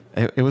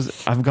It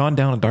was. I've gone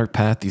down a dark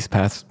path these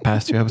past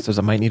 2 episodes.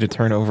 I might need to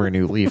turn over a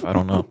new leaf. I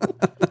don't know.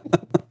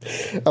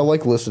 I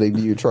like listening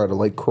to you try to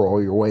like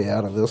crawl your way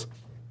out of this.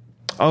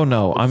 Oh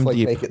no, I'm like,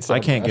 deep. make it I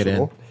sound can't get in.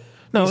 rational.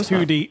 No, It's it's too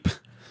not. deep.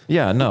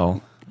 Yeah,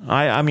 no.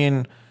 I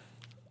mean,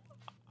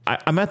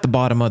 I'm at the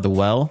bottom of the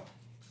well,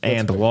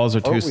 and the walls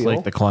are too Aren't we all?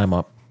 slick to climb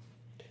up.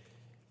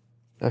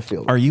 I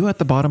feel Are you at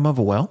the bottom of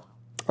a well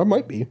I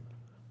might be.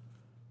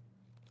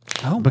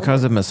 Oh,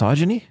 because of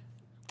misogyny?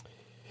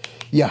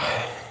 Yeah.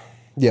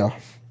 Yeah.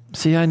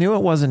 See, I knew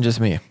it wasn't just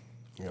me.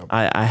 Yep.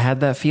 I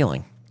had that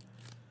feeling.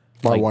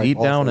 My Like, wife deep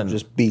down also and-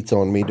 just beats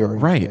on me during the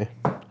Right. day.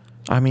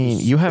 I mean,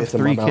 you have spits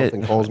in my 3 mouth kids.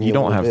 and calls me You a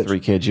don't little have bitch. 3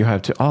 kids. You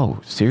have 2. Oh,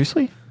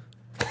 seriously?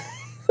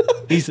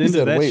 he's He into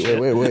said, that wait, shit.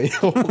 wait.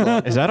 Hold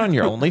on. Is that on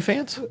your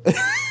OnlyFans?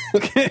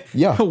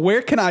 Yeah.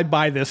 Where can I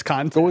buy this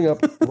content? Going up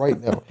right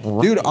now.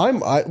 Dude, I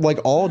like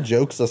all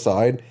jokes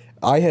aside,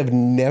 I have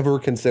never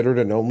considered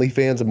an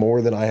OnlyFans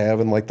more than I have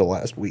in like the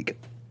last week.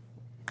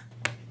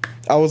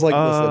 I was like,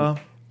 listen,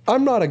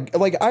 I'm not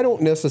I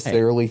don't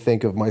necessarily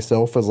think of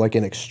myself as like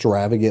an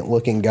extravagant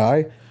looking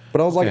guy, but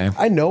I was like, Okay.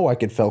 I know I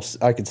could sell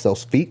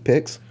feet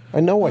pics.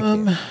 I know I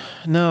can.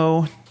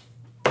 No.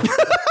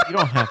 You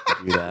don't have to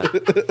do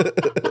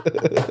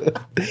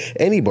that.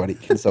 Anybody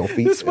can sell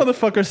feet This pics.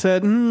 motherfucker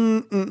said,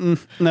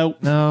 no.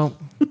 No.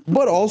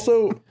 But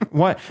also,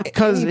 What?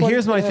 Because Anybody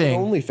here's can my have thing.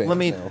 OnlyFans Let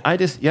me. now.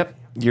 Yep.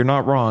 You're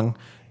not wrong.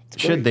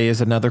 Should great. they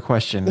is another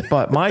question.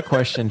 But my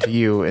question to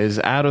you is: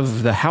 out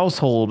of the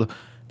household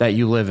that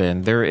you live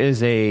in, there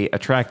is a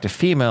attractive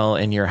female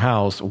in your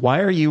house. Why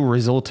are you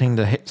resorting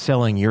to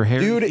selling your hair?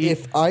 dude,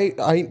 if I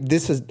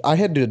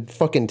had to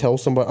fucking tell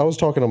somebody. I was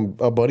talking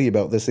to a buddy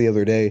about this the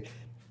other day,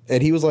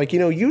 and he was like,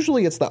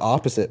 usually it's the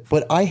opposite,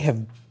 but I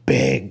have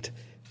begged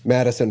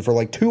Madison for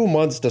like 2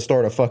 months to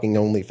start a fucking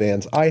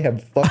OnlyFans. I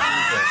have fucking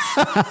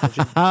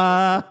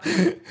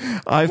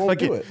I won't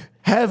do fucking it.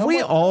 have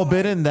we all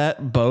been in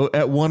that boat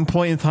at one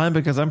point in time?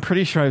 Because I'm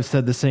pretty sure I've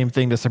said the same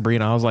thing to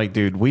Sabrina. I was like,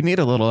 dude, we need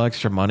a little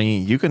extra money.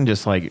 You can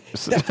just like,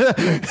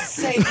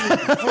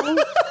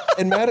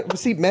 and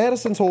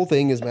Madison's whole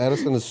thing is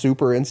Madison is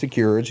super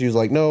insecure, and she was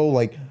like, no,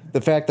 like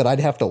the fact that I'd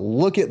have to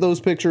look at those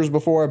pictures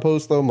before I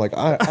post them, like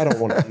I don't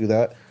want to do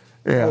that.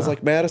 Yeah. I was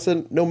like,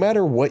 Madison, no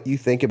matter what you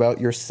think about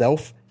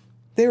yourself,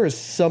 there is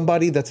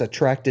somebody that's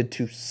attracted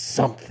to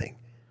something.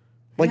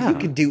 Like you Yeah.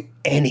 can do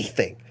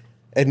anything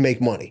and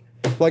make money.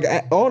 Like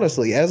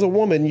honestly, as a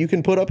woman, you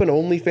can put up an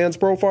OnlyFans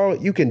profile.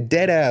 You can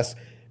dead ass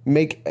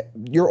make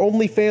your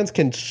OnlyFans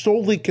can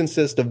solely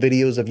consist of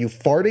videos of you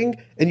farting,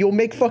 and you'll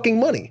make fucking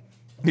money.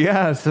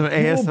 yeah, some You'll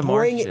ASMR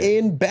bring shit.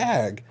 in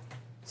bag.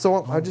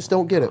 So I just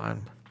don't get it.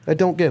 on. I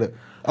don't get it.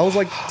 I was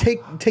like,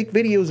 take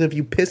videos of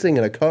you pissing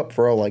in a cup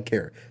for all I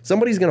care.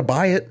 Somebody's gonna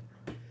buy it.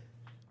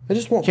 I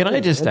just want. Can I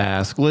money, just man.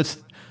 ask?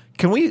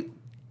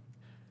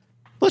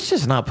 Let's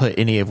just not put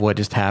any of what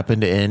just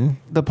happened in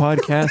the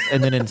podcast,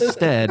 and then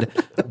instead,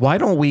 why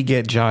don't we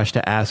get Josh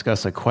to ask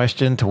us a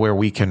question to where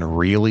we can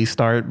really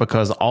start?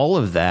 Because all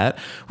of that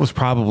was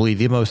probably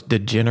the most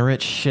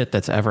degenerate shit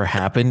that's ever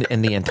happened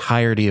in the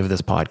entirety of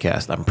this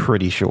podcast. I'm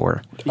pretty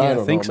sure. I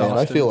don't thanks, know, man.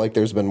 I Austin. feel like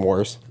there's been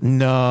worse.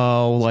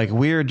 No, like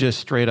we're just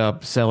straight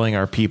up selling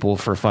our people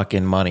for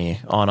fucking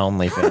money on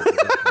OnlyFans. At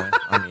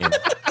this point.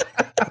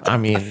 I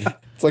mean,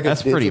 It's like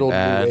that's a pretty digital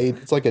bad.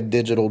 It's like a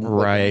digital,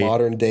 Right.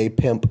 modern day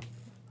pimp.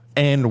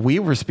 And we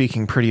were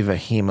speaking pretty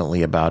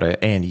vehemently about it,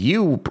 and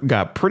you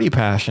got pretty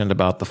passionate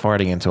about the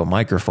farting into a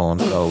microphone.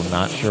 So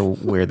not sure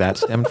where that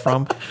stemmed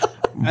from,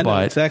 I know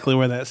but exactly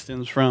where that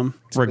stems from.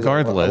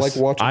 regardless,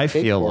 watching I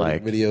cake feel farting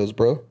like videos,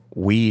 bro.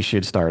 we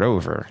should start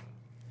over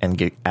and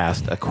get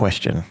asked a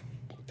question.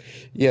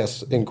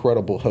 Yes,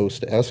 incredible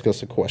host. Ask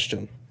us a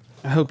question.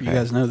 I hope you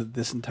guys know that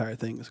this entire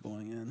thing is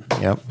going in.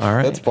 Yep. All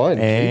right. That's fine.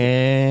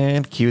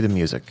 And cue the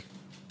music.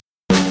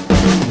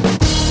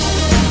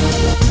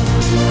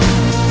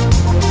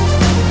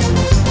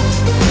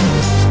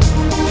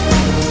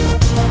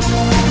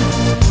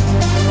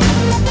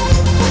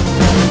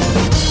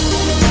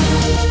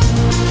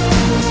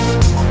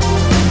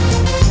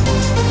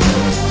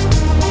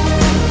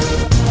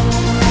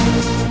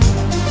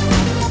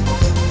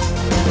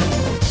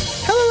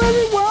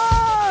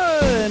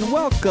 Hello,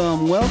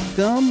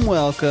 everyone!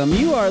 Welcome.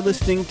 You are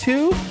listening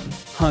to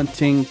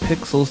Hunting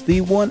Pixels,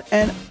 the one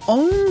and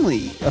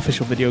only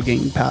official video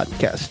game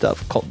podcast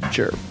of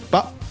culture.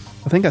 But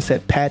I think I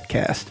said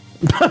podcast.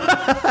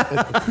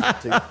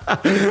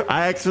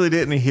 I actually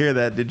didn't hear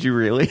that. Did you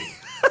really?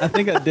 I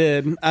think I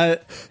did.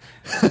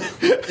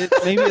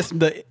 Maybe it's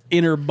the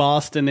inner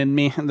Boston in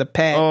me, the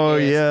pad. Oh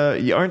yeah,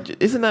 you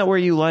aren't. Isn't that where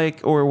you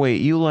like? Or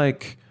wait, you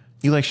like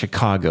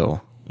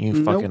Chicago?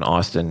 You fucking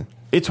Austin.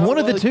 It's one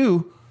of the well,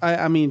 two.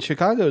 I mean,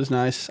 Chicago is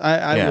nice.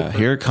 I Yeah, would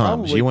here it comes.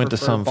 probably You went to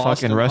prefer some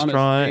Boston, fucking restaurant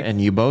honestly.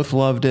 and you both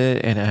loved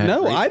it. And it had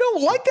No, great- I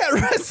don't like that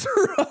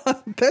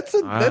restaurant. That's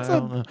I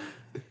don't know.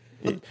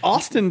 an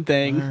Austin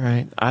thing. All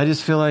right. I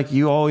just feel like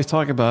you always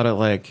talk about it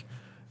like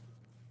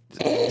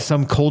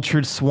some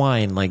cultured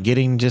swine, like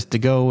getting just to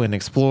go and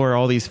explore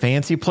all these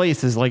fancy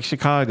places like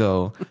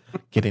Chicago,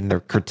 getting their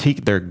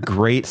critique their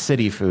great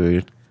city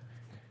food.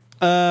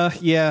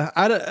 Yeah.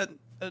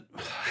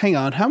 Hang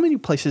on. How many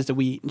places did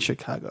we eat in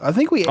Chicago? I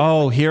think we ate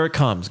Oh, here it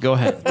comes. Go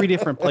ahead. 3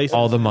 different places.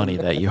 All the money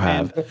that you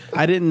have. And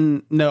I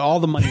didn't know all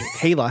the money that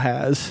Kayla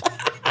has.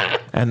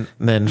 And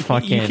then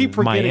fucking You keep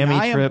forgetting Miami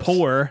I am trips.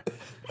 poor.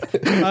 No,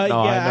 Yeah, I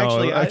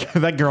know.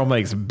 actually, That girl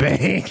makes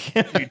bank.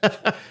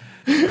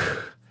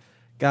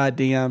 God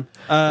damn.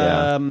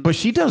 Yeah. But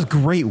she does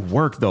great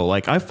work though.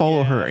 Like I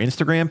follow her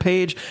Instagram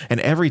page, and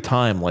every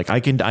time, like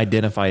I can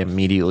identify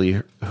immediately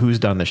who's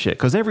done the shit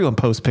because everyone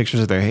posts pictures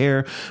of their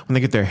hair when they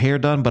get their hair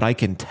done. But I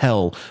can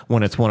tell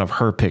when it's one of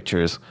her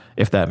pictures,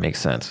 if that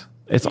makes sense.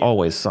 It's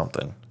always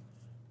something.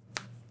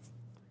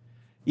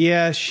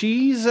 Yeah,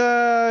 she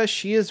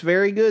is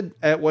very good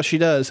at what she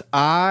does.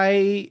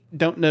 I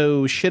don't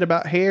know shit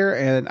about hair,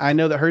 and I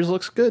know that hers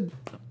looks good.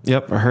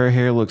 Yep, her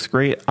hair looks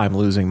great. I'm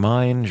losing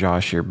mine.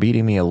 Josh, you're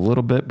beating me a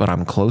little bit, but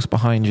I'm close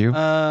behind you.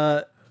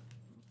 I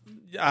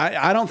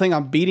don't think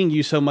I'm beating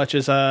you so much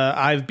as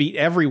I've beat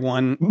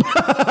everyone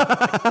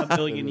a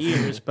billion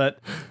years, but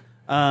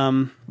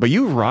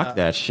you rock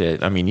that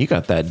shit. I mean, you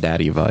got that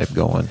daddy vibe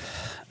going.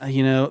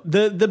 you know,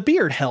 the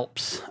beard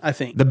helps, I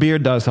think. The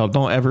beard does help.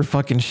 Don't ever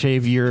fucking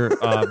shave your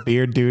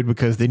beard, dude,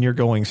 because then you're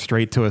going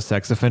straight to a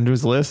sex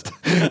offenders list.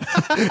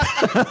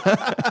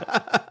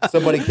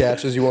 Somebody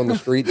catches you on the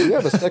street. Do you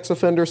have a sex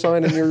offender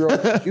sign in your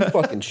yard? You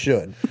fucking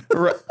should.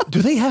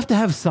 Do they have to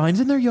have signs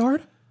in their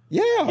yard?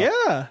 Yeah.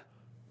 Yeah.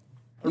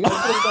 You have to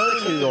put a sign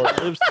in your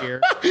yard. Lives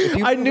here. If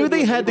you I live knew in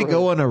they a had to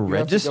go neighborhood, on a you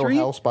have to go registry.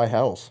 house by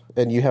house,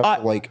 and you have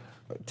to like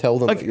tell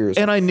them that you're.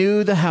 And I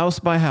knew the house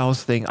by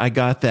house thing. I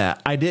got that.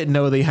 I didn't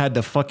know they had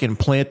to fucking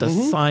plant a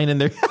sign in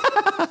their.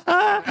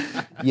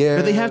 Yeah.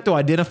 Do they have to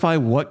identify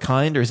what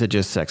kind, or is it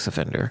just sex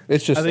offender?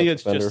 It's just. I think sex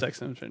it's offender. just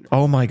sex offender.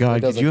 Oh my God.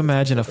 Could doesn't you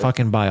imagine a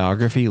fucking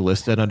biography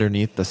listed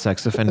underneath the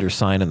sex offender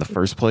sign in the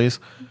first place?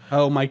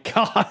 Oh my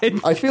God.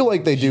 I feel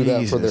like they do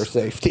that for their Jesus.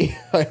 safety.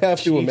 I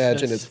have to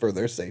imagine Jesus. it's for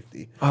their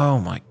safety. Oh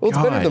my Well, it's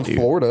God. better than dude.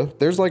 Florida.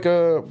 There's like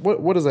a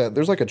what is that?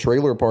 There's like a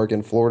trailer park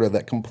in Florida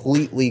that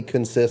completely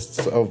consists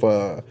of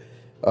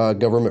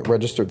government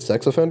registered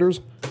sex offenders.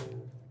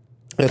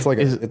 It's like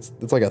it's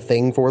like a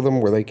thing for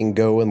them where they can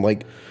go and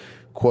like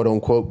quote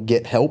unquote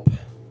get help.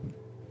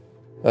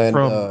 And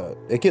From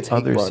it gets hate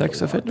Other crimes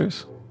sex a lot.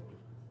 offenders?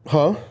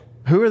 Huh?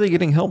 Who are they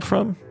getting help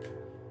from?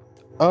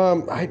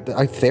 I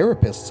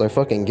therapists. I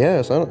fucking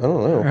guess. I don't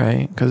know.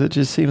 Right. Because it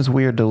just seems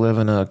weird to live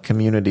in a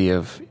community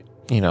of,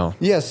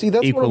 Yeah. See,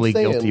 that's equally what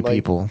I'm saying. guilty Like,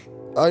 people.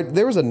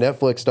 There was a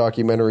Netflix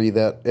documentary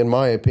that, in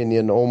my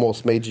opinion,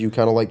 almost made you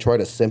kind of like try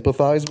to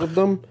sympathize with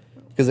them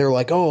because they're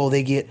like, oh,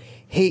 they get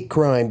hate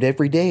crimed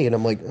every day, and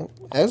I'm like,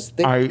 as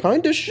they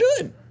kind of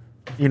should.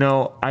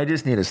 I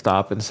just need to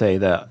stop and say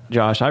that,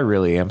 Josh, I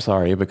really am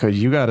sorry because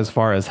you got as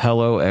far as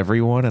hello,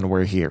 everyone, and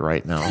we're here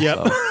right now.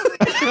 Yep.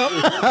 So.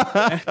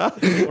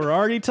 We're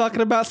already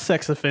talking about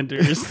sex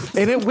offenders.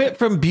 And it went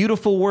from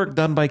beautiful work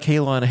done by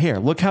Kayla and hair.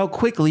 Look how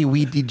quickly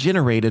we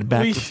degenerated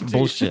back to some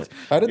bullshit.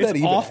 How did that It's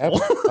even awful.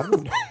 happen? I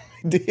have no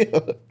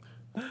idea.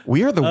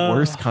 We are the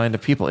worst kind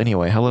of people.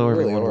 Anyway, hello,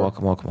 really everyone. are.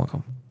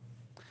 Welcome.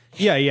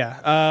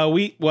 Yeah.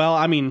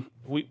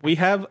 We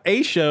have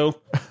a show.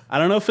 I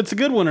don't know if it's a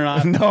good one or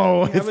not.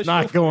 No, We have a it's show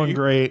not for going you.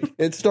 great.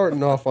 It's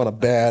starting off on a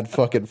bad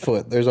fucking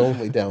foot. There's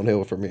only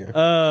downhill from here.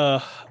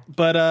 Where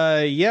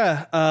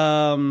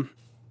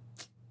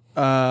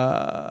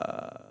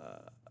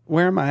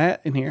am I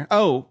at in here?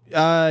 Oh,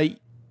 we're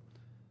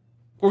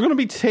going to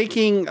be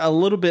taking a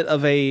little bit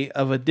of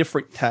a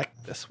different tack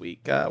this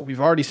week.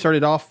 We've already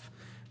started off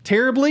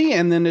terribly,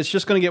 and then it's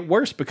just going to get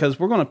worse because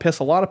we're going to piss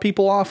a lot of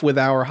people off with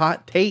our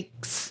hot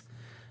takes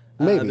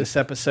Maybe. this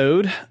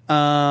episode.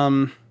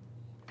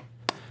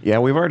 Yeah,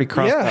 we've already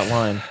crossed Yeah. that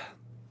line.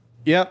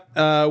 Yep.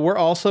 We're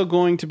also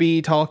going to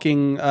be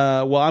talking.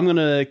 I'm going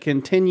to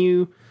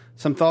continue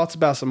some thoughts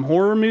about some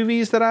horror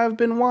movies that I've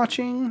been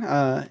watching,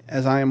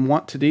 as I am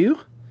wont to do,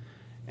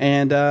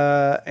 and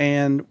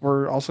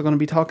we're also going to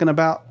be talking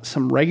about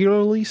some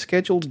regularly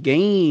scheduled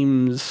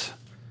games.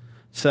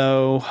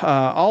 So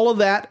all of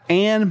that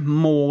and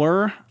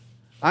more.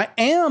 I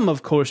am,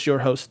 of course, your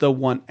host, the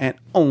one and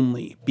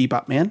only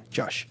Bebop Man,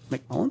 Josh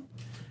McMullen,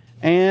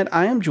 and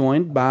I am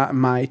joined by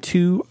my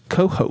two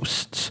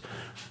co-hosts.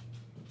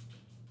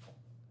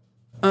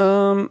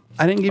 I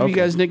didn't give you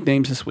guys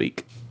nicknames this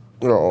week.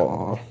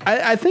 Aw.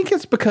 I think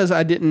it's because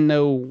I didn't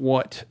know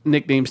what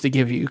nicknames to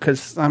give you.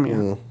 Because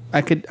maybe.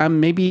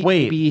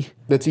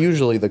 That's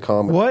usually the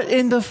comment. What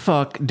in the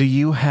fuck do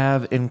you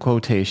have in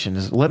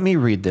quotations? Let me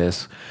read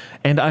this.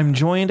 And I'm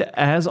joined,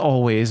 as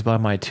always, by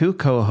my two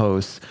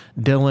co-hosts,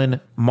 Dylan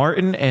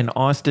Martin and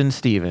Austin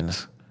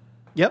Stevens.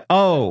 Yep.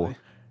 Oh,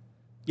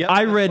 Yep,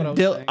 I that's read what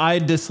was saying. I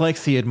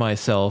dyslexiated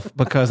myself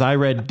because I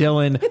read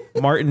Dylan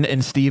Martin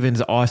and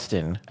Stevens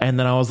Austin, and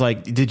then I was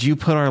like, "Did you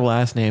put our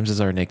last names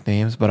as our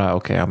nicknames?" But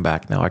okay, I'm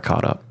back now. I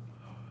caught up.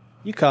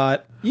 You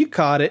caught it. You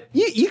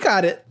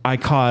got it. I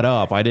caught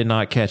up. I did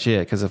not catch it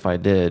because if I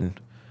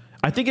did,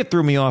 I think it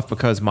threw me off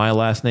because my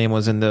last name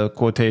was in the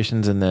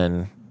quotations, and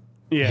then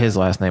Yeah. his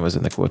last name was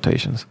in the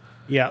quotations.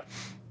 Yeah.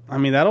 I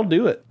mean, that'll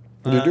do it.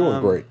 You're doing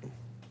great.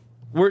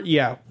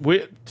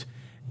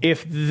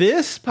 if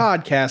this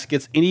podcast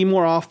gets any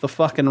more off the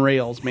fucking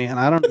rails, man,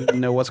 I don't even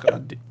know what's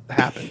going to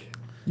happen.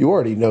 You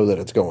already know that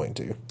it's going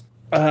to.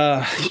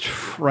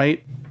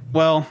 Right?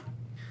 Well,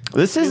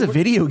 This is a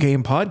video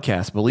game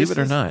podcast, believe it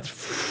or not.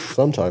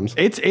 Sometimes.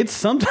 it's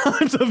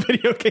sometimes a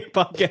video game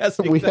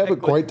podcast. We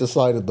haven't quite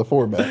decided the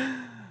format.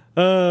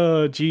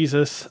 Oh,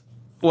 Jesus.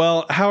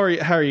 Well, how are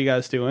you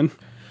guys doing?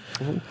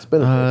 It's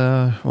been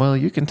Well,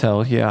 you can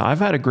tell. Yeah, I've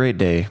had a great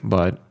day,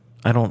 but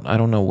I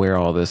don't know where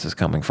all this is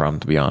coming from,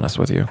 to be honest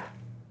with you.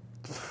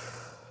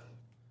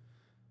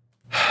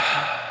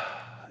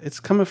 It's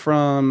coming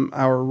from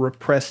our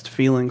repressed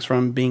feelings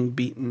from being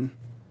beaten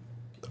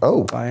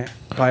by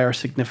our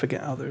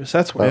significant others.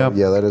 That's what.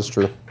 Yeah, that is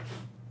true.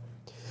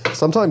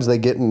 Sometimes they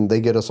get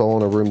us all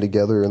in a room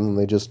together and then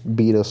they just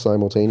beat us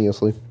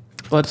simultaneously.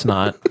 Let's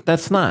not.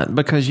 That's not,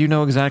 because you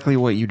know exactly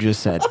what you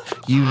just said.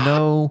 You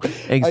know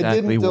exactly I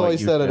didn't until what I you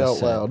said it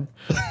just out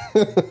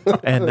said. loud.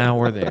 And now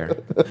we're there.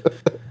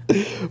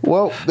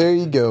 Well, there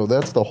you go.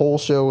 That's the whole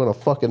show in a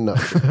fucking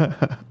nutshell.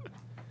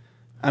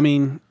 I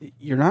mean,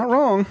 you're not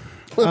wrong.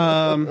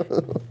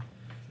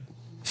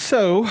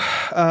 So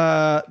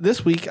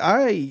this week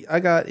I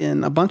got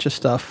in a bunch of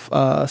stuff,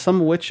 some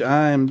of which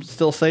I'm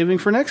still saving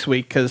for next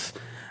week because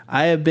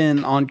I have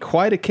been on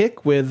quite a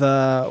kick with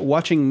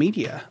watching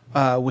media,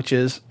 which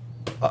is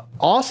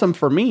awesome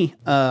for me.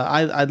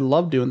 I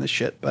love doing this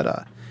shit.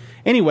 But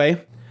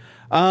anyway,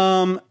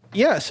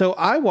 yeah, so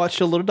I watched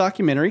a little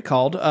documentary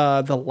called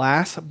The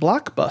Last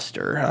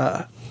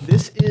Blockbuster.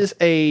 This is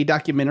a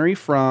documentary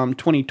from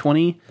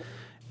 2020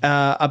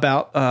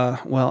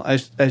 about, well,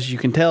 as you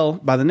can tell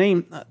by the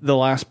name, The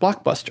Last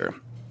Blockbuster.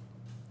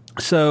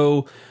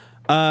 So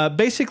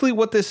basically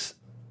what this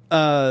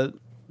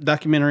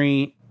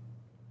documentary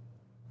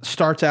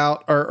starts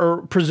out,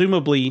 or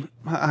presumably,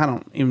 I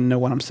don't even know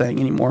what I'm saying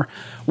anymore.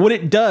 What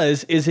it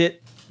does is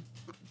it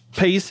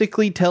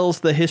basically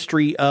tells the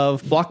history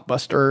of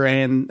Blockbuster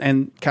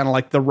and kind of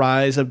like the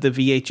rise of the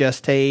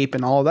VHS tape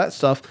and all of that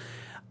stuff.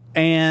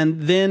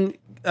 And then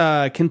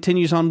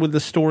continues on with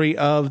the story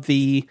of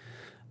the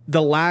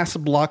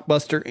last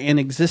Blockbuster in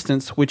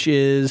existence, which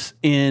is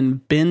in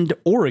Bend,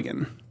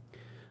 Oregon.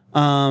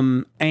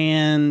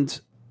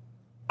 And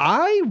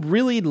I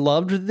really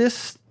loved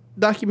this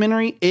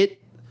documentary. It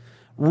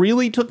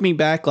really took me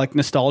back, like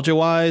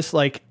nostalgia-wise.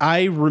 Like,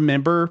 I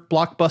remember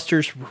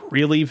Blockbusters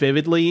really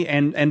vividly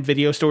and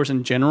video stores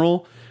in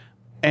general.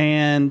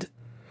 And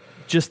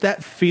just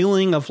that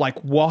feeling of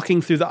like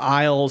walking through the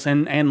aisles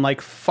and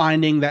like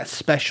finding that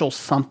special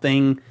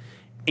something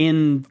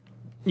in,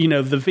 you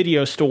know, the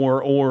video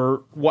store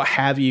or what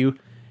have you.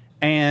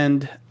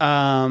 And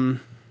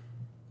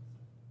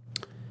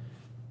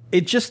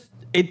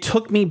it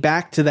took me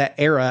back to that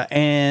era,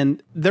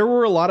 and there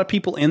were a lot of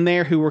people in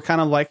there who were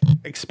kind of like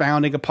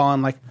expounding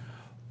upon like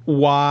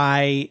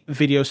why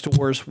video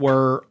stores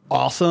were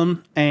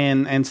awesome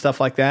and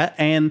stuff like that.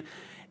 And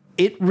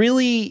it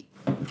really,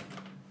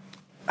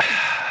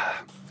 I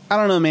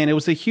don't know, man, it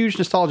was a huge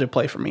nostalgia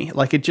play for me.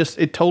 Like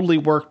it totally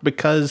worked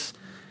because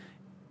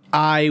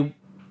I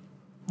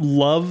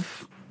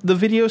love the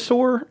video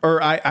store,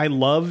 or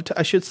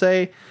I should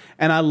say,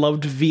 and I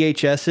loved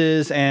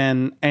VHSs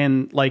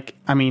and like,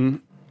 I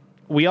mean,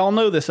 we all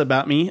know this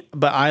about me,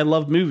 but I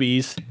love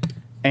movies,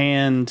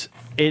 and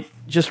it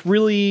just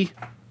really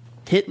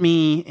hit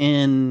me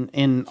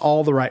in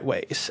all the right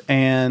ways.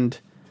 And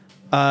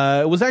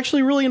it was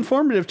actually really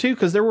informative too,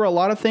 because there were a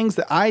lot of things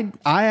that I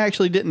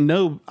actually didn't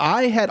know.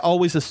 I had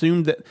always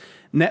assumed that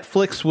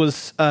Netflix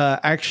was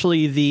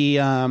actually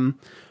the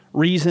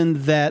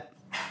reason that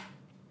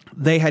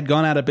they had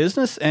gone out of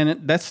business,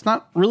 and that's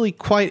not really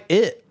quite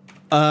it.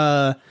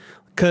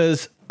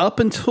 Because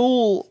up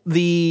until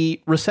the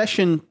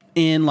recession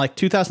in like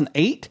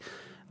 2008,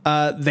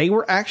 they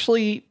were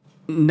actually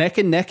neck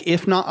and neck,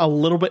 if not a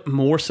little bit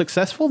more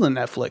successful than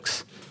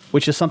Netflix,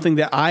 which is something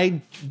that I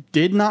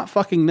did not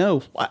fucking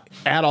know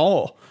at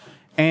all.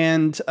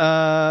 And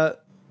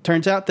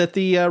turns out that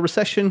the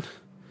recession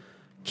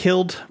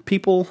killed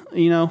people,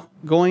 you know,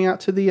 going out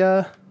to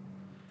the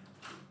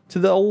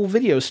old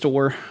video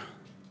store.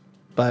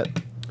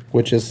 But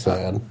Which is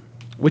sad.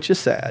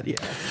 Yeah.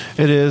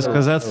 It is,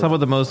 because that's some of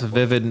the most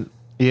vivid,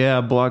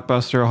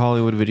 Blockbuster,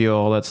 Hollywood Video,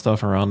 all that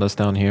stuff around us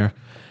down here.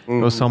 Mm-hmm.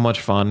 It was so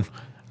much fun.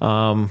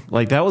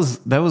 Like that was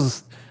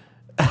those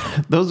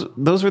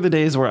were the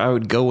days where I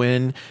would go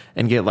in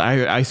and get.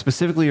 I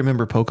specifically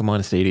remember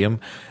Pokemon Stadium,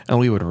 and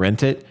we would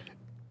rent it,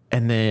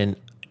 and then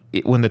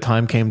when the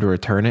time came to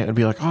return it, it'd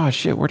be like, oh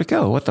shit, where'd it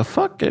go? What the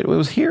fuck? It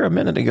was here a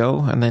minute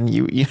ago, and then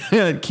you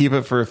keep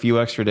it for a few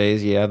extra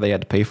days. Yeah, they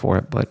had to pay for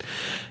it, but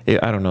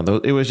I don't know.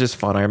 It was just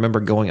fun. I remember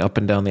going up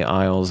and down the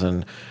aisles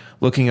and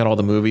looking at all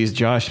the movies.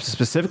 Josh,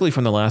 specifically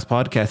from the last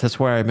podcast, that's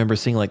where I remember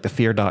seeing like the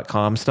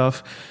fear.com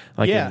stuff.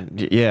 Like,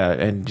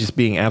 and just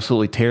being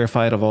absolutely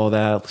terrified of all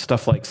that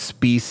stuff, like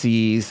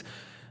Species.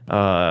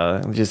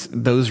 Just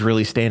those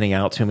really standing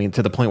out to me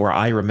to the point where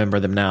I remember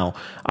them now.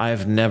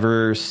 I've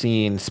never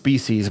seen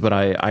Species, but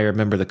I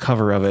remember the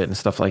cover of it and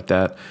stuff like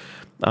that.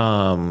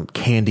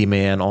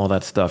 Candyman, all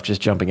that stuff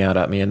just jumping out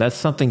at me. And that's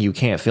something you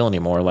can't feel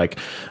anymore. Like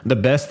the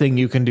best thing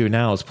you can do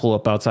now is pull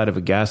up outside of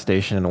a gas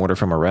station and order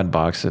from a Red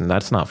Box. And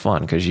that's not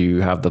fun because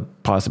you have the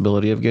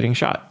possibility of getting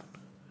shot.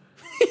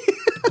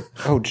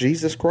 Oh,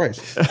 Jesus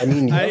Christ. I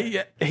mean,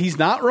 he's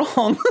not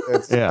wrong.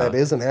 That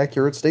is an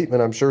accurate statement.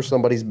 I'm sure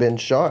somebody's been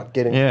shot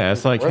getting. Yeah,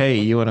 it's like, hey,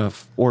 you want to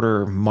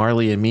order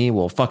Marley and Me?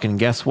 Well, fucking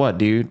guess what,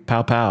 dude?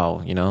 Pow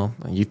pow. You know,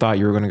 you thought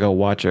you were going to go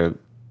watch a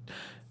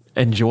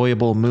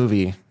enjoyable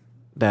movie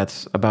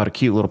that's about a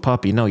cute little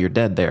puppy. No, you're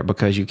dead there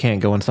because you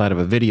can't go inside of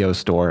a video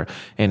store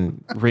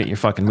and rent your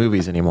fucking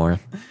movies anymore.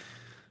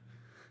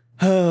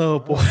 Oh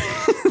boy.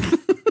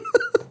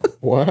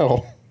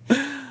 Wow.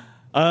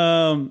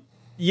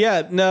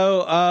 Yeah,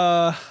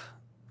 no,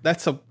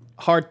 that's a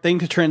hard thing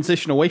to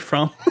transition away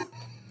from.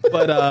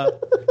 But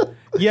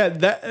yeah,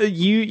 that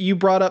you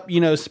brought up,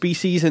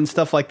 Species and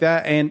stuff like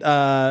that,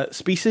 and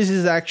Species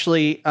is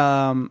actually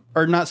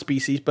or not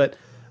Species, but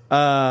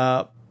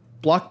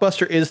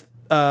Blockbuster is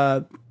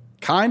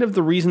kind of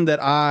the reason that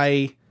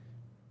I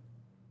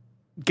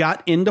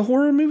got into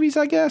horror movies,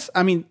 I guess.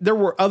 I mean, there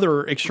were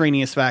other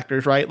extraneous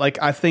factors, right?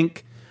 Like I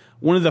think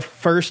one of the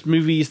first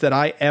movies that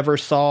I ever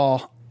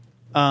saw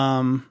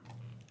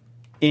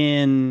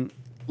in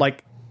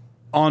like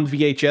on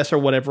VHS or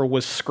whatever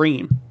was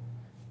Scream.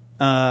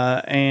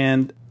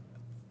 And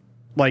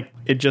like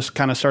it just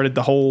kind of started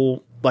the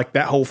whole, like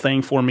that whole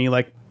thing for me.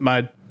 Like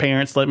my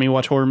parents let me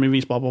watch horror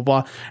movies, blah, blah,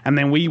 blah. And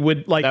then we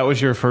would like, that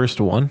was your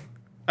first one?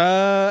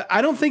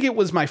 I don't think it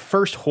was my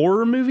first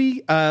horror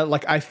movie.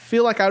 Like I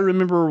feel like I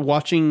remember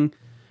watching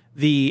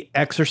The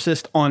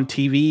Exorcist on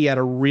TV at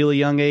a really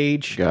young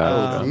age.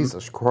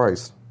 Jesus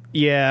Christ.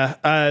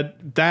 Yeah.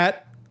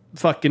 That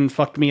fucking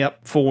fucked me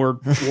up for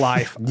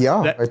life.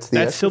 Yeah,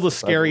 that's still the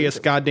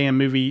scariest goddamn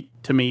movie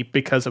to me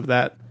because of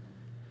that.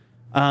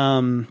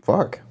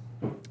 Fuck.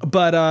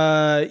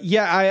 But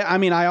yeah, I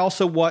mean, I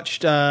also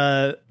watched.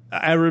 I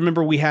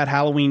remember we had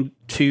Halloween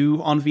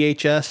 2 on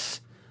VHS,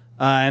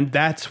 and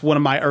that's one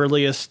of my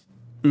earliest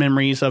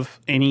memories of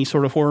any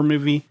sort of horror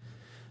movie.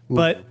 Ooh.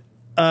 But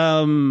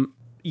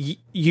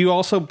you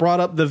also brought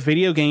up the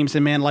video games,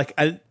 and man, like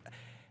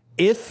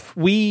if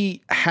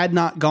we had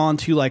not gone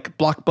to like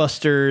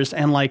Blockbusters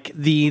and like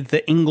the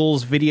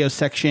Ingalls video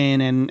section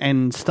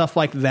and stuff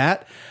like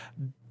that,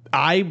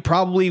 I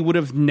probably would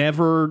have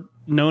never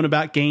known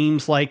about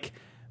games like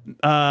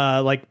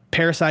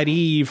Parasite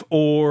Eve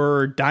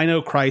or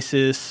Dino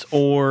Crisis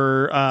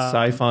or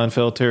Siphon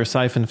Filter.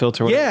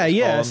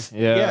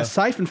 Yeah.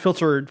 Siphon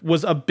Filter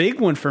was a big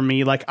one for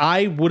me. Like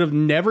I would have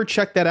never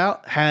checked that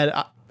out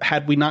had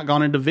we not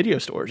gone into video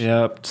stores.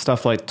 Yeah,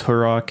 stuff like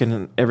Turok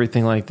and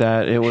everything like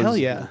that. It was, hell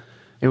yeah.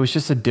 It was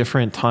just a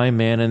different time,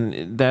 man,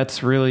 and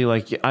that's really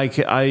like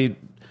I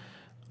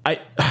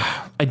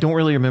don't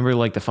really remember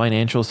like the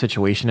financial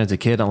situation as a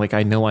kid.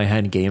 I know I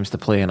had games to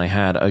play and I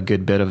had a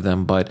good bit of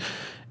them, but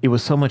it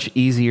was so much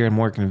easier and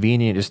more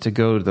convenient just to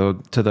go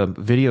to the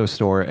video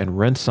store and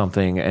rent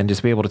something and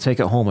just be able to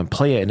take it home and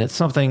play it. And it's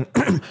something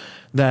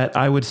that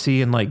I would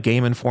see in like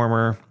Game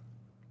Informer.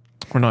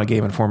 Or not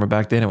Game Informer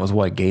back then. It was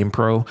what, Game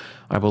Pro,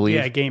 I believe.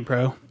 Yeah, Game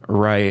Pro.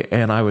 Right.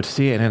 And I would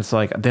see it and it's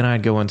like, then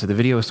I'd go into the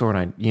video store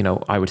and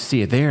I would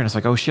see it there and it's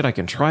like, oh shit, I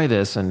can try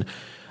this. And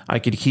I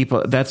could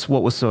that's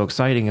what was so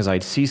exciting is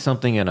I'd see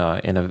something in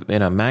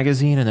a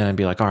magazine and then I'd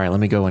be like, all right, let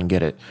me go and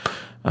get it.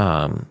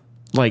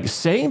 Like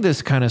saying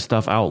this kind of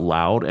stuff out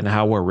loud and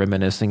how we're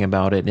reminiscing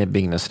about it and it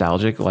being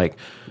nostalgic. Like,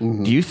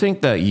 do you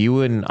think that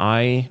you and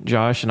I,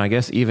 Josh, and I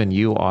guess even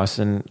you,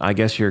 Austin, I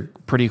guess you're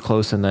pretty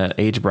close in that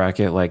age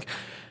bracket. Like,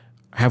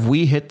 have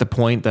we hit the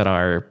point that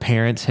our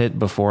parents hit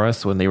before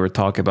us when they were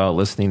talking about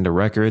listening to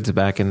records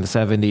back in the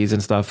 70s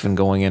and stuff and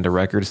going into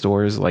record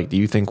stores? Like, do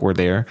you think we're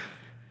there?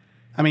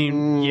 I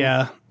mean,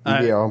 yeah.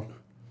 Yeah.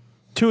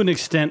 To an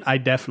extent, I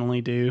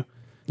definitely do.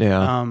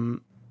 Yeah.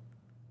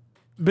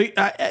 But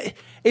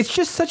it's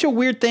just such a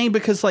weird thing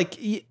because, like,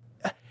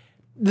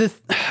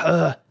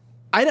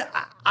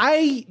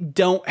 I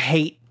don't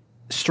hate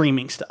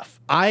streaming stuff.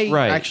 I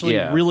actually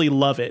really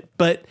love it.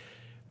 But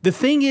the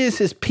thing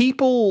is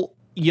people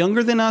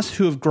younger than us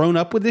who have grown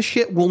up with this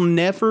shit will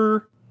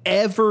never,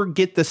 ever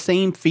get the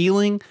same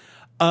feeling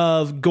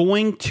of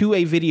going to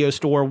a video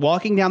store,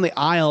 walking down the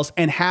aisles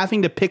and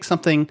having to pick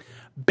something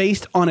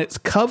based on its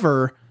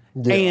cover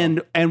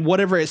and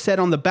whatever it said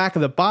on the back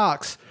of the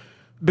box,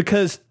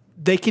 because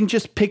they can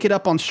just pick it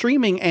up on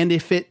streaming. And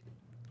if it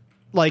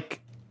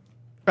like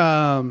they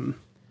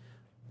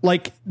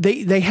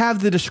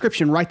have the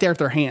description right there at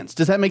their hands.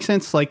 Does that make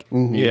sense? Like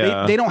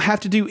they don't have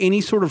to do any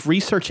sort of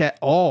research at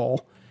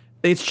all.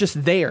 It's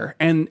just there.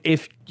 And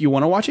if you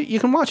want to watch it, you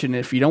can watch it. And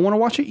if you don't want to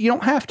watch it, you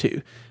don't have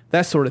to.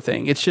 That sort of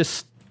thing. It's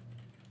just,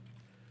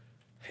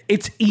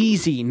 it's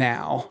easy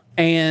now.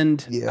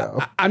 And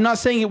I'm not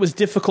saying it was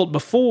difficult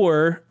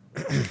before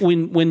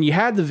when you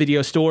had the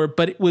video store,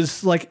 but it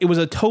was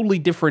a totally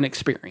different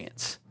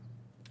experience.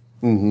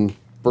 Mm-hmm.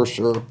 For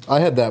sure. I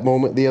had that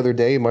moment the other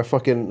day. My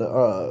fucking,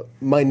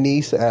 my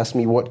niece asked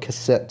me what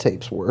cassette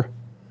tapes were.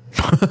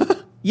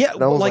 Yeah.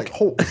 And I was like,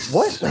 oh,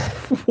 what?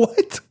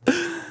 What?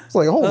 It's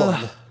like, hold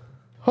on.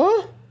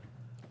 Huh?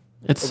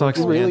 It sucks.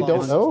 You really man.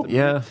 don't know?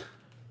 Yeah.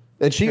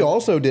 And she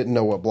also didn't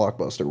know what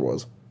Blockbuster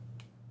was.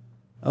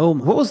 Oh,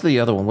 my. What was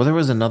the other one? Well, there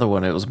was another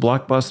one. It was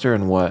Blockbuster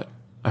and what?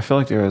 I feel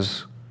like there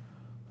was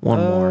one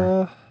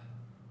more.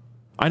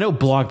 I know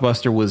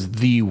Blockbuster was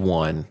the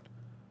one.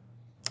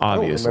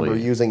 Obviously. I don't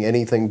remember using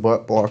anything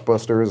but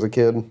Blockbuster as a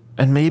kid.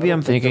 And maybe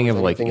I'm think thinking there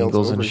of was like anything else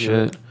Ingalls and over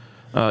here.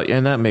 shit.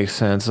 And that makes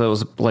sense. It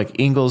was like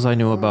Ingalls I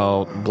knew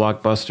about,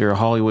 Blockbuster,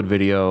 Hollywood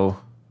Video.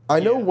 I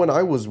know when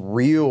I was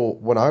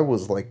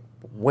like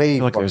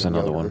way like there's fucking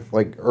another younger, one.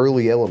 like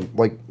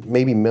like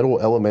maybe middle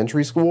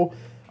elementary school.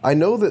 I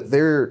know that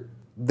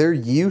there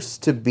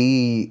used to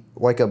be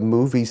like a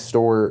movie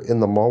store in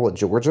the Mall of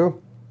Georgia.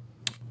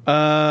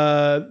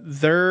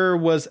 There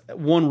was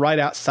one right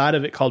outside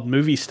of it called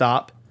Movie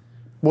Stop.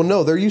 Well,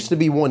 no, there used to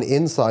be one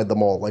inside the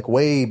mall, like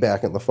way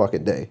back in the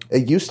fucking day.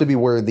 It used to be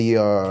where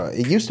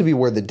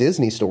the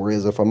Disney store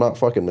is, if I'm not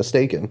fucking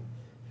mistaken.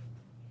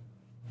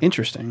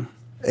 Interesting.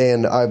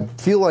 And I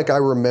feel like I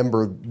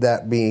remember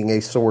that being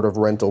a sort of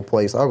rental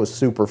place. I was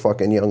super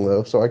fucking young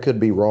though, so I could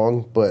be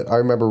wrong. But I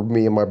remember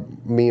me and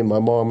my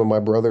mom and my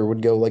brother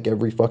would go like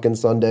every fucking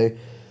Sunday.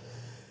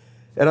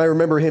 And I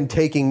remember him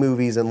taking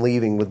movies and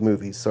leaving with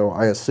movies. So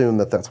I assume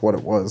that that's what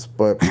it was,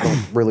 but I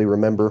don't really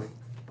remember.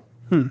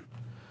 The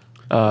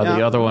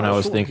other one I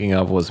was thinking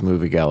of was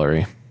Movie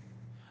Gallery.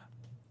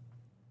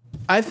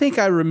 I think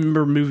I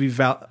remember Movie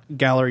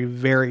Gallery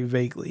very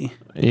vaguely.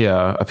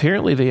 Yeah,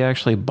 apparently they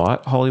actually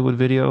bought Hollywood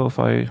Video, if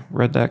I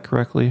read that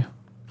correctly.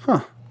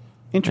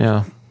 Interesting.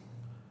 Yeah.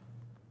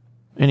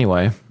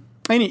 Anyway.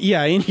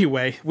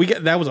 Anyway,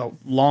 that was a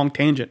long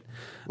tangent.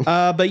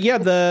 But yeah,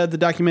 the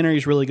documentary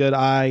is really good.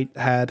 I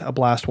had a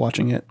blast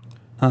watching it.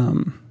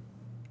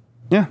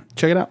 Yeah,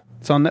 check it out.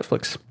 It's on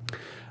Netflix.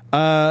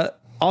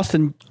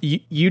 Austin,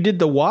 you did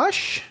The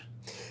Wash?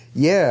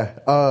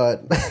 Yeah,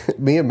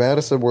 me and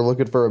Madison were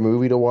looking for a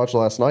movie to watch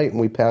last night, and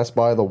we passed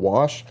by The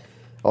Wash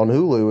on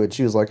Hulu, and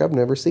she was like, I've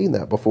never seen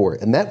that before.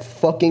 And that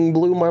fucking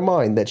blew my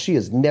mind that she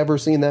has never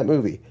seen that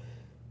movie.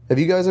 Have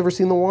you guys ever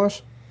seen The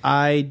Wash?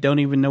 I don't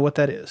even know what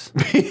that is.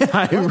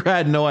 I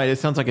had no idea. It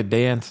sounds like a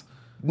dance.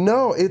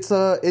 No, it's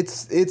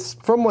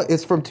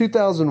from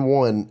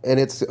 2001, and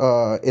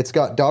it's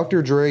got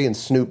Dr. Dre and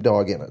Snoop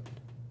Dogg in it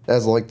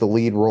as like the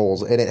lead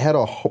roles, and it had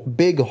a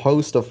big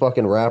host of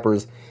fucking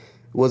rappers. It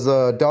was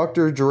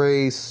Dr.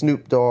 Dre,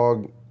 Snoop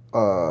Dogg,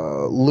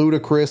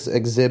 Ludacris,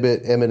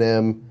 Exhibit,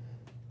 Eminem.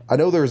 I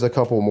know there's a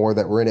couple more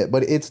that were in it,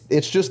 but it's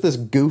just this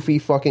goofy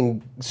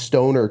fucking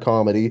stoner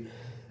comedy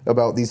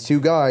about these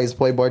two guys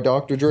played by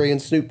Dr. Dre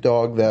and Snoop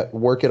Dogg that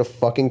work at a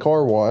fucking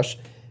car wash.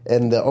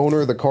 And the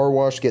owner of the car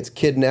wash gets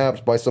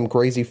kidnapped by some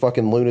crazy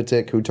fucking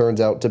lunatic who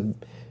turns out to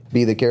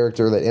be the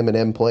character that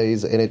Eminem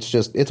plays, and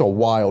it's a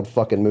wild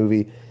fucking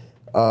movie.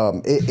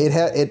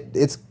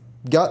 It's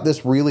got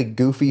this really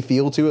goofy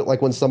feel to it.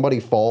 Like when somebody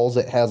falls,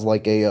 it has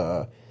like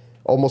a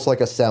almost like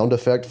a sound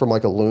effect from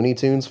like a Looney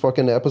Tunes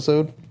fucking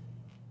episode,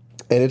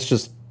 and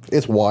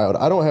it's wild.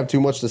 I don't have too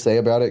much to say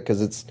about it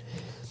because it's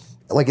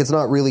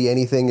not really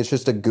anything. It's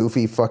just a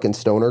goofy fucking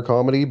stoner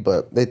comedy,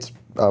 but it's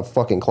a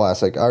fucking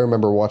classic. I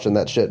remember watching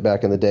that shit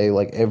back in the day,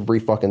 like every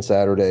fucking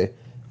Saturday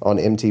on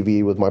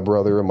MTV with my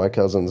brother and my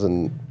cousins,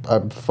 and I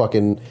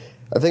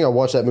think I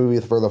watched that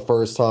movie for the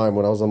first time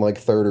when I was in like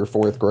 3rd or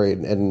 4th grade,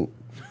 and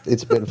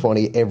it's been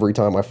funny every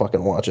time I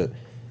fucking watch it.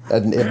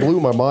 And it blew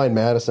my mind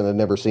Madison had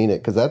never seen it,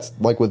 because that's,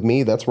 like with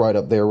me, that's right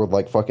up there with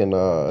like fucking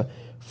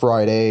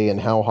Friday and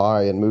How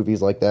High and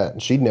movies like that,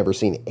 and she'd never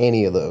seen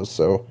any of those,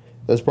 so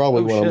that's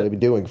probably what I'm going to be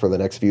doing for the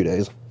next few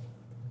days.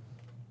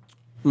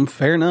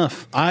 Fair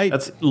enough.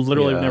 That's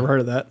literally never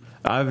heard of that.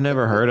 I've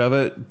never heard of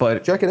it,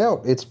 but check it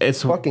out.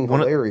 It's fucking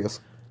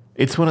hilarious.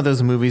 It's one of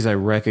those movies I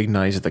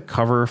recognize the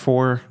cover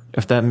for,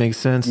 if that makes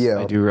sense. Yeah.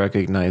 I do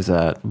recognize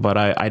that, but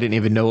I didn't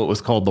even know it was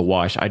called The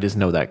Wash. I just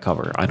know that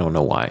cover. I don't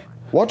know why.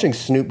 Watching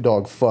Snoop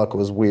Dogg fuck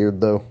was weird,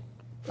 though.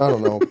 I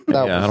don't know.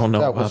 I don't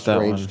know that about was that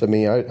strange one. to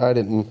me. I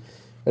didn't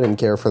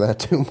care for that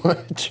too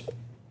much.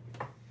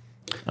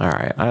 All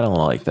right. I don't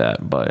like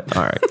that, but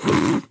all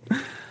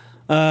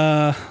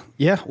right.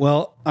 Yeah,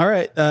 well, all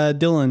right.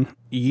 Dylan,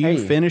 you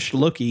finished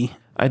Loki.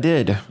 I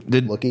did.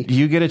 Loki? Do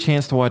you get a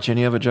chance to watch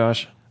any of it,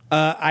 Josh?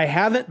 I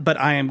haven't, but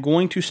I am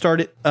going to start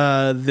it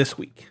this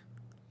week.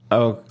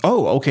 Oh,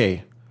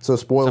 okay. So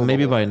spoil. So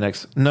maybe by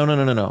next.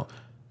 No.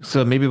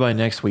 So maybe by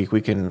next week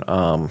we can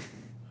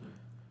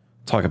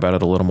talk about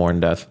it a little more in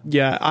depth.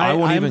 Yeah,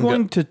 I'm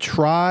going to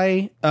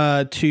try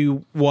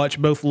to watch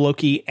both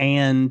Loki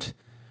and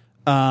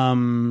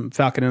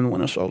Falcon and the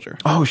Winter Soldier.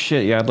 Oh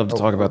shit! Yeah, I'd love to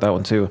talk about that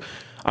one too.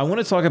 I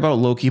want to talk about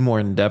Loki more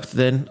in depth.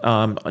 Then,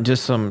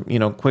 just some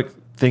quick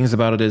things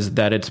about it is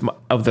that it's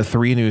of the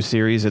 3 new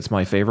series, it's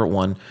my favorite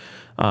one,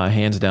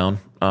 hands down.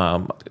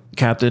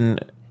 Captain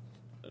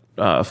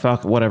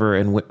Falcon, whatever,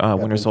 and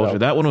Winter Soldier. Falcon.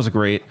 That one was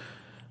great.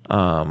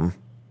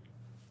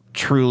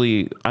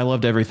 Truly, I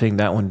loved everything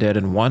that one did,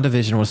 and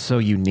WandaVision was so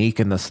unique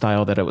in the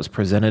style that it was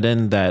presented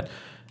in that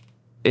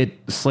it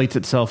slates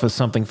itself as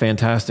something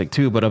fantastic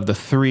too. But of the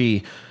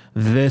 3,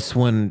 this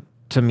one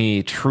to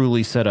me,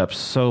 truly set up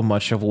so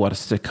much of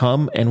what's to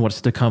come and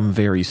what's to come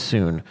very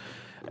soon.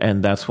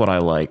 And that's what I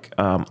like.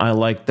 I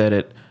like that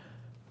it...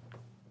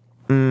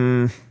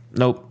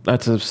 nope,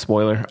 that's a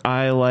spoiler.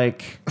 I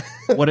like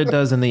what it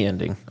does in the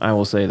ending. I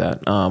will say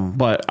that.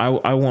 But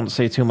I won't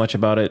say too much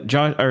about it.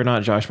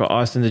 Not Josh, but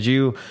Austin, did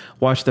you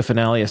watch the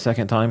finale a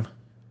second time?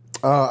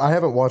 I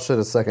haven't watched it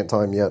a second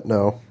time yet,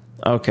 no.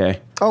 Okay.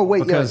 Oh,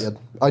 wait, yeah, I did.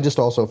 I just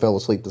also fell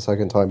asleep the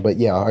second time, but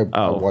yeah, I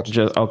watched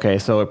it. Okay,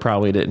 so it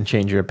probably didn't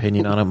change your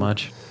opinion on it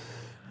much.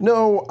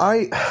 No,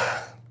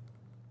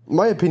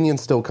 my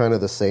opinion's still kind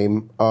of the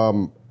same.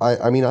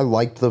 I mean, I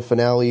liked the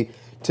finale.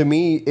 To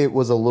me, it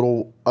was a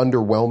little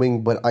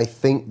underwhelming, but I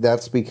think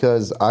that's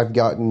because I've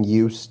gotten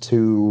used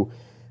to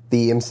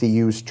the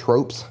MCU's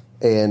tropes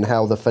and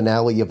how the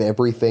finale of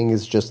everything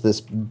is just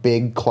this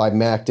big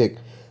climactic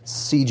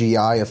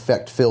CGI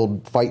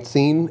effect-filled fight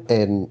scene,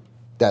 and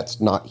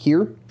that's not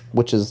here,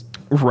 which is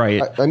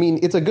right. I mean,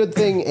 it's a good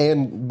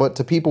thing, but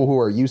to people who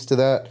are used to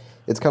that,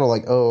 it's kind of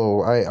like,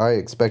 oh, I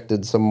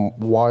expected some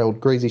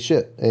wild, crazy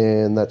shit,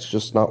 and that's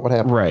just not what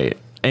happened. Right,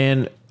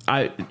 and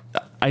I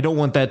don't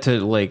want that to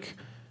like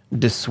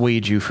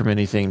dissuade you from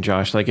anything,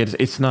 Josh. Like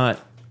it's not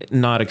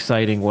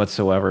exciting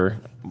whatsoever,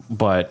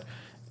 but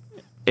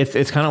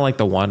it's kind of like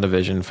the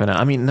WandaVision finale.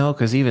 I mean, no,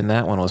 because even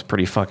that one was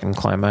pretty fucking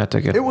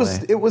climactic. It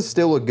was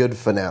still a good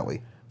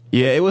finale.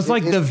 Yeah, it was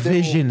like the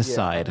Vision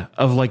side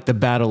of like the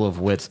Battle of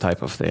Wits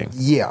type of thing.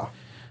 Yeah.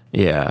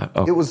 Yeah.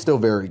 Okay. It was still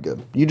very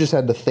good. You just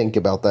had to think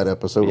about that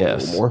episode a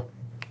little more.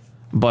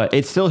 But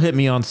it still hit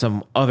me on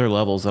some other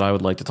levels that I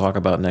would like to talk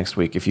about next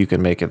week if you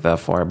can make it that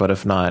far. But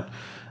if not,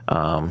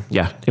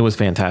 yeah, it was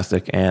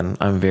fantastic. And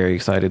I'm very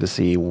excited to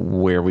see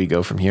where we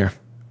go from here.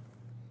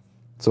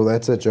 So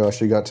that's it, Josh.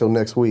 You got till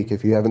next week.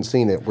 If you haven't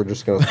seen it, we're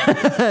just going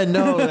to...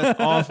 No, that's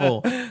awful.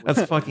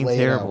 That's fucking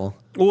terrible.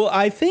 Well,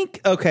 I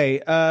think,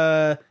 okay,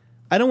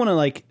 I don't want to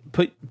like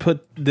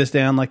put this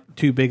down like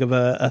too big of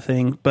a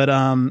thing, but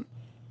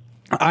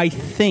I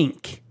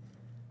think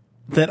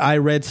that I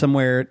read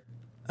somewhere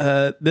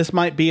this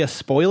might be a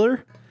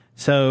spoiler.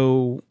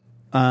 So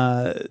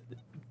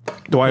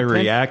do I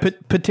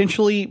react?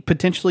 Potentially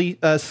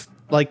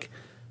like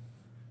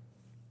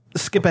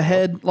skip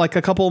ahead like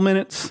a couple of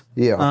minutes.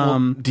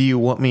 Yeah. Do you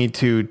want me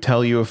to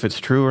tell you if it's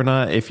true or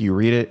not if you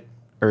read it,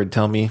 or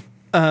tell me?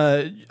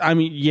 I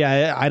mean,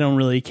 yeah, I don't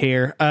really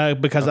care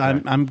because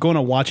I'm going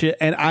to watch it,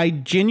 and I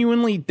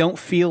genuinely don't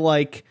feel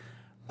like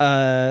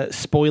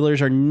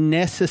spoilers are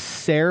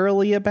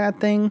necessarily a bad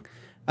thing.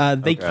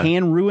 They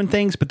can ruin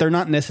things, but they're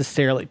not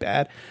necessarily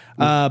bad.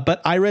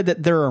 But I read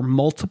that there are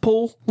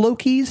multiple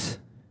Lokis.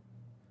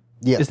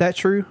 Yeah. Is that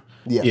true?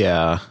 Yeah.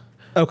 Yeah.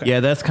 Okay. Yeah,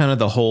 that's kind of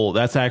the whole.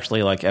 That's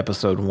actually like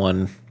episode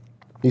 1.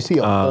 You see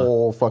a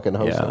whole fucking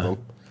host of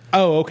them.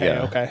 Oh, okay,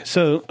 Yeah. okay.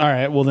 So, all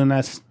right. Well, then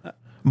that's.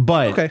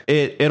 But Okay.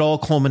 it all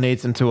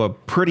culminates into a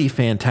pretty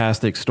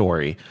fantastic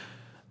story.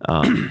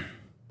 And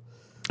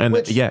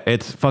yeah,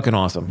 it's fucking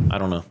awesome. I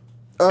don't know.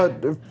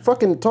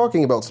 Fucking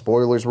talking about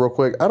spoilers real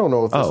quick. I don't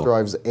know if this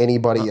drives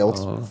anybody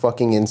else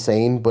fucking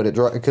insane, but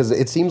because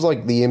it seems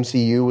like the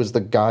MCU is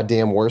the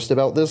goddamn worst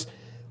about this.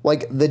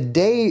 Like the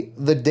day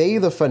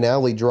the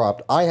finale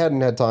dropped, I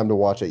hadn't had time to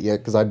watch it yet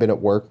because I'd been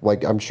at work,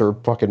 like I'm sure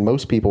fucking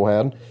most people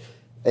had,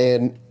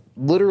 and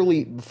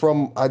literally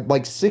from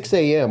like 6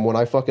 a.m. when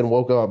I fucking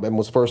woke up and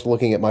was first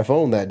looking at my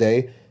phone that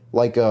day,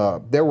 like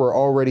there were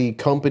already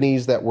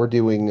companies that were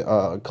doing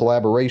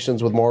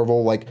collaborations with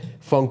Marvel, like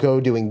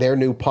Funko doing their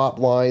new pop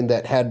line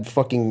that had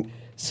fucking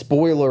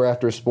spoiler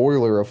after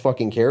spoiler of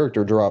fucking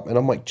character drop, and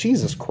I'm like,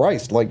 Jesus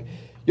Christ, like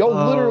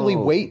y'all literally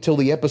wait till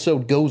the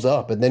episode goes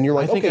up, and then you're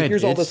like, okay,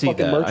 here's all this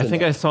fucking merchandise. I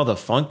think I saw the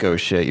Funko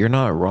shit. You're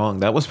not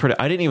wrong. That was pretty.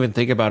 I didn't even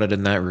think about it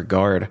in that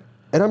regard.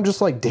 And I'm just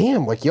like,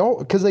 damn, like y'all,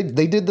 because they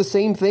did the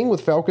same thing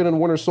with Falcon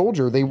and Winter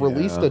Soldier. They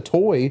released a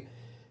toy.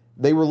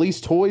 They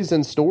released toys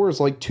in stores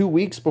like 2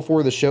 weeks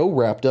before the show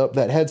wrapped up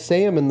that had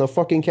Sam in the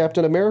fucking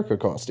Captain America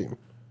costume.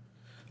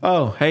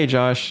 Oh, hey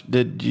Josh,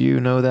 did you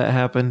know that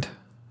happened?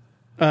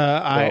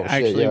 I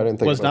actually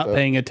was not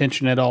paying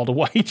attention at all to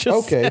what he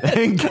just said.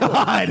 Thank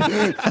God.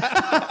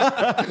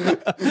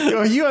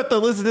 Yo, you have to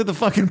listen to the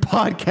fucking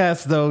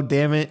podcast, though.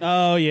 Damn it.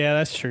 Oh yeah,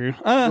 that's true.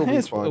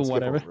 It's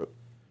whatever.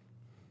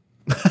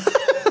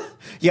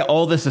 Yeah,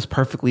 all this is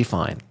perfectly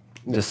fine.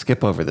 Just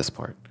skip over this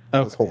part.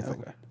 This whole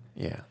thing.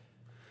 Yeah.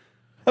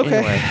 Okay.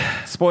 Anyway,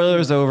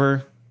 spoilers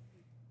over.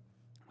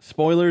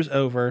 Spoilers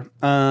over.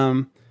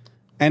 And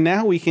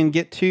now we can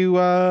get to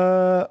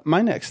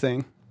my next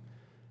thing,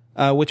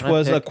 which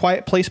was A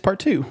Quiet Place Part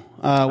 2.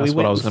 We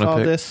went and saw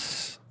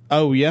this.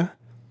 Oh yeah.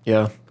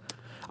 Yeah.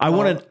 I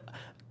wanted.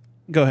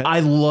 Go ahead.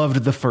 I loved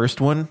the first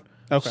one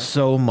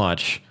so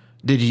much.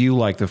 Did you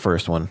like the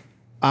first one?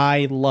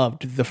 I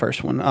loved the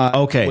first one.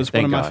 Okay, it was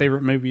one of my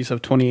favorite movies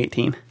of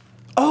 2018.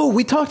 Oh,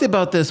 we talked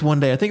about this one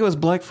day. I think it was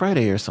Black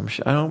Friday or some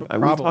shit. We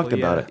talked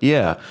about it.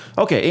 Yeah.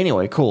 Okay.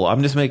 Anyway, cool.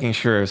 I'm just making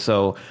sure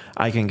so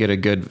I can get a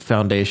good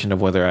foundation of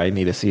whether I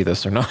need to see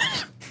this or not.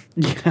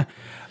 Yeah.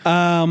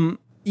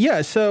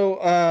 Yeah. So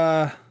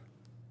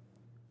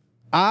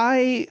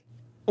I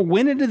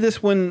went into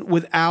this one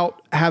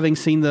without having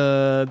seen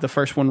the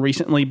first one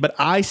recently, but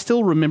I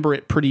still remember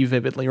it pretty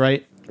vividly,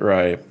 right?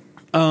 Right.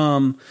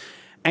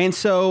 And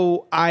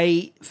so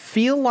I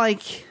feel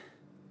like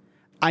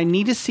I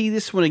need to see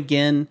this one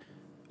again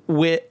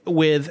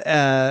with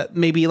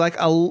maybe like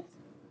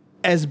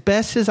as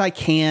best as I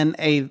can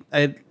I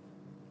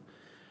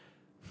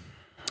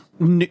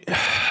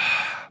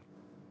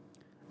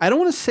don't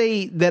want to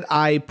say that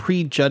I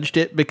prejudged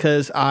it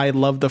because I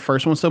loved the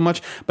first one so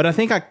much, but I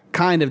think I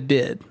kind of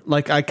did.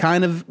 Like I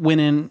kind of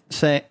went in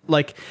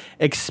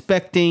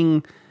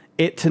expecting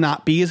it to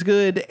not be as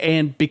good,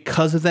 and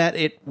because of that,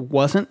 it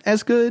wasn't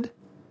as good.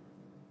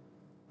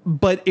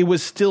 But it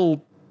was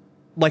still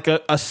like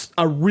a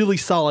really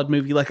solid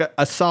movie, like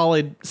a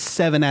solid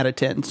 7 out of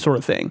 10 sort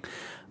of thing.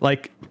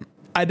 Like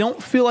I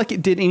don't feel like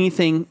it did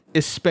anything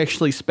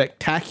especially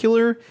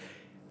spectacular,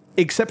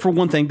 except for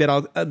one thing that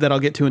I'll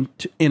get to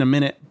in a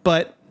minute.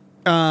 But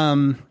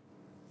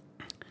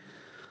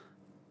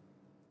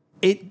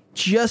it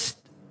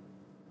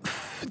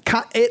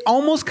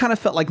almost kind of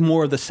felt like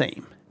more of the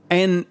same.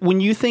 And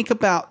when you think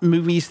about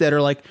movies that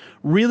are like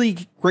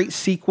really great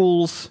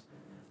sequels,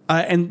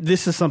 and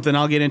this is something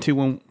I'll get into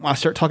when I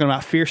start talking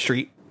about Fear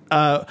Street.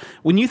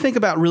 When you think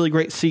about really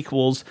great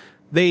sequels,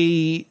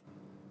 they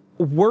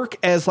work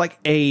as like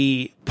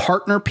a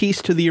partner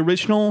piece to the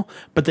original,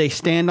 but they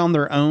stand on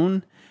their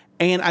own.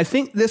 And I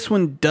think this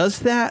one does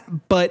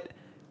that, but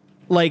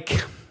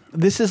like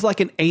this is like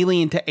an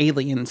Alien to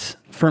Aliens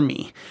for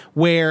me,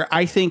 where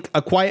I think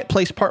A Quiet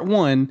Place Part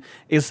 1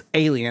 is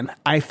Alien.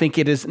 I think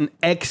it is an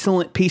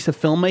excellent piece of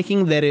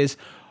filmmaking that is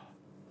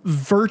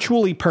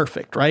virtually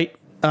perfect, right?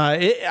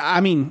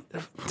 Alien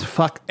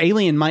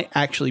might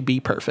actually be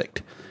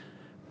perfect.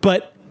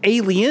 But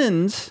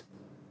Aliens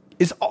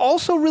is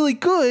also really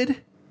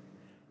good.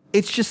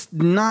 It's just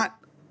not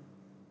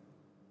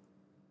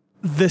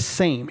the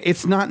same.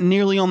 It's not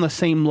nearly on the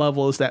same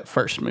level as that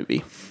first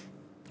movie.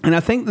 And I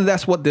think that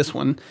that's what this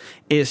one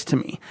is to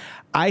me.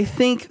 I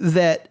think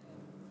that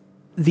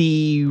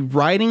the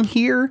writing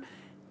here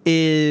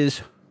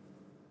is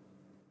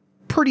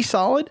pretty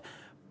solid,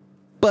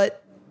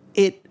 but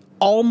it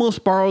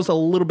almost borrows a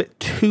little bit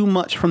too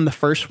much from the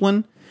first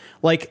one.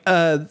 Like,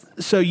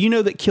 so you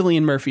know that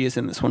Cillian Murphy is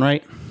in this one,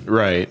 right?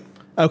 Right.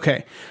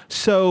 Okay.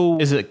 So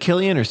is it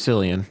Killian or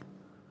Cillian?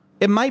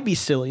 It might be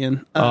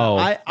Cillian.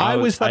 I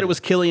always thought it was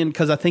Killian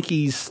because I think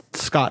he's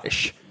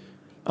Scottish.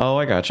 Oh,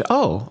 I gotcha.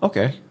 Oh,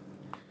 okay.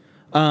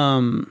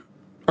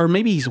 Or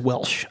maybe he's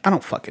Welsh. I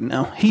don't fucking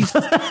know. He's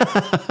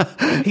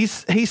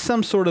he's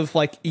some sort of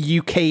like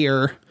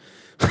UKer.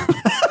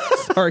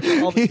 Sorry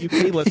to all the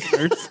UK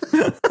listeners.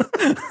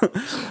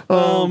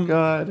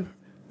 God.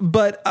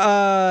 But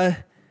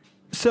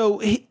so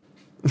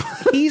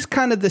he's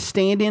kind of the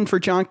stand-in for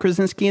John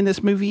Krasinski in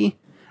this movie.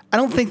 I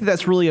don't think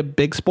that's really a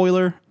big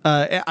spoiler.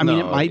 It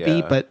might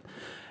be, but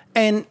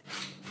and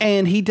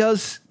he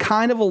does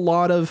kind of a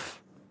lot of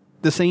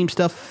the same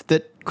stuff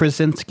that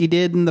Krasinski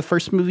did in the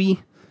first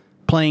movie,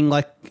 playing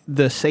like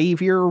the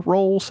savior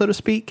role, so to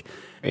speak.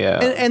 Yeah,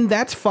 and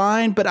that's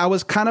fine. But I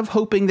was kind of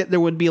hoping that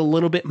there would be a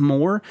little bit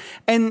more.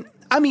 And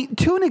I mean,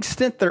 to an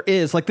extent, there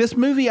is. Like this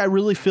movie, I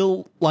really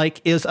feel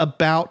like is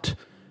about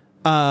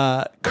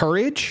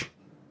courage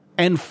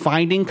and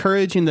finding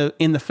courage in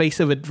the face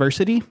of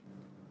adversity.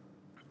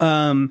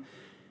 And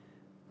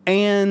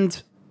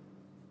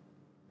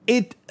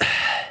it,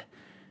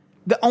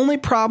 the only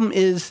problem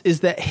is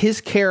that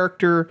his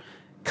character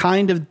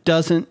kind of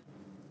doesn't,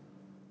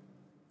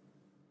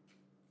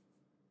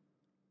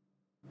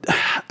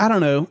 I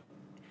don't know,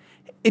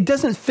 it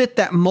doesn't fit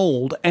that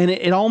mold. And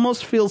it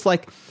almost feels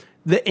like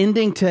the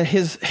ending to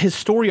his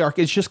story arc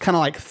is just kind of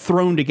like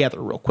thrown together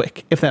real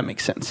quick, if that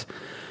makes sense.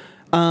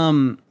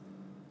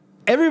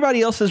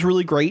 Everybody else is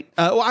really great.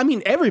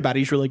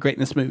 Everybody's really great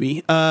in this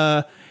movie.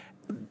 But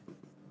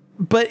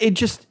it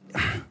just,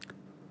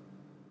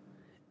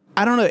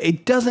 I don't know,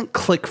 it doesn't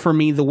click for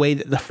me the way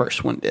that the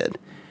first one did.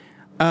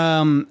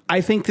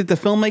 I think that the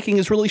filmmaking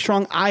is really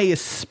strong. I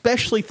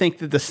especially think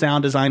that the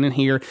sound design in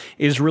here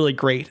is really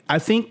great. I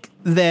think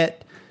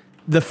that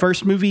the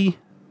first movie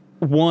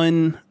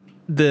won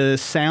the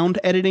sound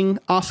editing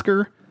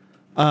Oscar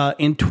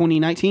in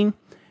 2019.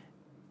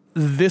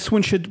 This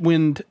one should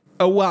win.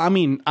 Oh, well, I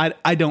mean,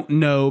 I don't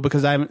know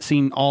because I haven't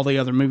seen all the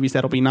other movies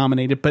that'll be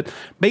nominated. But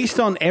based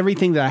on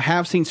everything that I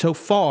have seen so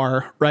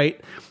far,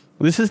 right,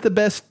 this is the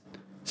best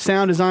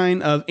sound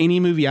design of any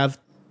movie I've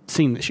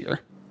seen this year.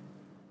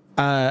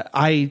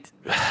 I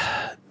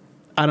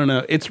don't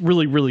know. It's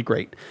really, really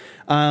great.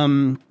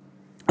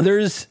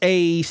 There's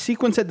a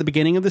sequence at the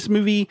beginning of this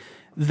movie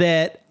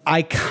that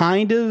I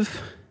kind of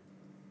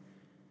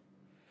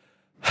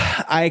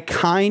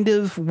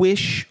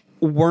wish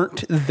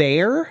weren't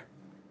there.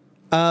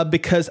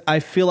 Because I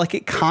feel like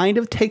it kind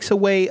of takes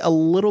away a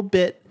little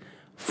bit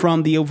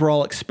from the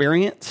overall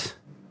experience.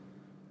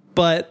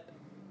 But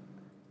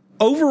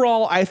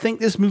overall, I think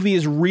this movie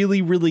is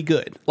really, really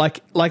good.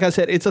 Like I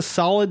said, it's a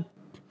solid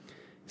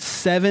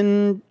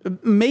 7,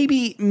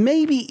 maybe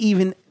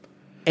even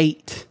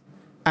 8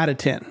 out of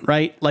 10,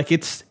 right? Like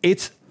it's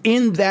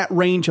in that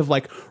range of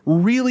like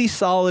really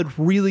solid,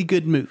 really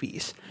good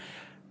movies.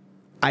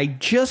 I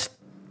just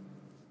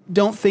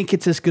don't think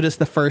it's as good as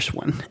the first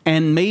one,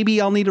 and maybe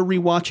I'll need to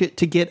rewatch it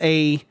to get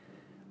a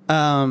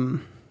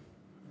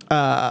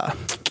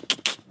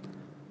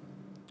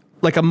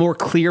like a more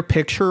clear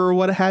picture or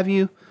what have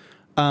you.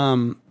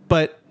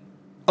 But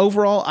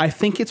overall, I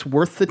think it's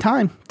worth the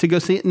time to go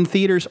see it in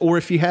theaters, or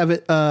if you have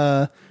it,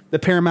 the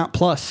Paramount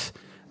Plus,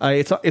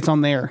 it's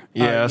on there.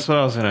 Yeah, that's what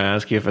I was going to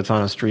ask you, if it's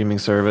on a streaming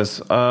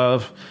service.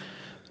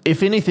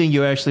 If anything,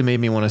 you actually made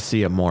me want to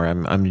see it more.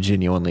 I'm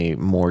genuinely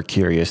more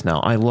curious now.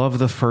 I love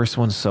the first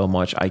one so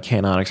much. I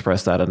cannot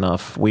express that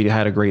enough. We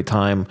had a great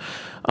time.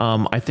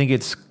 I think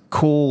it's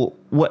cool.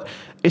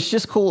 It's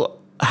just cool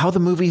how the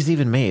movie's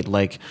even made.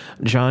 Like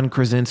John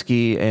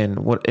Krasinski and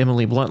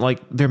Emily Blunt,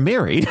 like they're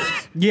married.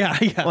 Yeah.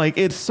 Like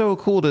it's so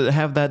cool to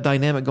have that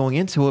dynamic going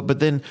into it. But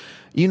then,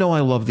 I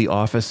love The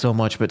Office so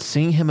much, but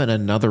seeing him in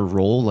another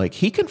role, like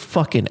he can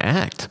fucking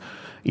act.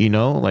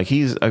 Like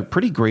he's a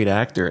pretty great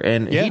actor,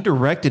 and he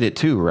directed it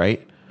too,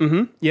 right?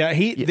 Mm-hmm. Yeah,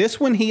 this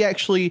one he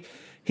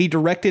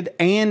directed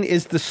and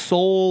is the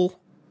sole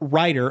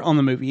writer on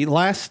the movie.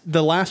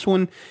 The last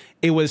one,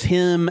 it was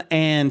him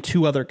and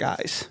two other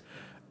guys.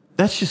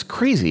 That's just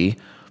crazy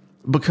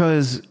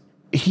because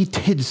he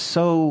did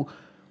so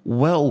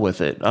well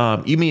with it.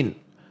 You mean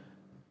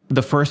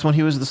the first one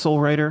he was the sole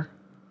writer?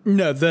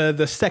 No,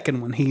 the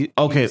second one he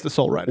was the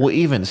sole writer. Well,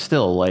 even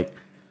still, like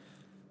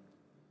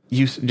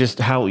just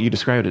how you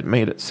described it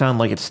made it sound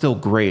like it's still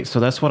great.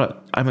 So that's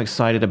what I'm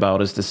excited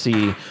about, is to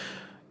see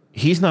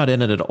he's not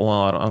in it at all.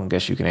 I don't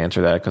guess you can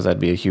answer that because that'd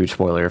be a huge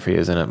spoiler if he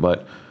is in it.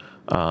 But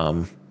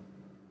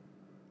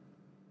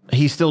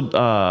he's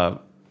still.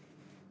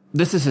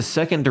 This is his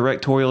second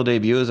directorial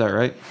debut. Is that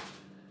right?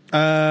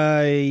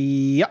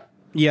 Yeah.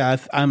 Yeah,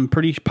 I'm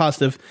pretty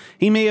positive.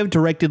 He may have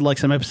directed like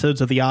some episodes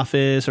of The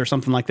Office or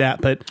something like that,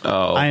 but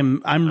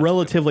I'm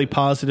relatively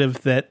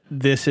positive that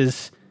this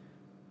is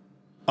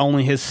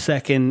only his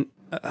second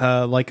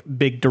like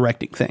big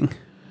directing thing.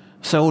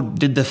 So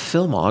did the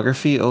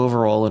filmography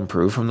overall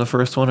improve from the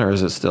first one, or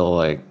is it still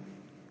like...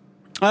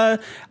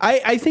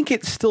 I think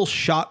it's still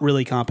shot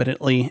really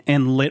competently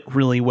and lit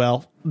really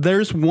well.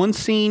 There's one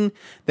scene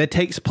that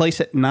takes place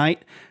at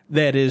night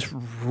that is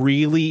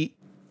really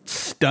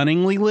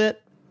stunningly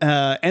lit.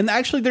 And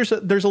actually there's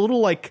a little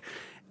like,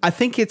 I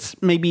think it's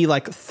maybe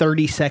like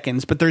 30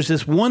 seconds, but there's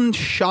this one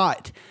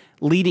shot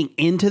leading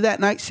into that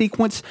night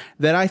sequence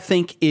that I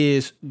think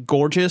is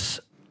gorgeous,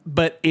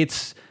 but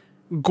it's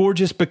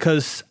gorgeous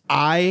because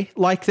I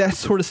like that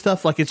sort of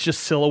stuff. Like it's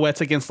just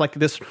silhouettes against like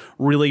this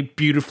really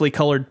beautifully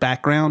colored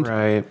background.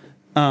 Right.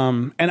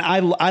 And I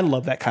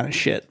love that kind of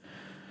shit.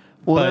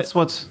 Well, that's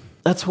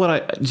what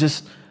I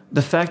just,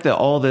 the fact that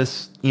all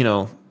this,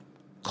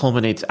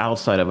 culminates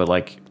outside of it,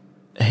 like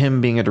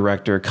him being a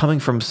director, coming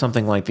from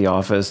something like The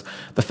Office,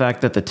 the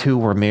fact that the two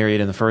were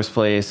married in the first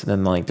place, and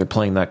then like they're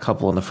playing that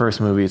couple in the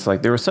first movie. It's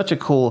like there was such a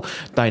cool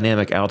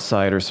dynamic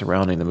outsider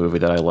surrounding the movie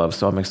that I love.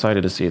 So I'm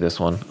excited to see this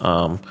one.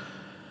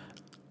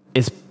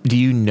 Do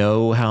you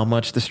know how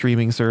much the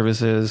streaming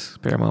service is,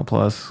 Paramount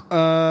Plus?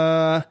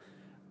 I'm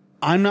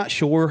not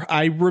sure.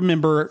 I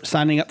remember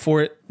signing up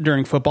for it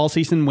during football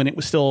season when it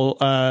was still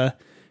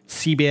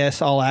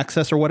CBS All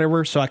Access or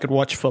whatever, so I could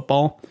watch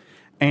football.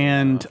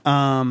 And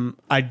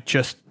I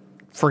just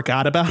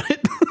forgot about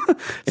it.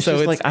 It's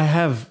like I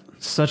have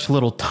such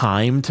little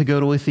time to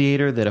go to a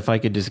theater that if I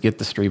could just get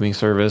the streaming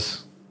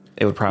service,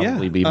 it would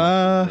probably be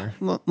better.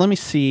 Let me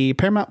see.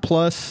 Paramount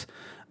Plus.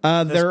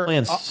 Their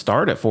plans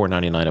start at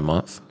 $4.99 a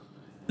month.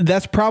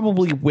 That's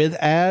probably with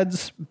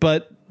ads,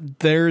 but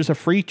there's a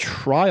free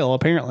trial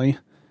apparently.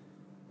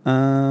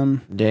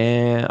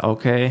 Yeah,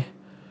 okay.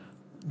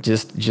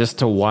 Just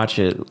to watch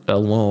it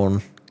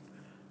alone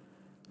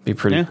be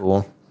pretty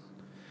cool.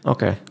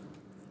 Okay.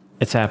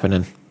 It's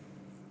happening.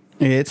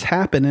 It's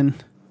happening.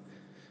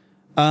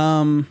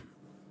 Austin.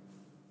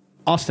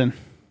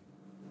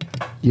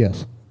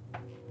 Yes.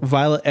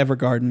 Violet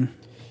Evergarden.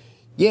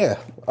 Yeah.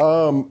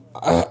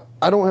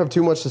 I don't have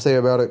too much to say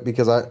about it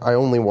because I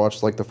only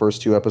watched like the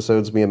first two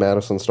episodes. Me and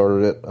Madison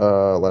started it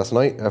last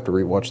night after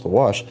we watched The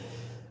Wash.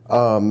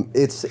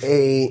 It's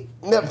a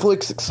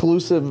Netflix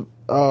exclusive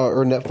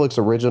or Netflix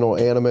original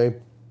anime.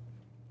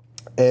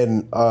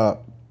 And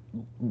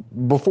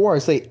before I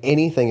say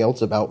anything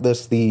else about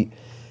this, the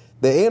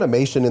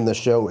animation in the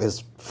show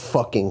is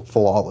fucking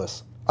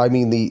flawless. I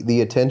mean, the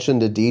attention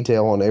to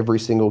detail on every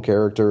single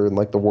character and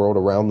like the world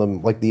around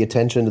them, like the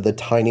attention to the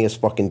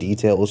tiniest fucking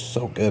detail is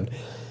so good.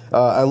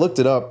 I looked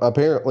it up.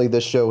 Apparently,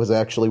 this show has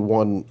actually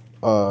won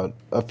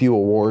a few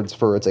awards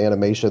for its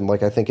animation.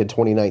 Like, I think in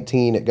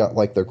 2019, it got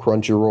like the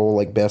Crunchyroll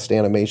like Best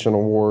Animation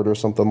Award or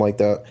something like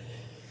that.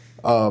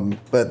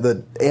 But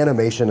the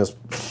animation is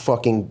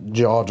fucking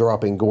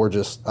jaw-dropping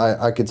gorgeous.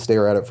 I could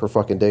stare at it for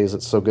fucking days.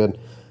 It's so good.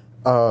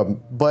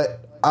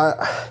 But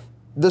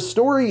the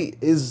story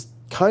is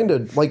kind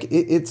of like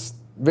it's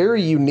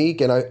very unique,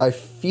 and I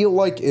feel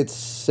like it's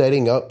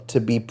setting up to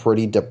be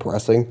pretty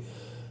depressing.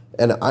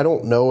 and I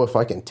don't know if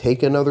I can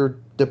take another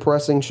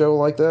depressing show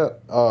like that.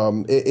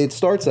 It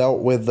starts out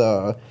with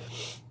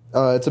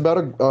it's about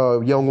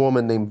a young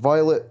woman named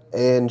Violet,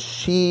 and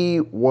she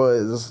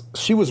was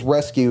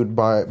rescued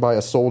by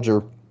a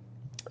soldier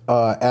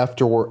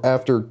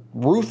after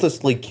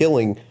ruthlessly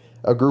killing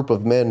a group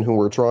of men who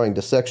were trying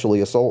to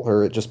sexually assault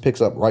her. It just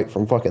picks up right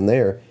from fucking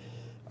there.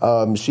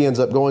 She ends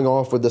up going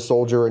off with the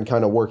soldier and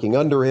kind of working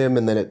under him,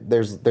 and then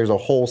there's a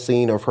whole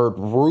scene of her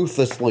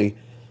ruthlessly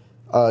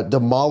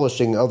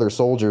demolishing other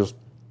soldiers.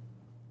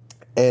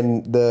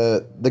 And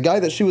the guy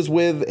that she was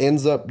with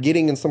ends up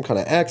getting in some kind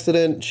of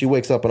accident. She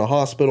wakes up in a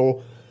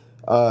hospital.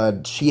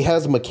 She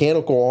has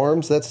mechanical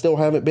arms that still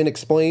haven't been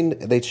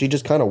explained. She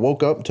just kind of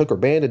woke up, took her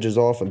bandages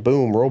off, and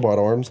boom, robot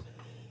arms.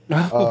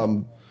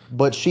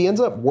 But she ends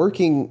up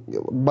working,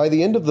 by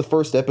the end of the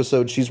first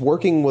episode, she's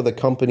working with a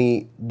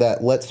company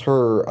that lets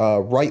her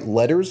write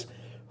letters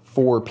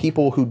for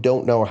people who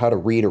don't know how to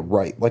read or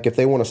write. Like if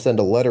they want to send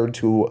a letter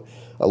to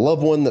a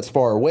loved one that's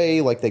far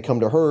away, like they come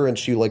to her and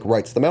she like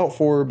writes them out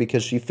for her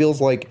because she feels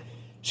like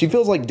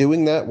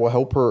doing that will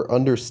help her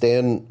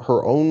understand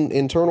her own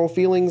internal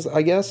feelings,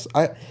 I guess.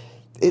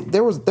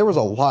 There was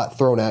a lot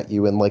thrown at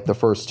you in like the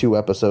first 2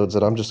 episodes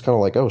that I'm just kind of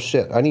like, oh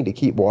shit, I need to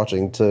keep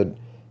watching to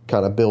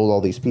kind of build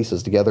all these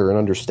pieces together and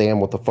understand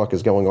what the fuck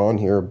is going on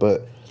here.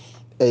 But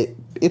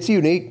it's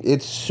unique.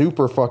 It's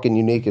super fucking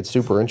unique. It's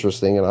super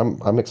interesting, and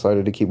I'm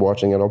excited to keep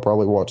watching it. I'll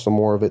probably watch some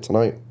more of it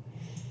tonight.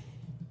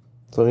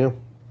 So yeah,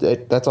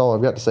 that's all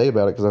I've got to say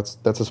about it because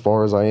that's as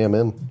far as I am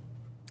in.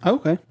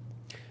 Okay.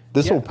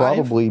 This will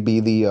probably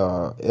be the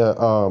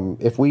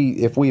if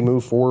we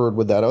move forward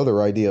with that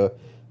other idea,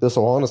 this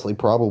will honestly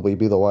probably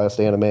be the last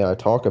anime I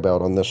talk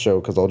about on this show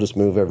because I'll just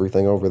move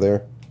everything over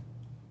there.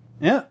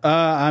 Yeah,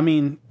 I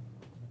mean,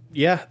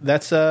 yeah,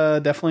 that's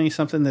definitely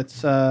something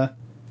that's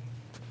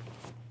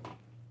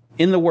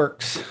in the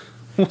works,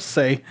 we'll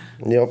say.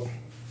 Yep,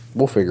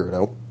 we'll figure it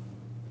out.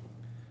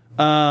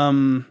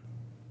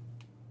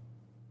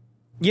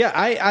 Yeah,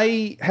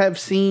 I have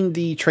seen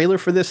the trailer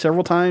for this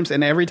several times,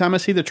 and every time I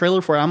see the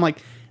trailer for it, I'm like,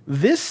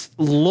 this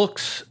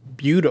looks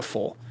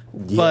beautiful,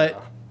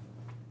 but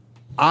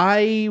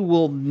I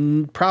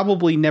will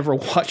probably never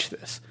watch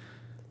this.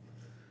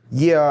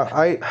 Yeah,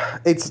 I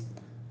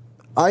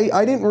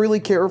didn't really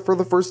care for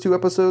the first 2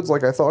 episodes.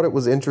 Like, I thought it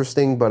was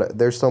interesting, but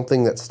there's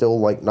something that's still,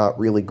 like, not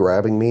really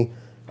grabbing me.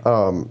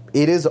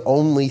 It is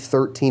only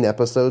 13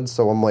 episodes,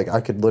 so I'm like, I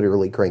could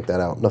literally crank that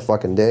out in a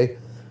fucking day.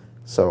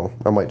 So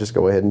I might just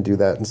go ahead and do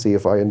that and see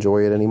if I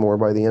enjoy it anymore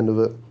by the end of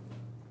it.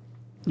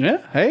 Yeah,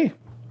 hey,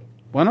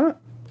 why not?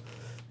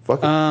 Fuck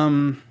it.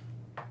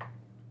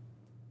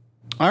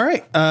 All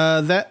right,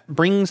 that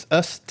brings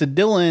us to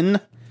Dylan.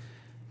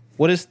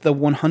 What is the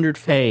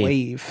 100-foot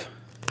wave?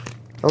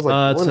 I was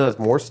like, Dylan has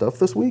more stuff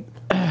this week?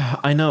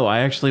 I know. I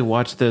actually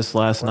watched this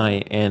last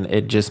night, and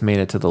it just made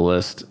it to the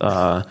list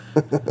because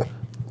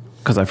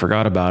I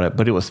forgot about it.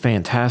 But it was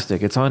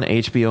fantastic. It's on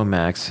HBO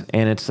Max,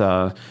 and it's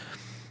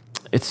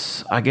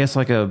I guess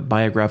like a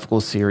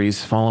biographical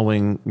series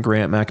following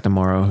Grant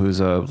McNamara, who's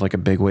a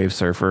big wave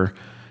surfer,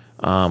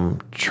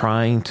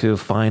 trying to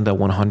find a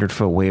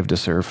 100-foot wave to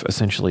surf,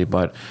 essentially.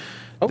 But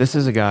this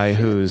is a guy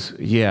who's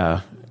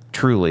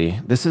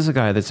truly, this is a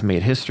guy that's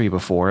made history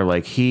before.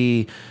 Like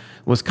he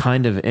was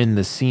kind of in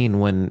the scene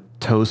when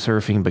tow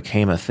surfing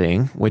became a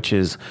thing, which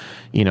is,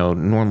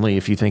 normally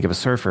if you think of a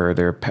surfer,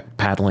 they're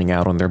paddling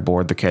out on their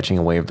board, they're catching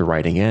a wave, they're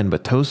riding in.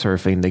 But tow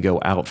surfing, they go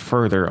out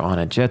further on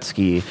a jet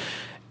ski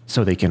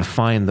so they can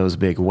find those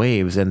big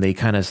waves, and they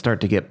kind of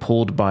start to get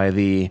pulled by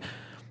the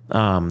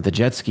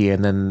jet ski,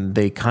 and then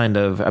they kind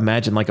of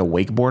imagine like a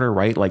wakeboarder,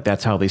 right? Like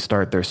that's how they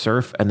start their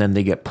surf, and then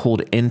they get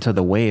pulled into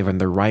the wave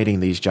and they're riding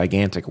these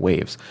gigantic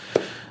waves.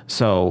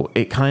 So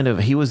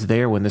he was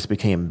there when this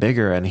became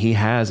bigger, and he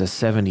has a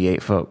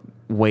 78-foot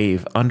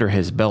wave under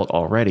his belt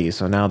already.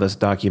 So now this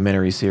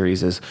documentary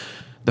series is,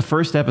 the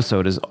first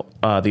episode is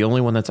the only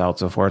one that's out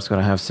so far. It's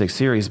going to have 6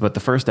 series, but the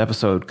first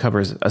episode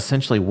covers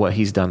essentially what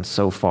he's done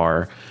so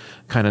far,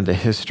 kind of the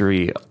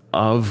history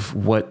of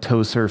what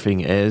tow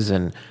surfing is,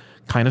 and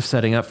kind of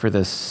setting up for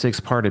this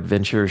 6-part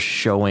adventure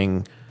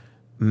showing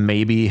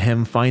maybe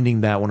him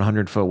finding that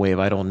 100-foot wave.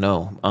 I don't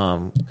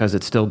know, because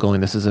it's still going.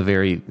 This is a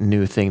very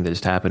new thing that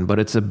just happened, but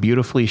it's a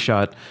beautifully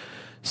shot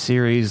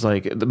series.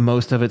 Like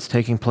most of it's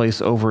taking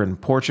place over in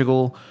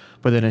Portugal,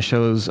 but then it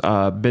shows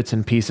bits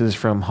and pieces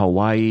from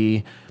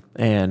Hawaii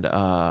and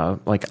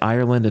like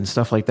Ireland and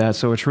stuff like that.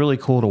 So it's really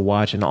cool to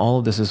watch, and all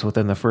of this is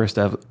within the first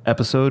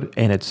episode,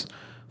 and it's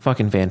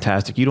fucking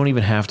fantastic. You don't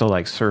even have to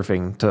like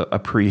surfing to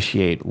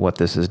appreciate what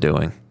this is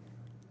doing.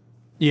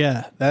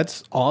 Yeah,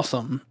 that's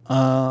awesome.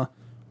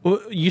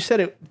 You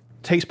said it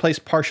takes place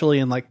partially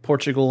in like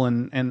Portugal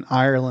and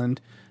Ireland.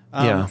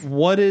 Yeah.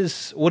 What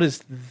is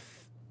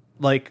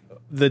like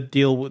the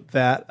deal with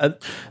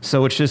that?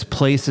 So it's just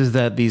places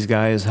that these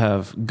guys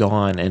have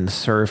gone and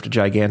surfed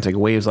gigantic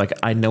waves. Like,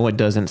 I know it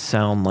doesn't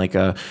sound like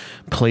a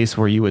place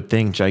where you would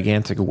think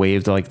gigantic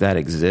waves like that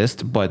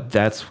exist, but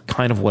that's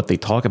kind of what they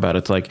talk about.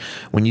 It's like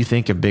when you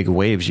think of big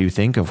waves, you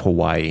think of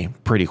Hawaii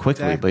pretty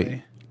quickly.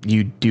 Exactly.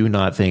 you do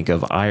not think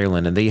of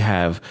Ireland, and they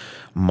have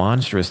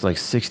monstrous like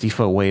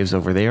 60-foot waves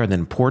over there, and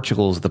then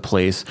Portugal's the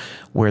place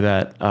where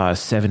that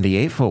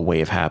 78-foot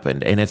wave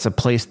happened, and it's a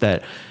place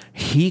that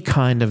he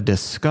kind of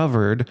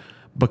discovered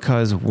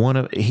because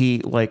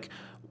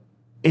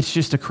it's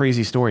just a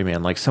crazy story,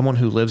 man. Like someone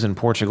who lives in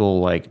Portugal,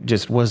 like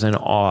just was in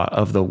awe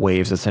of the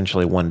waves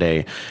essentially one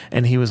day.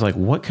 And he was like,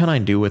 what can I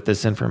do with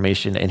this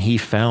information? And he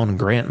found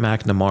Grant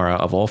McNamara,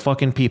 of all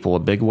fucking people, a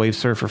big wave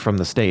surfer from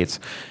the States,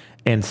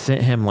 and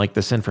sent him like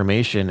this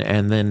information.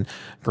 And then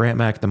Grant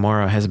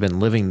McNamara has been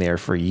living there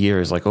for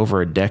years, like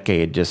over a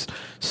decade, just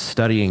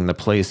studying the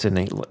place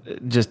and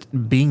just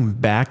being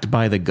backed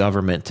by the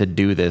government to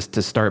do this,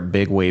 to start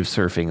big wave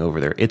surfing over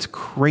there. It's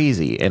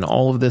crazy. And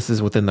all of this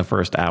is within the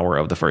first hour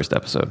of the first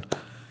episode.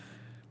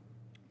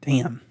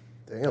 Damn.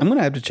 I'm going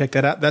to have to check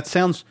that out. That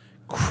sounds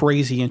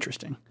crazy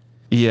interesting.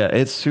 Yeah,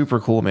 it's super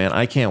cool, man.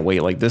 I can't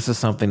wait. Like, this is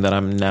something that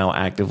I'm now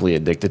actively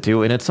addicted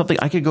to, and it's something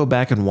I could go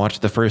back and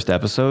watch the first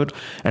episode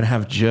and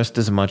have just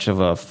as much of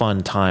a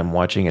fun time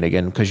watching it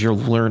again, because you're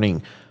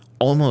learning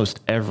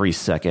almost every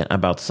second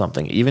about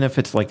something. Even if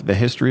it's like the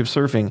history of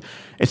surfing,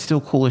 it's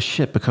still cool as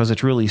shit because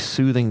it's really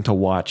soothing to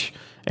watch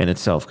in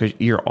itself, because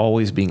you're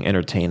always being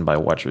entertained by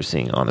what you're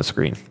seeing on the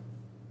screen.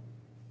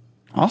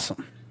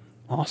 Awesome.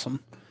 I'll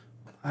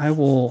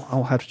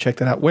have to check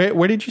that out.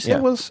 Where did you say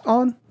it was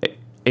on?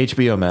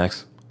 HBO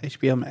Max.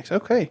 HBO Max.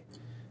 Okay.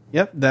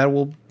 Yep. That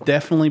will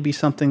definitely be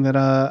something that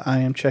I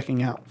am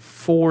checking out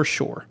for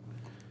sure.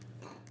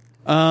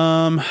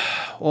 Well,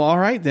 all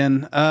right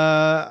then.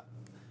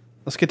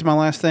 Let's get to my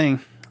last thing.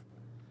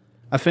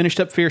 I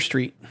finished up Fear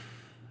Street.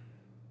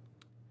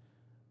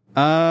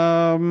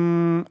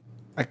 I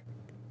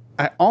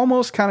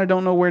almost kind of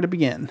don't know where to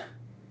begin.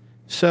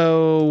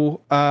 So,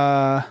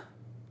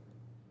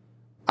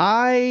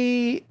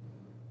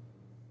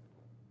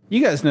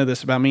 you guys know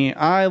this about me.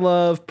 I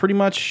love pretty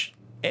much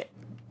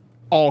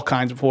all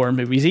kinds of horror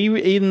movies,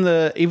 even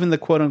the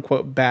quote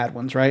unquote bad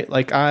ones, right?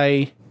 Like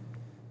I'll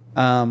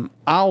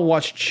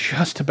watch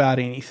just about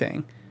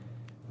anything.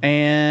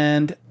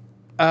 And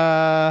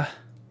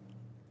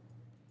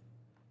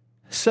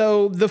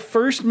so the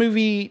first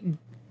movie,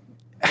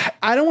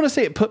 I don't want to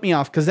say it put me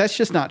off, because that's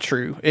just not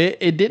true.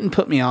 It didn't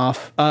put me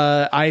off.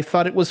 I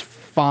thought it was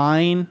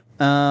fine.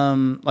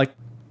 Like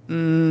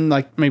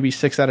maybe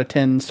 6 out of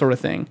 10 sort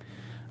of thing.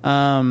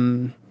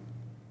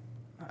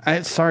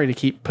 Sorry to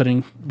keep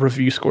putting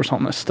review scores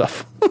on this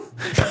stuff.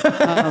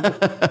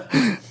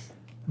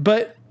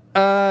 But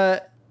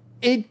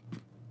it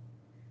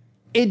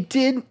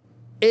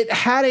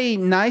had a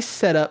nice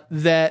setup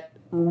that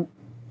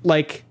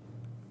like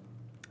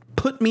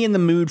put me in the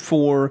mood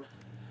for,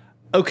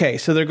 okay,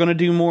 so they're going to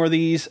do more of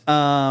these.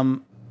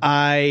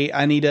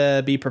 I need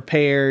to be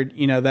prepared,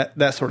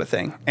 that sort of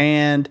thing.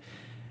 And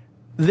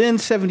then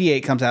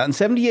 78 comes out, and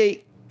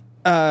 78,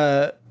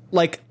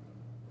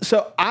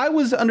 so I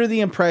was under the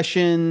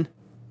impression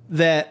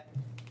that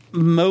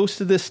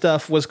most of this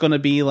stuff was going to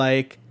be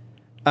like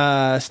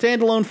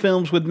standalone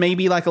films with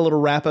maybe like a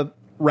little wrap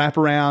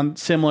around,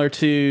 similar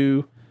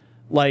to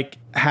like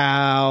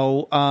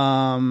how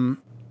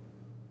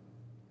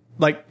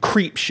like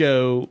Creep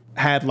Show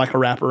had like a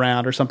wrap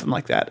around or something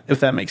like that, if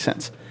that makes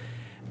sense.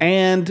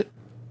 And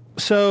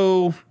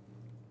so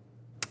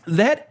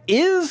that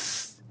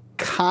is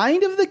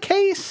kind of the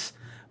case,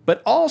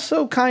 but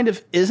also kind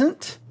of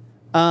isn't.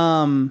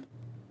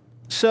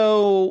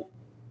 So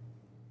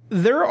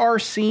there are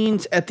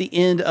scenes at the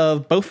end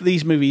of both of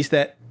these movies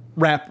that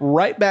wrap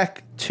right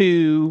back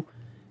to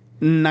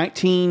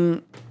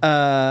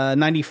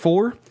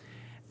 1994,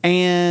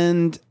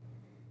 and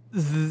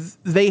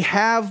they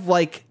have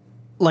like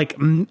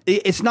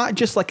it's not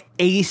just like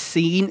a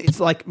scene, it's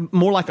like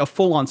more like a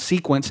full-on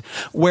sequence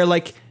where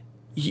like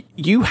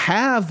you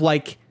have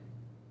like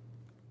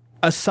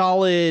a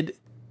solid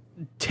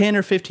 10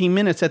 or 15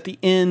 minutes at the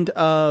end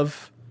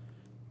of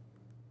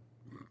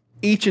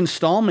each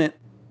installment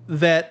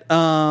that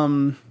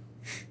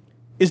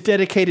is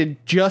dedicated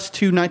just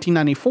to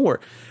 1994,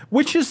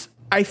 which is,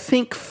 I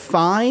think,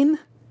 fine.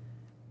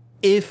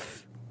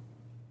 If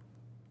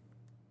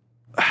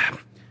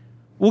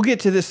we'll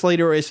get to this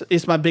later,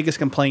 is my biggest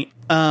complaint.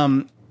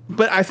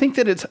 But I think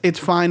that it's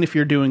fine if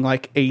you're doing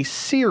like a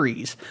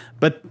series,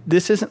 but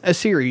this isn't a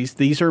series.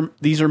 These are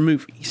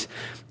movies.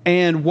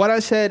 And what I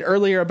said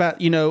earlier about,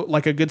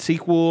 like a good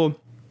sequel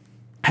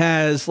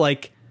has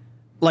like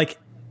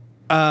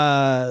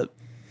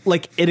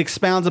it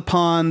expounds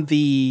upon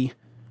the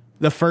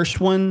first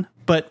one,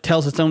 but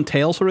tells its own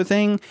tale sort of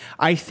thing,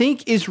 I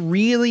think is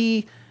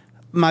really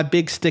my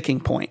big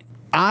sticking point.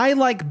 I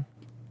like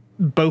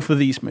both of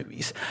these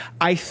movies.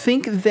 I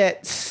think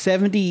that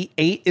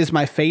 78 is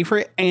my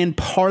favorite, and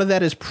part of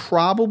that is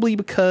probably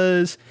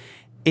because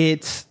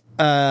it's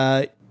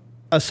a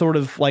sort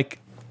of like,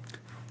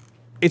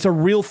 it's a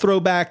real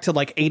throwback to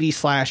like 80s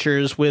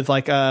slashers with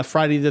like a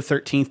Friday the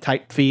 13th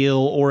type feel,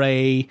 or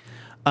a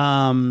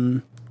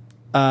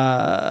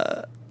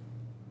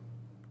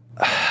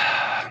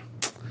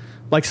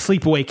like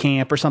Sleepaway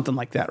Camp or something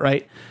like that,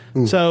 right?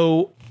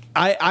 So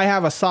I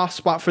have a soft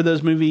spot for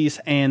those movies,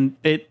 and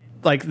it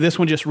like this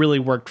one just really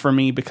worked for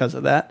me because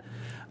of that.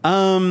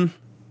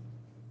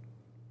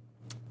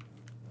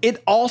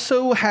 It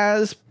also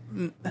has,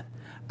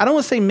 I don't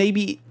want to say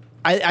maybe,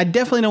 I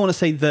definitely don't want to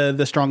say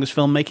the strongest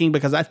filmmaking,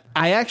 because I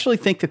actually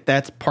think that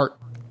that's part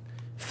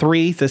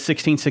 3, the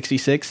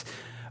 1666,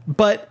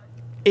 but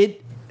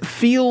it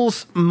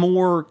feels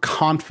more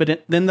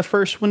confident than the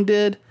first one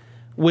did,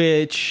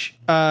 which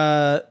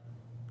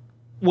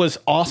was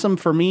awesome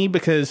for me,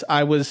 because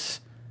I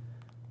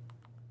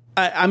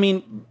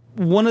mean,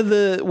 one of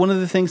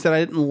the things that I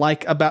didn't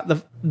like about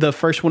the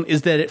first one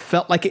is that it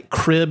felt like it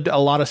cribbed a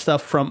lot of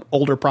stuff from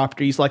older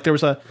properties. Like there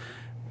was a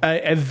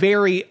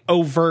very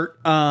overt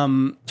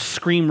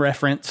Scream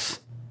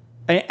reference,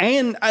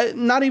 and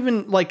not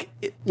even like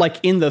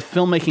in the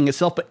filmmaking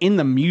itself, but in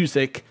the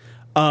music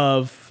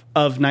of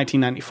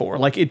 1994.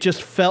 Like it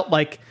just felt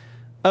like,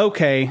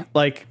 okay,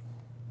 like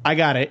I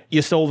got it.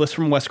 You stole this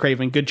from Wes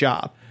Craven. Good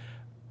job.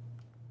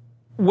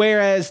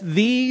 Whereas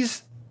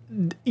these,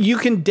 you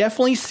can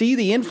definitely see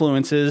the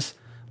influences.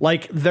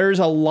 Like there's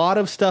a lot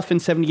of stuff in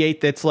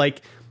 78 that's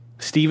like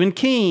Stephen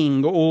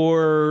King,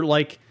 or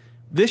like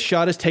this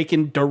shot is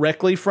taken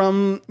directly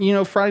from,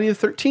 Friday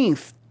the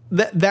 13th,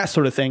 that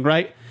sort of thing.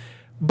 Right.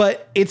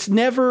 But it's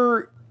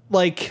never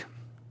like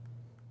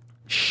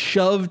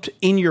shoved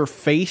in your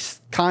face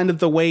kind of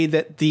the way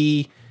that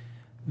the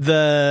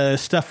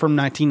stuff from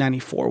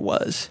 1994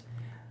 was.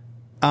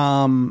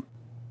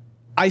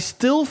 I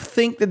still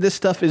think that this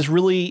stuff is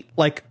really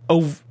like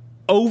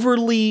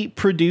overly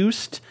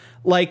produced.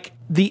 Like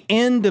the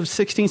end of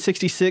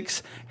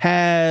 1666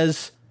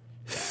 has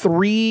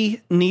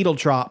 3 needle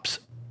drops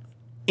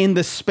in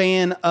the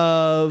span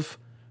of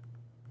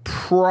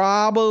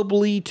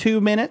probably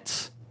 2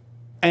 minutes.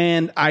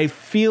 And I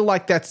feel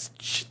like that's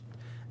just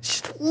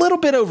a little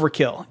bit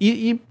overkill.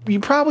 You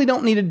probably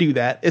don't need to do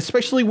that,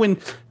 especially when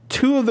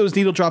 2 of those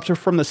needle drops are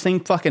from the same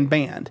fucking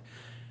band.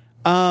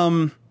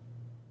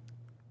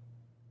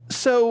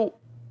 So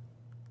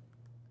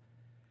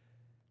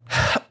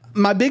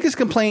my biggest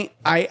complaint,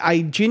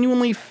 I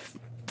genuinely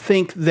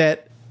think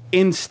that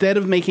instead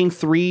of making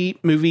 3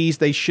 movies,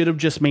 they should have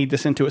just made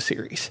this into a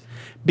series,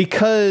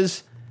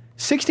 because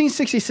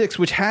 1666,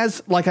 which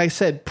has, like I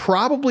said,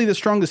 probably the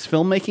strongest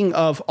filmmaking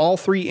of all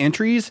 3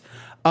 entries,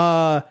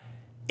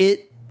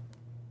 it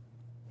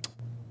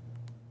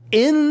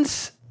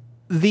ends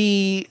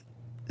the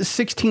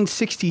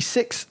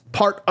 1666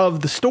 part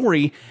of the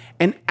story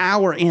an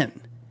hour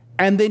in.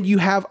 And then you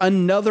have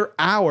another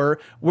hour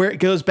where it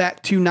goes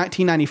back to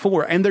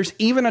 1994. And there's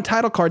even a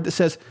title card that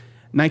says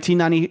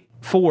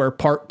 1994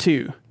 Part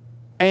 2.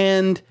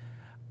 And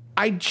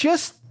I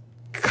just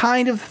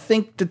kind of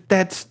think that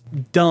that's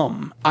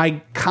dumb.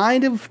 I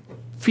kind of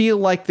feel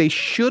like they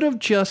should have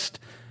just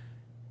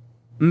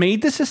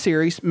made this a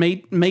series,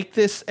 make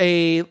this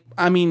it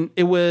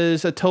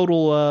was a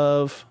total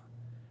of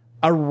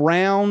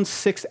around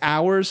 6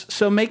 hours.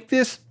 So make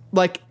this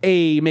like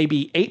a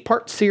maybe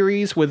 8-part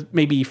series with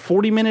maybe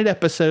 40-minute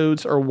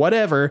episodes or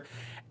whatever,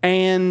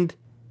 and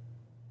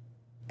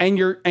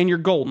you're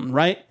golden,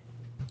 right?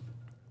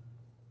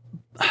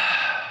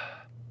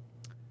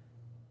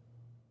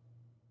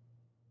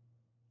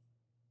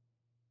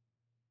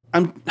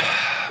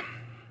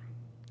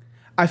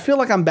 I feel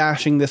like I'm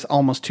bashing this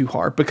almost too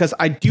hard, because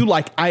I do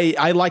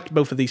I liked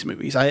both of these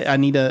movies. I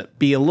need to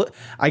be a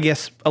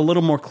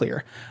little more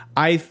clear.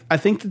 I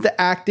think that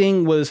the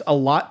acting was a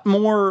lot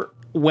more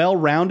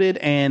well-rounded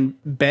and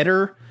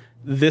better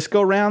this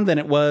go round than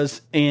it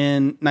was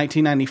in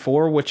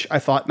 1994, which I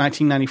thought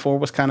 1994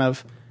 was kind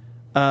of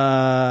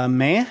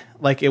meh.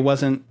 Like it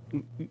wasn't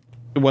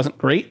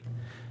great.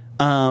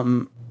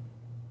 And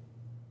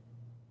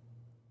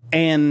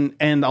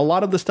a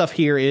lot of the stuff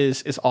here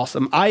is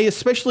awesome. I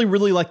especially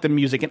really like the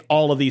music in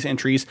all of these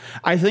entries.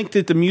 I think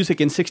that the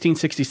music in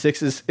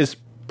 1666 is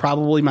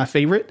probably my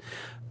favorite,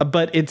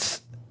 but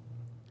it's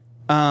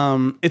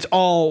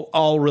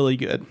all really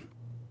good.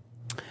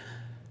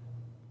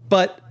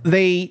 But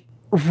they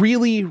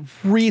really,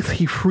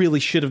 really,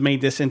 really should have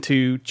made this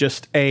into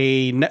just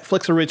a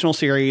Netflix original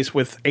series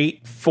with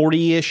 8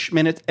 40-ish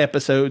minute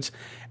episodes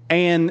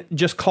and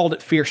just called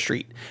it Fear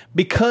Street.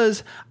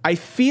 Because I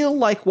feel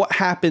like what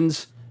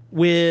happens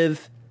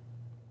with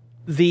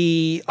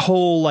the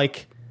whole,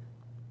 like,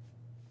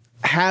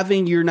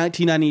 having your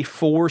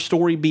 1994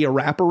 story be a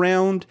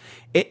wraparound,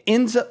 it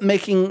ends up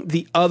making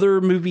the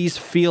other movies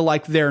feel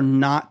like they're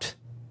not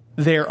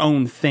their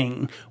own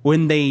thing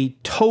when they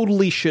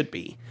totally should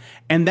be.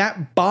 And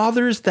that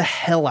bothers the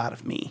hell out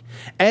of me.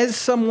 As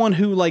someone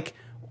who, like,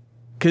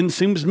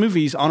 consumes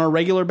movies on a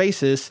regular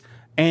basis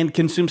and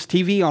consumes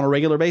TV on a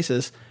regular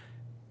basis,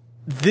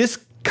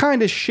 this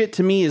kind of shit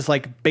to me is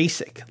like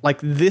basic. Like,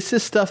 this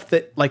is stuff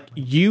that, like,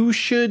 you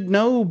should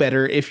know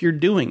better if you're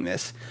doing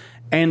this.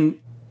 And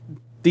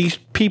these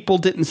people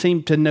didn't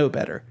seem to know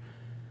better.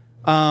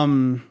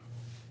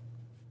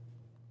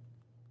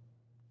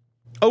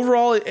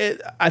 Overall,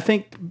 I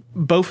think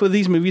both of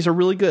these movies are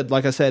really good.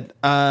 Like I said,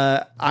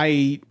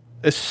 I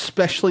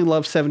especially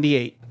love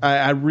 78.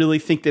 I really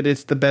think that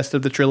it's the best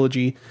of the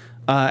trilogy,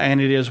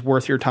 and it is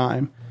worth your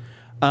time.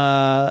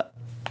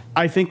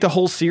 I think the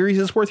whole series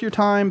is worth your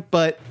time,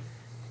 but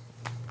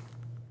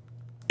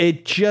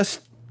it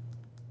just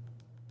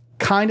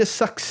kind of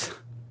sucks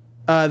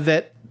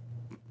that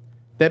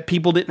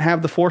people didn't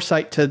have the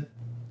foresight to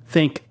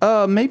think,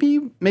 maybe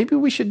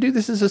we should do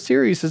this as a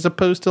series as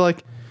opposed to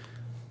like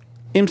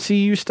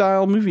MCU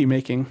style movie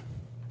making.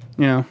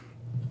 Yeah.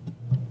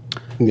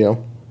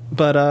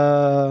 But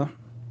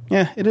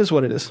yeah, it is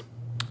what it is.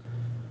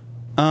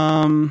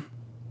 Yeah.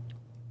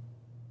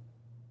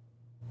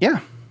 All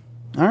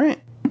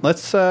right.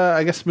 Let's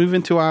I guess move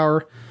into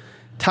our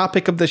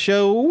topic of the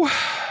show.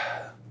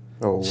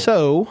 Oh.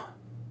 So,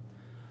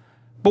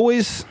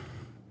 boys,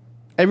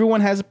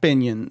 everyone has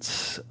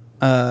opinions.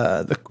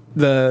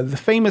 The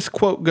famous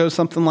quote goes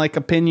something like,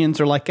 opinions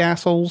are like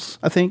assholes,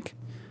 I think.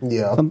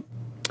 Yeah.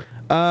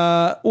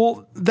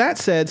 Well, that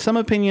said, some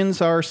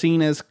opinions are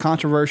seen as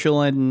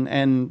controversial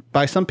and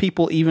by some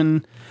people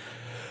even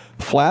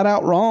flat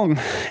out wrong.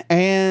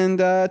 And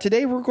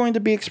today we're going to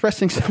be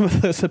expressing some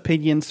of those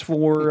opinions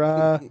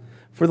for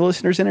the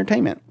listeners'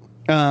 entertainment.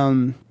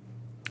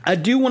 I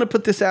do want to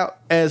put this out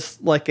as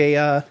like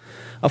a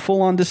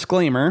full-on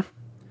disclaimer.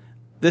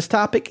 This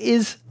topic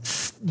is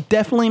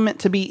definitely meant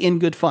to be in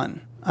good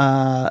fun.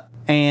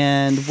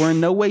 And we're in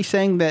no way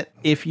saying that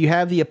if you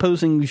have the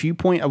opposing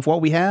viewpoint of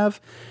what we have,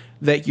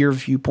 that your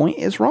viewpoint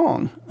is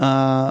wrong.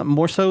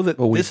 More so that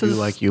we this do is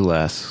like you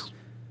less.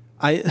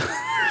 I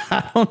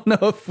don't know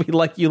if we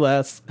like you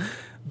less,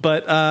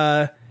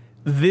 but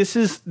this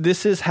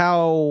is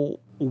how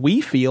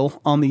we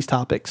feel on these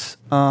topics.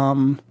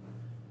 And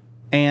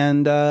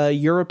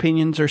your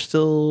opinions are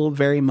still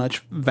very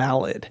much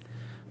valid.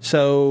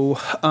 So,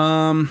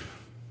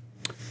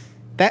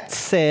 that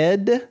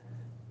said,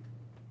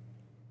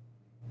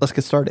 let's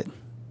get started.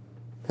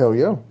 Hell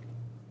yeah.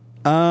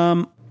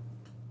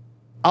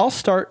 I'll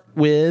start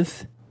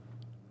with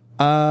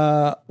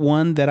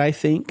one that I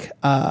think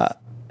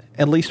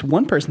at least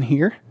one person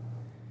here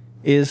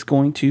is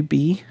going to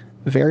be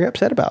very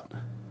upset about.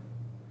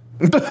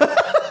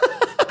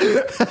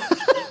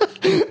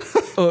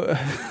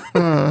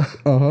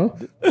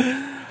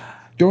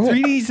 Go ahead.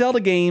 3D Zelda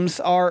games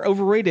are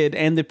overrated,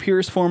 and the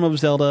purest form of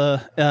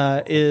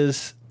Zelda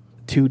is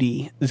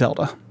 2D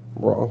Zelda.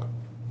 Wrong.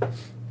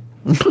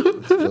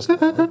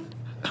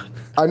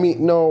 I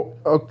mean, no.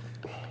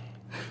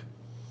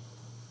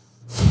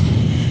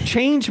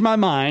 Change my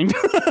mind.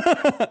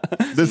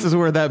 This is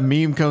where that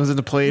meme comes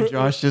into play.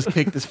 Josh just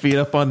kicked his feet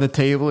up on the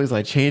table. He's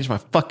like, change my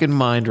fucking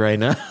mind right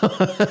now.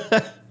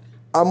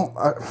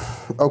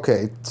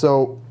 Okay,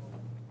 so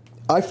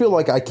I feel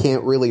like I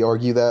can't really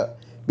argue that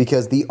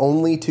because the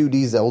only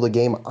 2D Zelda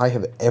game I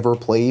have ever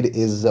played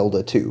is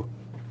Zelda 2.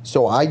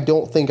 So I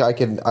don't think I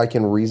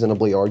can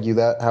reasonably argue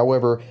that.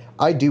 However,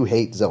 I do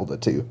hate Zelda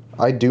 2.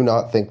 I do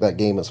not think that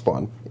game is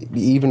fun,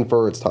 even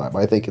for its time.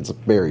 I think it's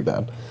very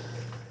bad.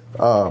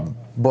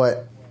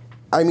 But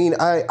I mean,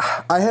 I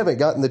haven't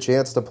gotten the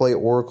chance to play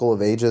Oracle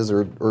of Ages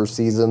or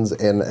Seasons,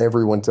 and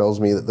everyone tells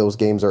me that those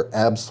games are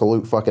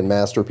absolute fucking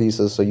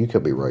masterpieces. So you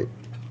could be right.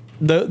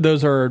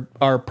 Those are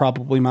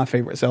probably my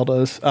favorite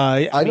Zeldas.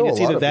 I know mean, it's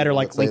a lot either of that or people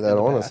like that say Link to that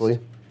the honestly.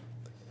 Past.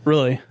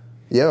 Really?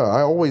 Yeah,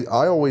 I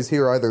always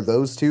hear either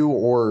those two,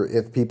 or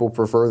if people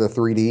prefer the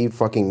 3D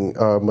fucking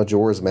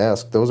Majora's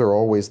Mask. Those are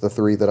always the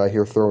three that I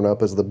hear thrown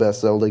up as the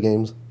best Zelda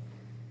games.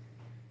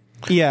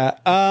 Yeah.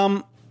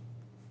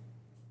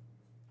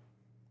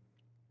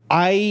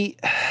 I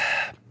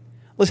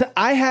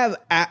have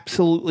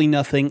absolutely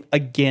nothing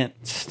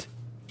against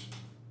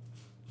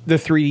the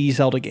 3D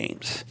Zelda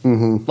games,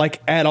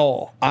 like at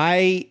all.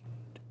 I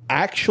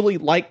actually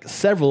like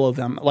several of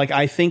them. Like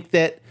I think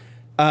that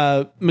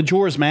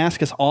Majora's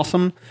Mask is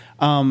awesome.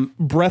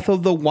 Breath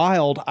of the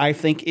Wild, I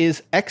think,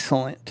 is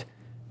excellent.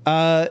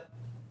 My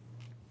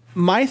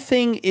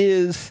thing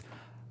is,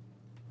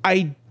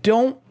 I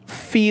don't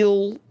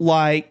feel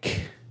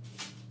like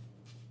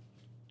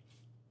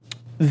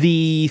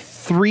the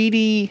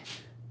 3D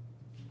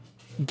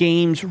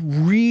games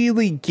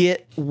really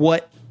get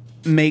what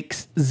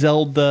makes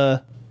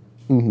Zelda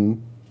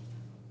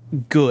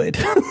good.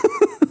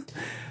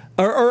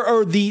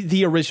 or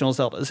the original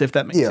Zeldas, if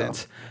that makes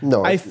sense.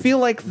 No, I feel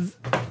like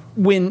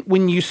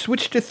when you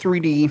switch to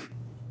 3D,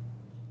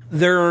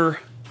 there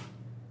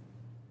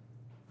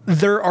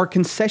are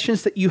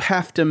concessions that you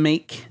have to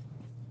make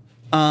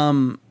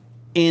in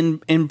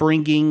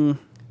bringing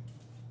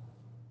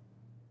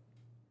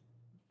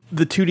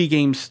the 2D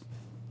games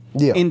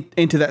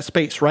into that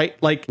space, right?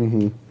 Like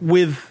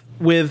with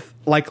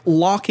like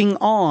locking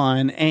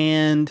on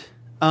and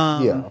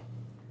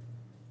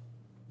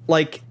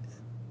like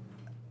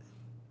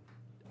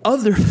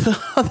other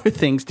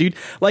things, dude.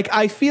 Like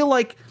I feel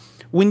like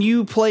when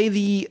you play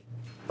the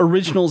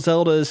original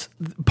Zeldas,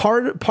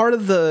 part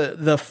of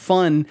the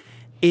fun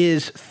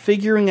is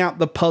figuring out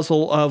the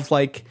puzzle of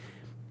like,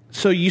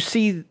 so you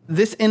see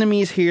this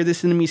enemy's here,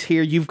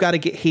 you've got to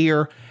get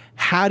here.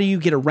 How do you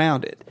get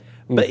around it?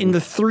 But in the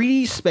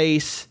 3D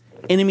space,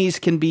 enemies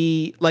can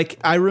be like,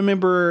 I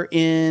remember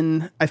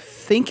I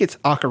think it's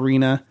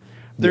Ocarina,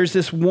 there's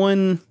this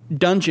one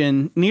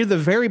dungeon near the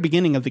very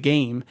beginning of the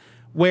game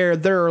where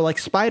there are like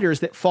spiders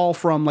that fall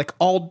from like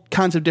all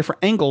kinds of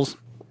different angles.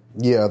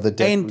 Yeah, the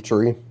Deku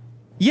tree.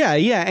 Yeah,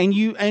 and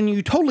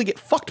you totally get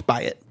fucked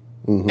by it.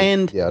 Mm-hmm.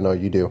 And yeah, no,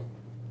 you do.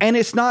 And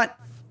it's not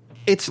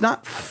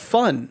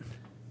fun.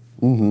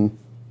 Mm-hmm.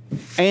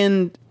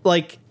 And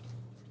like,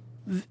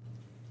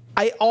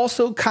 I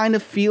also kind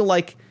of feel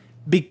like,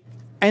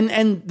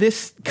 and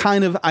this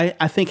kind of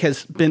I think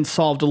has been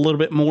solved a little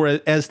bit more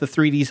as the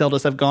 3D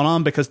Zeldas have gone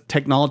on because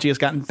technology has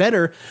gotten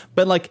better.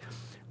 But like,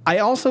 I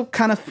also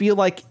kind of feel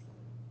like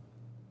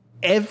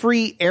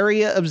every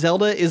area of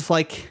Zelda is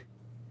like,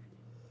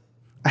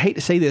 I hate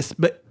to say this,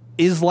 but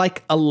is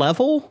like a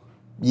level.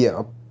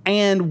 Yeah.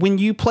 And when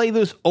you play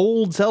those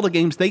old Zelda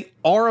games, they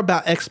are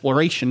about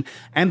exploration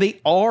and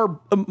they are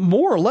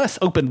more or less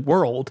open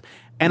world.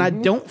 And I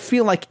don't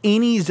feel like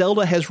any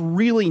Zelda has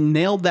really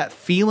nailed that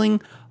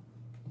feeling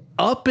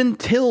up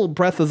until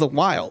Breath of the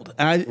Wild.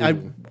 And I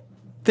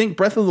think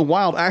Breath of the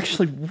Wild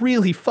actually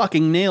really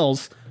fucking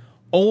nails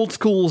old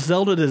school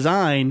Zelda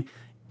design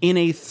in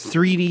a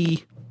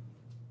 3D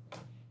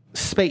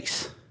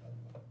space.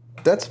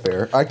 That's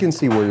fair. I can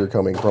see where you're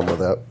coming from with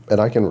that, and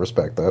I can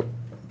respect that.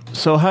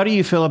 So how do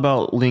you feel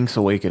about Link's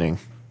Awakening?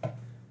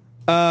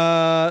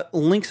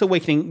 Link's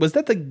Awakening, was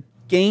that the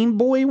Game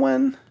Boy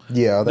one?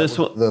 Yeah, that was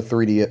the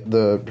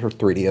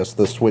 3DS,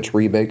 the Switch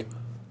remake.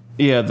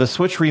 Yeah, the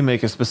Switch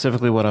remake is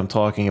specifically what I'm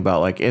talking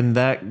about. Like in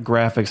that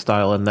graphic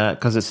style and that,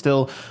 because it's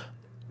still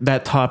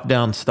that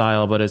top-down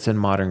style, but it's in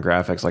modern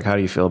graphics. Like, how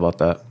do you feel about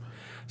that?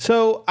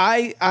 So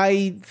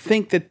I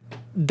think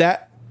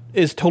that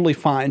is totally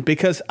fine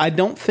because I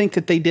don't think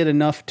that they did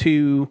enough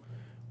to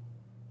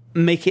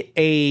make it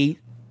a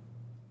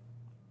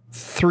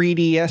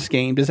 3DS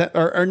game. Does that,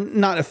 or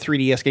not a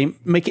 3DS game?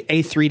 Make it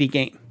a 3D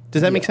game.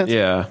 Does that make sense?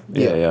 Yeah,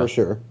 for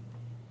sure.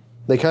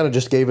 They kind of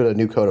just gave it a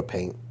new coat of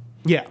paint.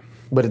 Yeah,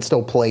 but it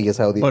still plays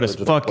how the. But it's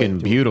fucking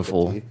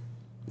beautiful. It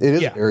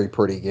is a very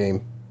pretty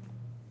game.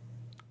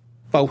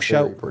 Faux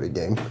show. Very pretty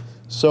game.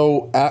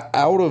 So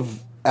out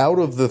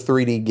of the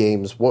 3D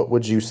games, what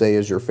would you say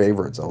is your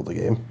favorite Zelda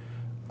game?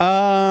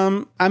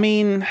 I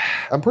mean,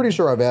 I'm pretty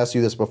sure I've asked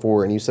you this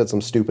before, and you said some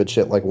stupid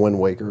shit like Wind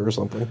Waker or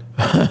something.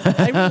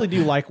 I really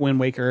do like Wind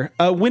Waker.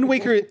 Wind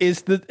Waker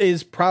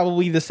is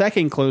probably the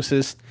second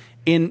closest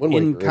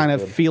in kind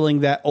of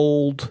feeling that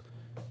old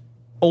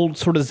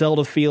sort of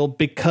Zelda feel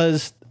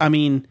because I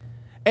mean,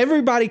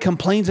 everybody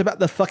complains about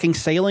the fucking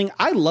sailing.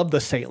 I love the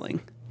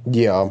sailing.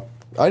 Yeah,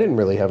 I didn't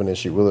really have an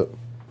issue with it.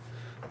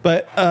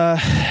 But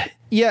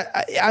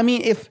yeah, I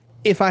mean,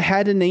 if I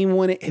had to name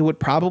one, it would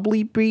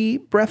probably be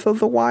Breath of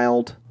the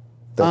Wild.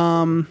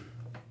 That's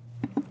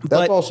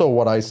also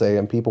what I say,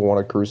 and people want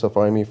to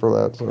crucify me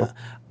for that. So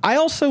I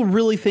also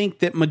really think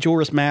that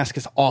Majora's Mask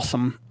is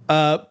awesome.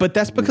 But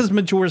that's because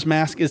Majora's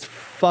Mask is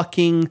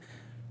fucking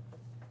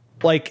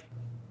like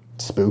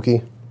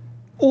spooky.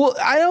 Well,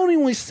 I don't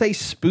even say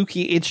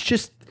spooky. It's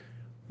just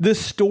the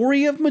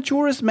story of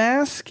Majora's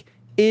Mask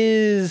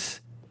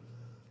is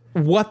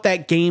what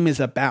that game is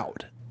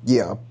about.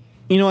 Yeah.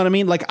 You know what I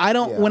mean? Like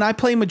when I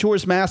play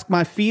Majora's Mask,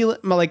 my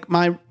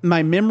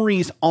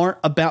memories aren't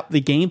about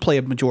the gameplay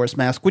of Majora's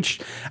Mask,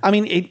 which I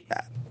mean,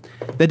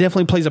 that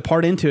definitely plays a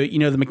part into it. You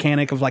know, the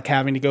mechanic of like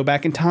having to go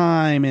back in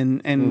time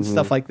and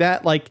stuff like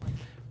that. Like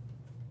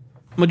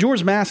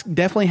Majora's Mask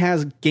definitely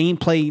has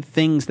gameplay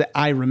things that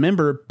I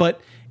remember,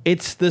 but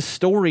it's the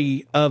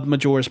story of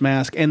Majora's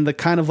Mask and the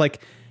kind of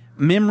like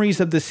memories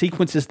of the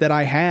sequences that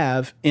I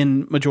have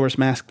in Majora's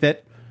Mask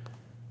that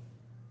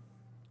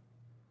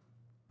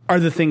are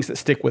the things that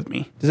stick with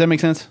me. Does that make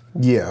sense?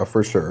 Yeah,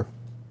 for sure.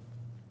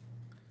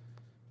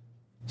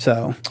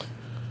 So,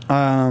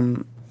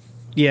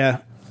 yeah,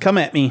 come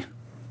at me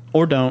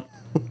or don't.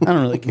 I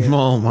don't really care.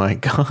 Oh my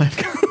God.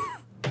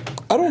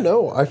 I don't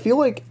know. I feel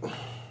like,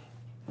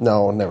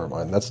 no, never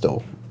mind. That's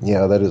still,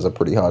 that is a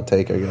pretty hot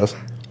take, I guess.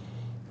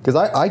 Because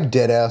I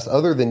dead ass,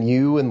 other than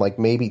you and like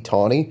maybe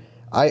Tawny,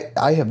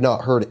 I have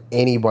not heard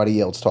anybody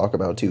else talk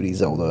about 2D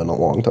Zelda in a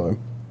long time.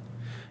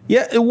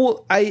 Yeah,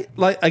 well, I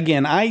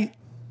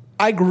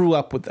grew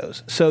up with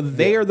those. So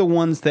they are the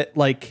ones that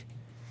like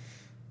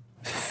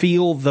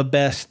feel the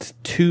best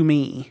to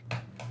me.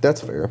 That's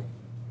fair.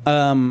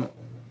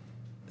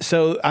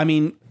 So, I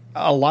mean,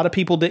 a lot of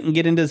people didn't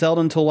get into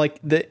Zelda until like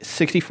the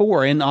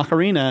 64 and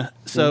Ocarina.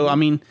 So, I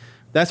mean,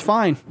 that's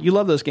fine. You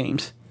love those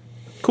games.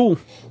 Cool.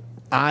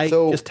 I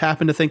just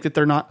happen to think that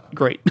they're not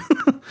great.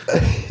 I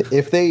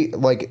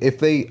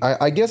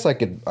guess I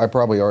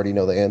probably already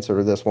know the answer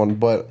to this one,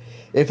 but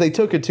if they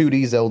took a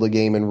 2D Zelda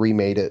game and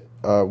remade it,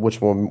 which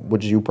one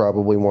would you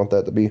probably want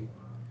that to be?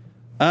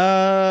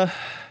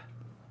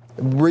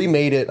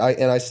 Remade it,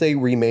 I say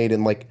remade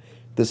in like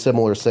the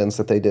similar sense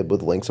that they did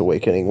with Link's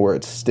Awakening, where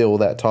it's still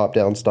that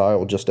top-down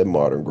style, just in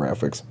modern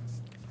graphics.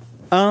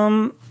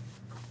 I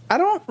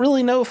don't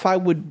really know if I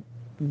would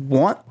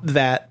want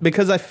that,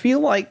 because I feel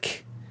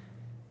like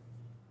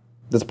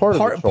that's part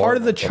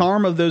of the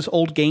charm of those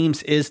old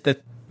games is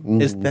that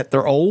is that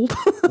they're old.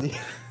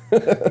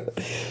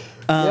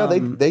 Yeah,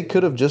 they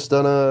could have just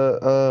done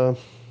a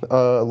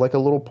like a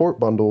little port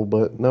bundle,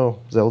 but no,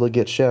 Zelda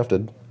gets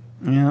shafted.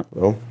 Yeah.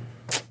 Well,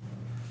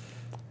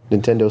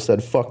 Nintendo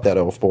said, "Fuck that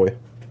elf boy."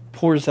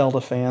 Poor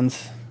Zelda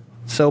fans.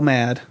 So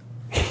mad.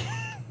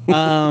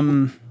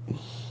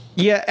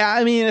 Yeah,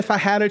 I mean, if I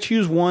had to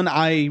choose one,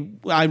 I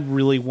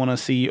really want to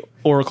see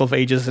Oracle of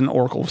Ages and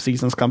Oracle of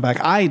Seasons come back.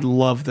 I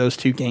love those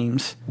two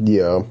games.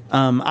 Yeah.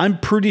 I'm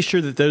pretty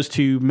sure that those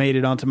two made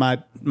it onto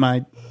my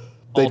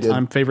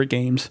all-time favorite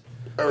games.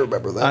 I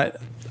remember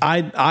that.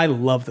 I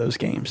love those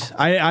games.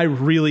 I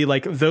really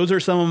like, those are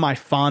some of my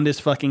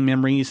fondest fucking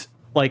memories.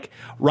 Like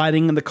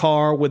riding in the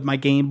car with my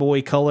Game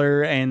Boy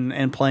Color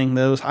and playing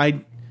those.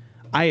 I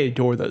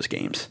adore those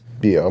games.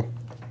 Yeah.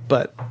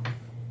 But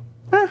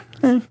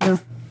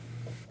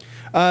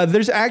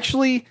there's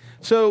actually,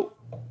 so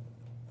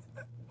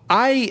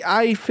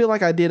I feel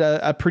like I did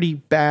a pretty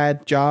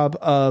bad job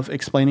of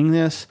explaining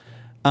this.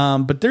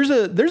 But there's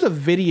a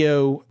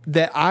video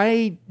that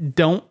I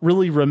don't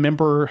really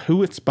remember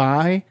who it's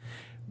by.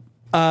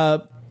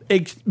 But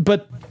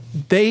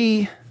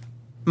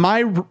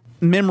my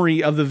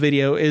memory of the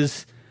video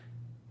is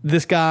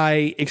this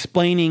guy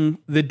explaining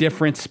the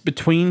difference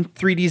between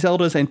 3D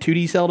Zeldas and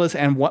 2D Zeldas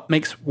and what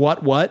makes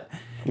what.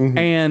 Mm-hmm.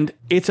 And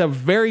it's a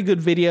very good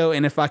video.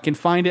 And if I can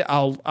find it,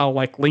 I'll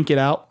like link it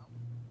out.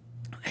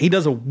 He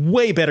does a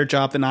way better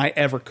job than I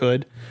ever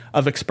could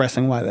of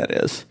expressing why that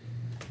is.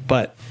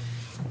 But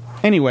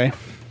anyway,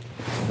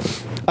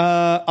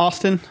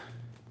 Austin.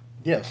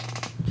 Yes.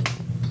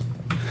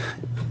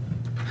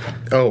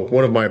 Oh,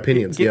 one of my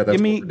opinions. Yeah,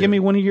 that's give me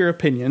one of your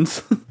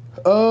opinions.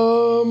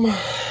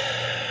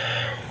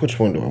 Which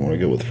one do I want to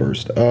go with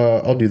first?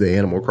 I'll do the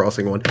Animal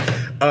Crossing one.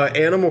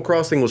 Animal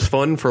Crossing was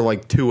fun for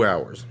like 2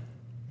 hours.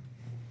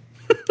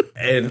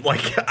 And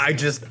like,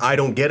 I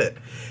don't get it.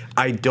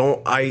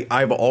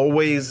 I've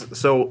always,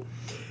 so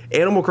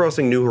Animal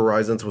Crossing New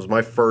Horizons was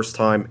my first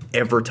time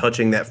ever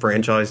touching that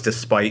franchise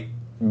despite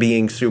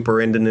being super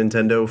into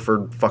Nintendo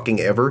for fucking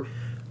ever.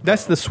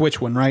 That's the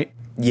Switch one, right?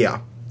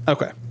 Yeah.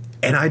 Okay.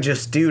 And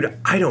dude,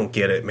 I don't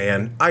get it,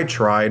 man. I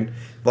tried.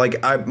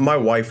 Like, my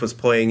wife was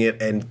playing it,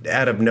 and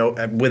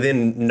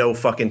within no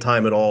fucking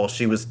time at all,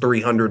 she was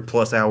 300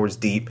 plus hours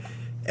deep,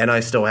 and I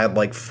still had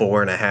like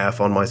 4.5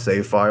 on my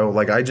save file.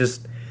 Like,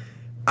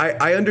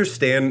 I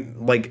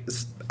understand, like,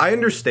 I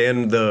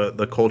understand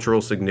the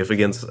cultural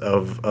significance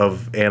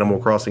of Animal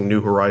Crossing New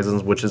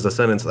Horizons, which is a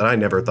sentence that I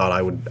never thought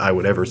I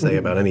would ever say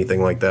about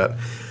anything like that.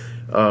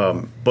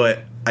 But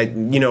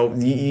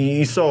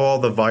you saw all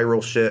the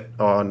viral shit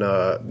on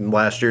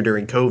last year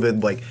during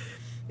COVID, like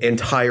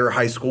entire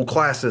high school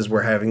classes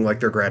were having like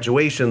their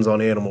graduations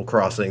on Animal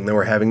Crossing. They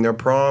were having their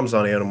proms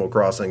on Animal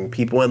Crossing.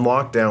 People in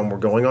lockdown were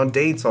going on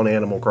dates on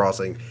Animal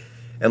Crossing,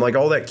 and like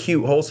all that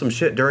cute, wholesome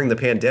shit during the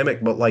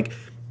pandemic. But like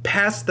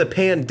past the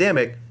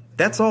pandemic,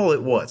 that's all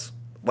it was.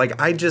 Like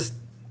I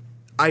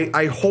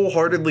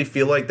wholeheartedly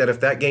feel like that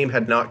if that game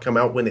had not come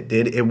out when it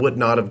did, it would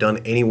not have done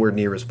anywhere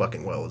near as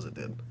fucking well as it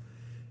did.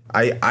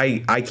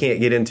 I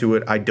can't get into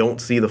it. I don't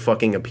see the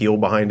fucking appeal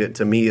behind it.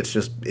 To me, it's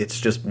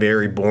just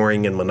very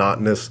boring and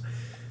monotonous.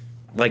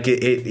 Like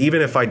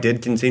even if I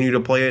did continue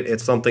to play it,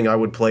 it's something I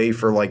would play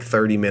for like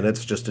 30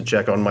 minutes just to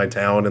check on my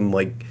town and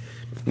like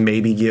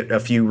maybe get a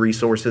few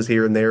resources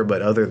here and there.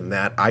 But other than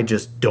that, I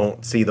just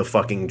don't see the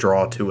fucking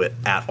draw to it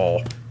at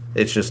all.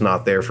 It's just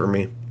not there for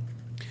me.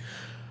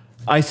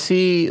 I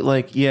see,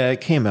 like, yeah, it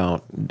came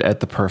out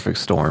at the perfect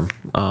storm.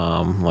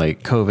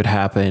 Like COVID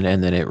happened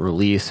and then it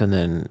released and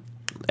then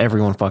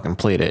everyone fucking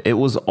played it. It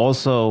was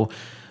also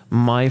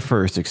my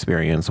first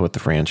experience with the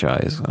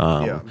franchise.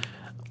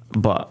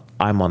 But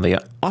I'm on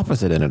the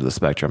opposite end of the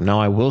spectrum. Now,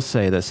 I will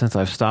say that since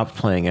I've stopped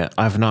playing it,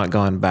 I've not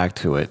gone back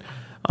to it.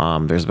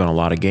 There's been a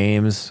lot of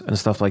games and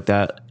stuff like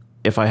that.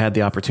 If I had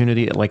the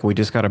opportunity, like we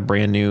just got a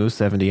brand new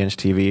 70-inch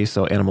TV,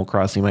 so Animal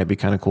Crossing might be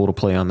kind of cool to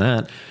play on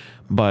that.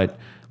 But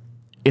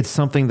it's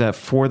something that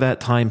for that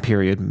time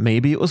period,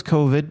 maybe it was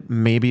COVID,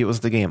 maybe it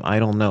was the game, I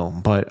don't know.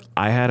 But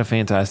I had a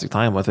fantastic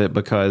time with it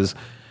because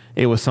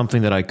it was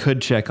something that I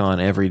could check on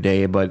every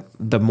day. But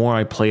the more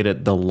I played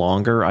it, the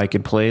longer I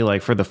could play.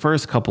 Like for the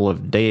first couple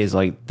of days,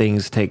 like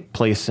things take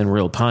place in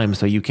real time,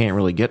 so you can't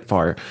really get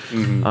far.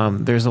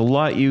 Mm-hmm. There's a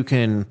lot you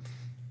can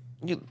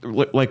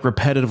like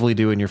repetitively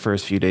do in your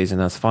first few days,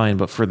 and that's fine.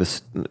 But for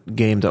this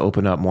game to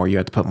open up more, you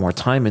have to put more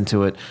time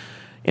into it.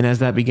 And as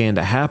that began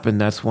to happen,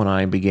 that's when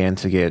I began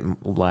to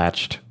get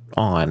latched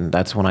on.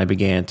 That's when I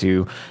began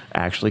to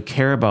actually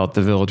care about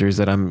the villagers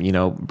that I'm,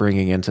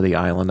 bringing into the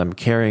island. I'm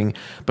caring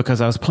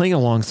because I was playing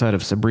alongside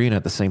of Sabrina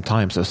at the same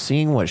time. So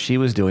seeing what she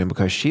was doing,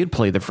 because she had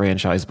played the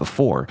franchise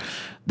before.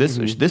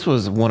 This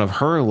was one of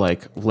her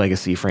like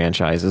legacy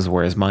franchises,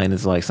 whereas mine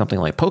is like something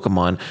like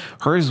Pokemon.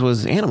 Hers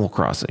was Animal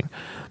Crossing.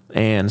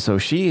 And so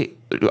she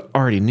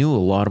already knew a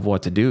lot of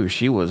what to do.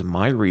 She was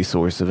my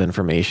resource of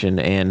information,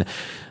 and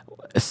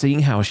seeing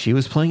how she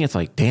was playing, it's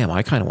like, damn,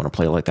 I kind of want to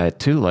play like that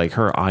too. Like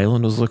her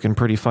island was looking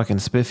pretty fucking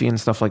spiffy and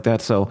stuff like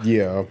that. So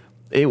yeah,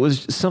 it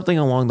was something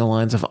along the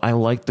lines of I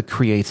liked the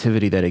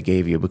creativity that it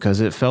gave you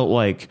because it felt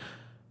like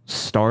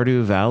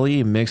Stardew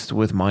Valley mixed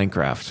with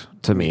Minecraft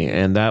to me,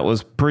 and that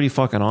was pretty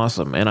fucking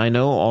awesome. And I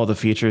know all the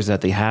features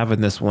that they have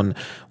in this one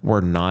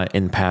were not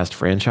in past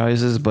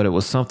franchises, but it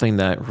was something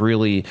that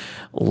really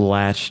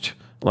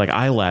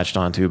I latched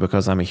onto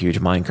because I'm a huge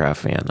Minecraft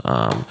fan.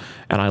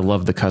 And I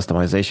love the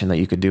customization that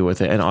you could do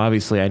with it. And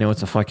obviously, I know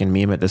it's a fucking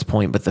meme at this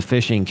point, but the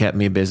fishing kept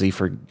me busy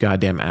for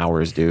goddamn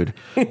hours, dude.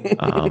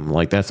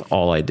 That's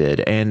all I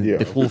did. And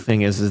the cool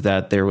thing is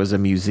that there was a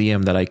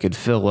museum that I could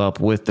fill up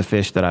with the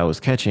fish that I was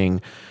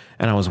catching.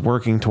 And I was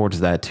working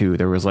towards that too.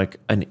 There was like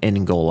an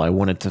end goal. I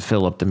wanted to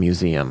fill up the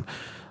museum.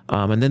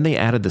 And then they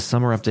added the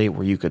summer update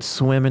where you could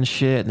swim and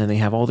shit. And then they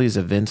have all these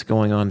events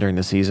going on during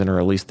the season, or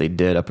at least they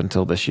did up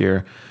until this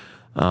year.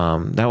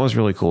 That was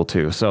really cool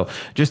too. So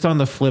just on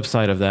the flip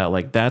side of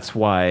that, that's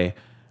why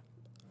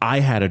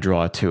I had a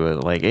draw to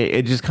it.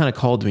 It just kind of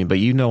called to me, but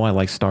I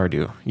like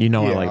Stardew,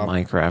 I like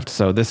Minecraft.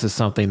 So this is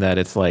something that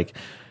it's like,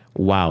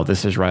 wow,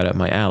 this is right up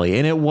my alley.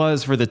 And it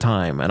was for the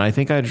time. And I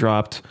think I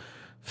dropped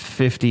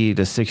 50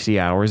 to 60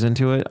 hours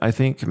into it. I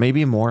think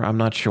maybe more. I'm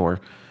not sure.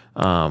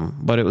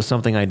 But it was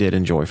something I did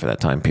enjoy for that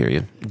time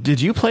period.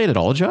 Did you play it at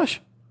all, Josh?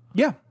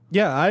 Yeah.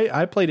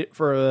 I played it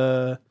for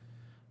a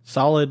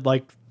solid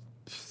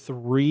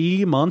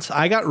 3 months.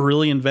 I got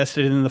really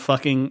invested in the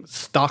fucking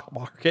stock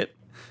market.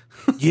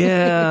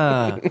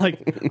 Yeah.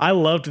 I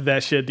loved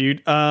that shit,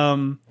 dude. I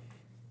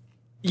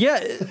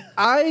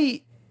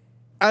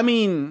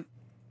mean,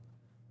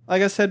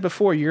 like I said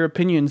before, your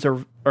opinions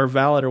are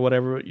valid or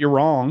whatever. You're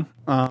wrong.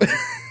 I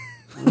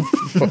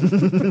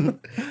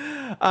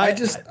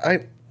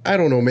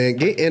don't know, man.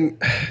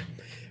 And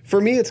for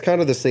me, it's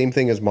kind of the same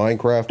thing as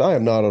Minecraft. I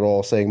am not at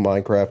all saying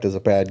Minecraft is a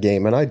bad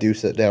game, and I do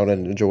sit down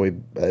and enjoy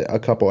a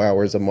couple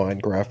hours of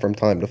Minecraft from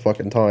time to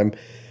fucking time.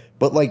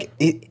 But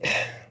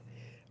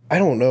I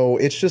don't know.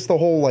 It's just the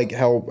whole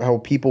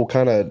how people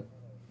kind of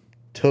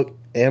took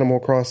Animal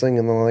Crossing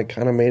and then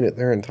kind of made it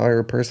their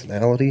entire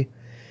personality.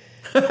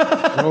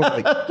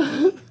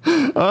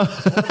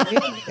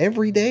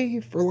 Every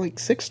day for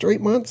 6 straight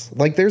months.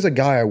 There's a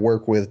guy I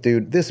work with,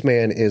 dude. This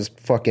man is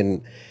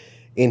fucking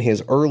in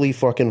his early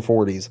fucking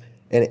 40s,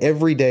 and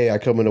every day I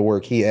come into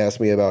work, he asks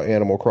me about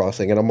Animal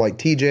Crossing, and I'm like,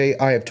 TJ,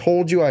 I have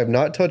told you I have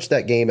not touched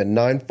that game in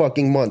 9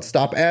 fucking months.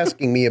 Stop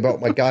asking me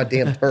about my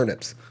goddamn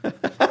turnips. And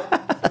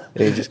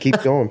it just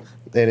keeps going,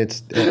 and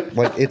it's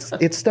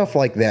stuff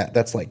like that.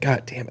 That's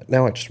god damn it.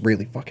 Now I just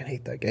really fucking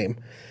hate that game.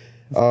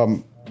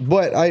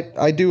 But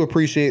I do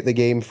appreciate the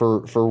game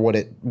for what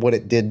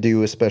it did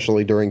do,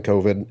 especially during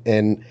COVID.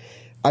 And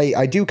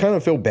I do kind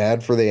of feel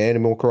bad for the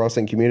Animal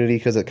Crossing community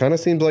because it kind of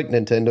seems like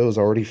Nintendo's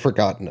already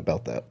forgotten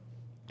about that.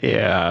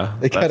 Yeah.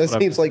 It kind of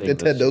seems like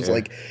Nintendo's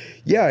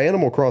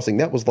Animal Crossing,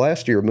 that was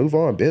last year. Move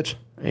on, bitch.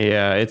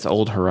 Yeah, it's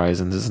old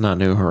Horizons. It's not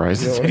new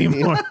Horizons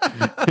anymore.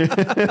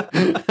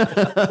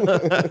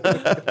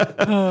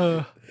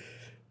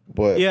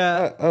 But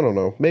yeah, I don't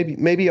know.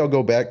 Maybe I'll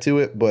go back to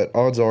it, but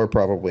odds are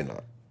probably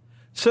not.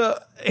 So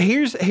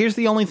here's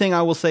the only thing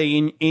I will say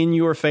in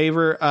your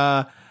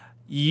favor.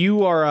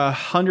 You are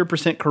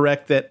 100%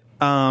 correct that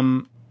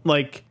I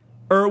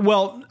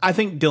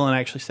think Dylan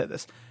actually said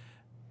this.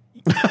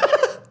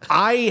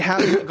 I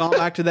haven't gone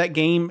back to that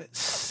game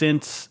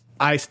since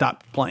I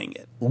stopped playing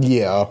it.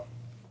 Yeah.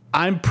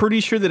 I'm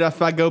pretty sure that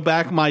if I go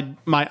back, my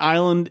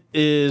island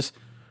is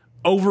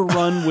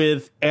overrun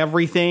with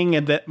everything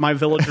and that my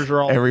villagers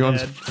are all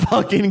everyone's dead.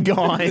 Fucking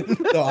gone.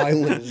 The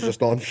island is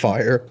just on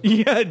fire.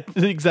 Yeah,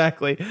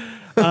 exactly.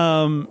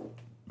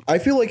 I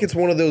feel like it's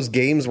one of those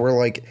games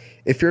where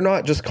if you're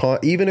not just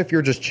even if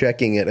you're just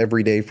checking it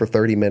every day for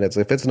 30 minutes,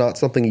 if it's not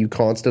something you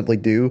constantly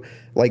do,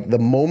 the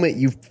moment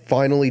you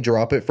finally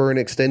drop it for an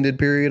extended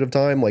period of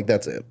time,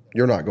 that's it.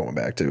 You're not going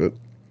back to it.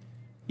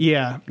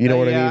 Yeah. You know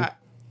what I mean?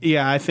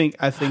 Yeah, I think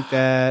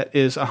that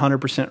is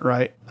 100%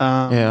 right.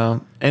 Yeah,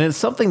 and it's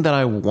something that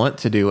I want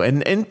to do.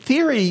 And in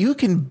theory, you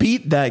can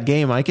beat that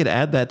game. I could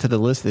add that to the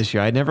list this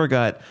year. I never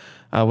got,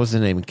 what's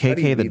his name?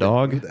 KK the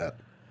dog.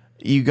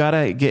 You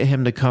gotta get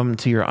him to come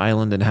to your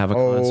island and have a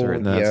concert.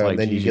 And that's and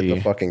then GG. you get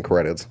the fucking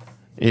credits.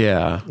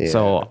 Yeah.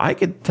 So I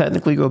could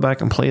technically go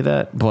back and play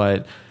that,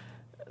 but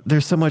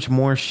there's so much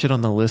more shit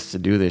on the list to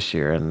do this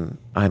year, and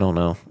I don't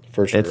know.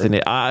 For sure.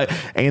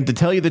 And to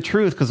tell you the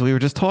truth, because we were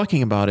just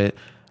talking about it,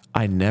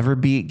 I never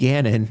beat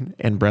Ganon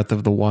in Breath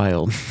of the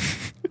Wild.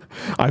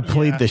 I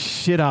played the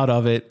shit out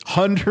of it,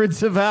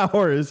 hundreds of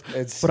hours,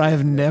 but I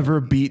have never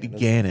beat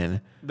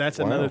Ganon. That's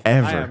another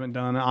thing I haven't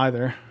done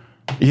either.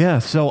 Yeah,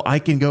 so I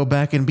can go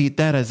back and beat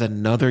that as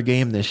another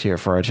game this year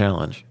for our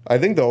challenge. I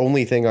think the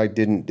only thing I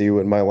didn't do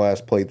in my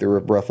last playthrough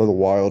of Breath of the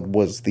Wild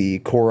was the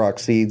Korok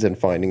seeds and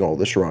finding all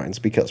the shrines,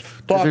 because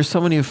there's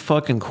so many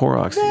fucking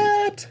Korok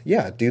seeds.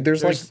 Yeah, dude,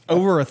 there's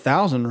over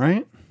 1,000,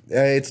 right?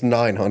 It's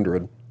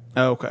 900.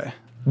 Oh, okay.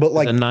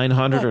 But a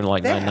 900 or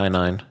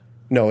 999?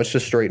 No, it's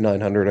just straight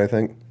 900, I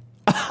think.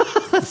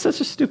 That's such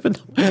a stupid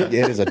number. It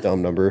is a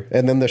dumb number.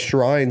 And then the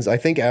shrines, I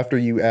think after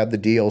you add the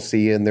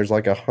DLC in, there's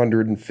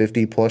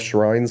 150 plus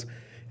shrines.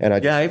 And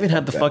I even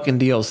had the fucking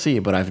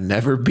DLC, but I've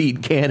never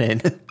beat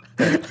Ganon.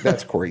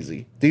 That's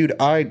crazy, dude.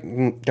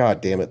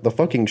 God damn it, the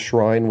fucking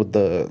shrine with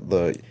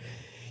the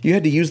you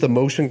had to use the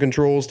motion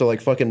controls to like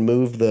fucking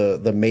move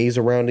the maze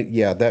around it.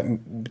 Yeah, that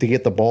to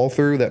get the ball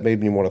through, that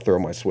made me want to throw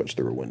my Switch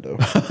through a window.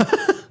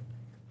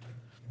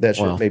 That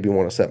shit made me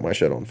want to set my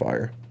shit on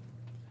fire.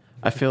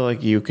 I feel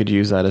like you could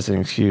use that as an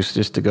excuse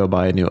just to go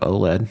buy a new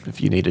OLED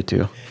if you needed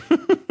to.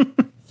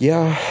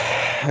 Yeah,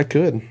 I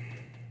could.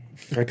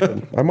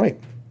 I might.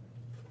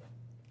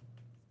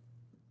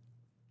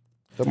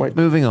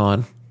 Moving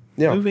on.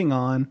 Yeah. Moving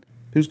on.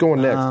 Who's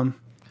going next?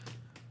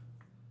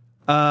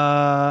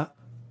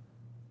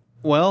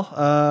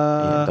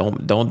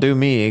 Don't do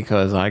me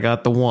because I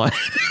got the one.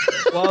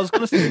 Well, I was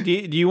going to say, do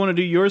you want to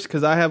do yours?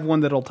 Because I have one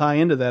that'll tie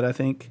into that, I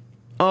think.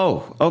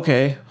 Oh,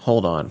 okay.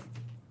 Hold on.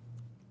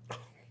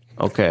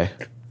 Okay.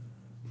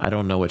 I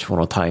don't know which one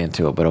will tie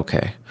into it, but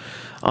okay.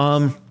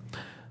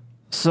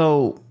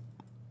 So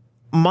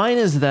mine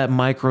is that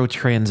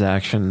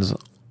microtransactions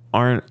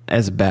aren't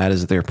as bad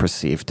as they're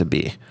perceived to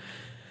be.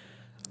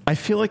 I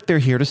feel like they're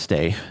here to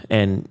stay.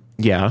 And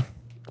yeah,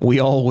 we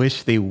all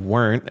wish they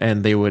weren't,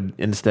 and they would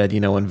instead,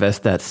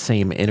 invest that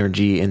same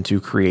energy into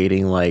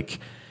creating like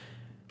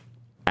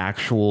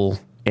actual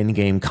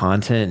in-game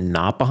content,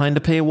 not behind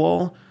a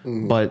paywall.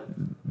 But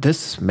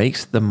this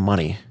makes them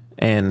money.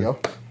 And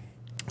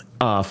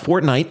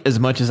Fortnite, as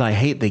much as I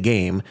hate the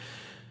game,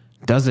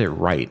 does it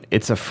right.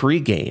 It's a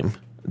free game.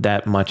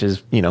 That much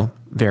is,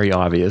 very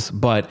obvious.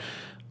 But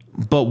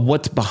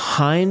what's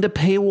behind a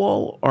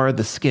paywall are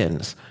the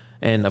skins.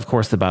 And of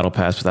course the battle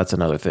pass, but that's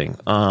another thing.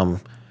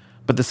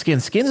 But the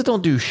skins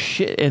don't do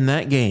shit in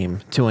that game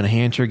to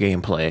enhance your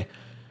gameplay,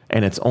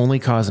 and it's only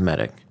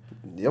cosmetic.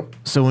 Yep.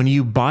 So when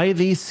you buy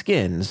these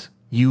skins,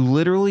 you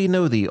literally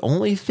know the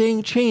only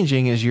thing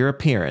changing is your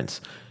appearance.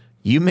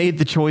 You made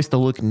the choice to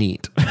look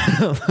neat.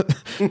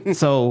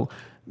 So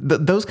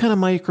those kind of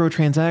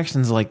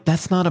microtransactions, like,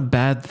 that's not a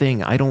bad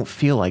thing. I don't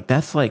feel like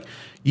that's like,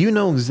 you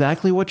know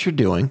exactly what you're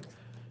doing.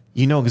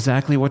 You know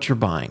exactly what you're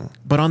buying.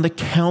 But on the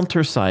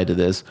counter side of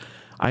this,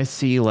 I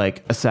see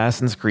like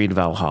Assassin's Creed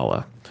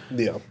Valhalla.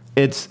 Yeah.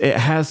 It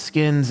has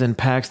skins and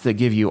packs that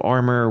give you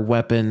armor,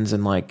 weapons,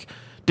 and like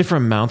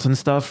different mounts and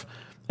stuff.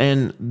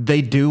 And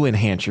they do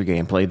enhance your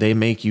gameplay. They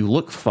make you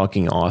look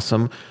fucking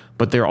awesome,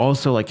 but they're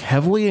also like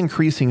heavily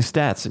increasing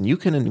stats. And you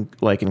can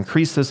like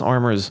increase this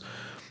armor's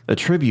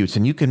attributes,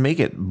 and you can make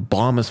it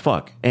bomb as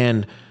fuck.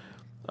 And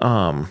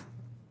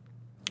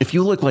if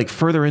you look like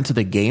further into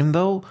the game,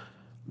 though,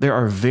 there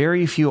are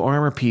very few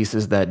armor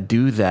pieces that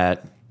do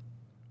that,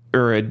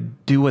 or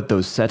do what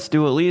those sets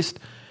do at least,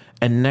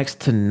 and next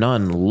to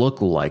none look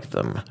like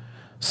them.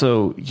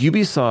 So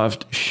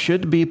Ubisoft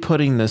should be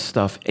putting this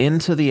stuff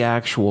into the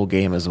actual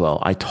game as well.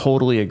 I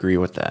totally agree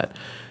with that.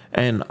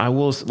 And I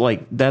will,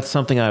 like, that's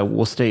something I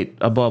will state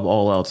above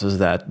all else, is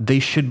that they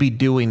should be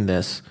doing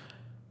this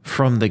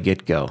from the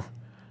get-go.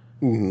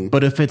 Mm-hmm.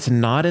 But if it's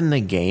not in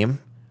the game,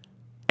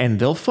 and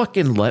they'll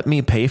fucking let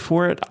me pay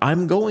for it,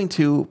 I'm going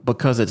to,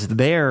 because it's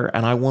there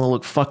and I want to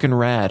look fucking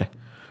rad.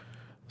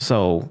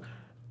 So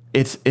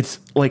it's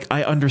like,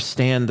 I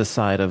understand the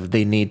side of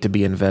they need to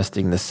be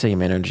investing the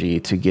same energy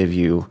to give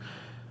you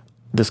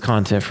this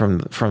content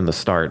from the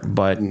start.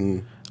 But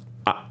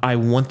I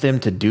want them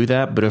to do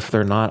that. But if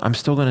they're not, I'm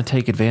still going to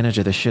take advantage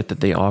of the shit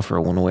that they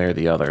offer one way or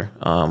the other.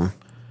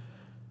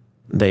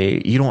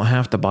 You don't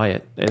have to buy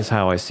it, is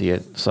how I see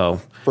it.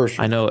 So for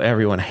sure. I know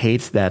everyone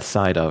hates that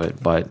side of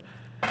it, but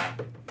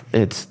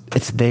it's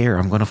there.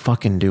 I'm gonna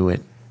fucking do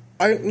it.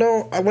 I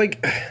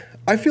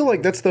feel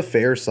like that's the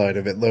fair side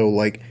of it, though.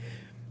 Like,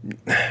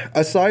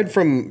 aside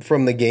from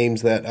the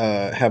games that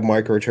have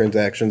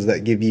microtransactions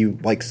that give you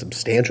like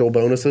substantial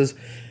bonuses,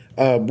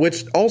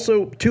 which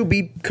also, to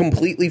be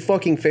completely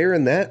fucking fair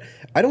in that,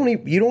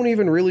 you don't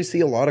even really see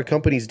a lot of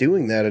companies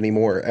doing that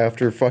anymore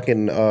after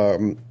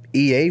fucking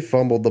EA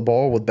fumbled the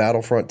ball with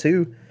Battlefront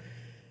 2.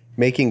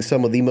 Making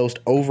some of the most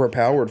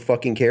overpowered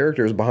fucking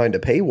characters behind a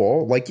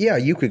paywall. Like, yeah,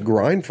 you could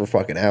grind for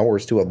fucking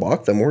hours to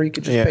unlock them, or you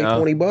could just pay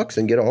 $20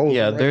 and get all of them.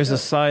 Yeah, there's a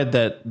side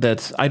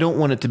that's, I don't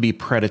want it to be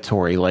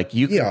predatory. Like,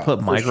 you can put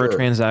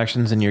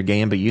microtransactions in your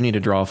game, but you need to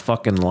draw a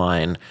fucking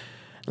line.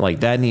 Like,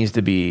 that needs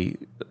to be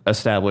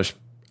established,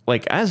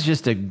 like, as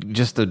just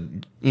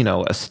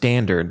a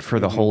standard for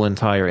the whole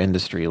entire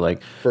industry.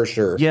 Like, for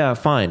sure. Yeah,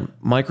 fine.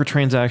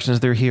 Microtransactions,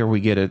 they're here, we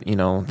get it,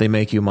 they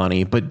make you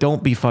money, but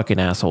don't be fucking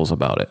assholes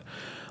about it.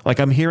 Like,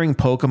 I'm hearing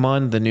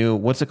Pokemon, the new,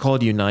 what's it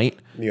called, Unite?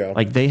 Yeah.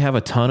 Like, they have a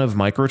ton of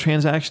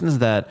microtransactions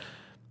that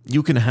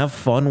you can have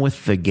fun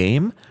with the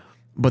game,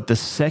 but the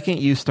second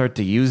you start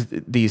to use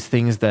these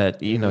things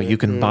that, you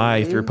can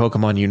buy through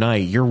Pokemon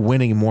Unite, you're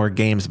winning more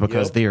games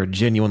because they are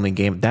genuinely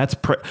game. That's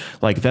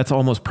that's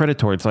almost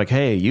predatory. It's like,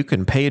 hey, you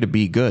can pay to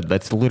be good.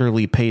 That's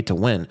literally pay to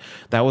win.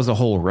 That was a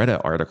whole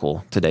Reddit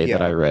article today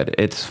that I read.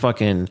 It's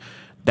fucking,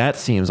 that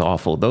seems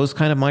awful. Those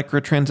kind of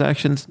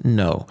microtransactions,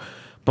 no.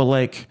 But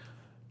like,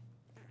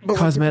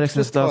 cosmetics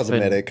and stuff.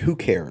 Cosmetic, who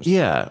cares?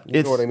 Yeah.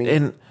 You know what I mean?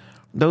 And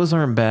those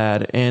aren't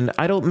bad. And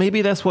I don't,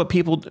 maybe that's what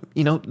people,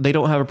 they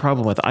don't have a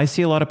problem with. I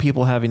see a lot of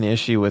people having an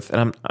issue with,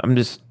 and I'm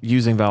just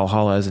using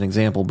Valhalla as an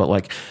example, but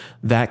like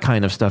that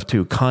kind of stuff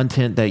too.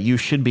 Content that you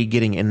should be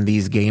getting in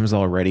these games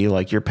already.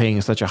 Like you're paying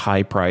such a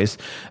high price,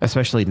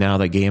 especially now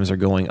that games are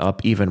going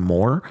up even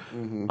more.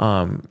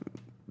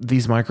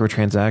 These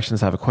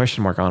microtransactions have a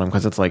question mark on them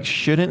because it's like,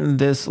 shouldn't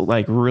this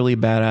like really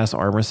badass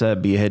armor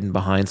set be hidden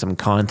behind some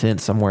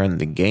content somewhere in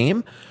the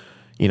game?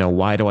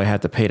 Why do I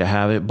have to pay to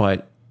have it?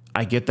 But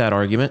I get that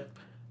argument,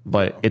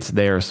 but it's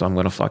there, so I'm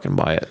going to fucking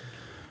buy it.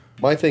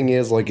 My thing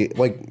is like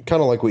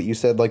kind of like what you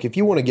said, like if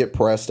you want to get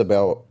pressed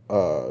about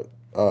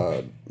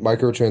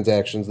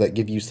microtransactions that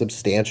give you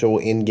substantial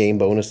in-game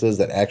bonuses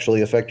that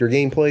actually affect your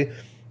gameplay,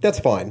 that's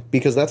fine,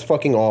 because that's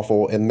fucking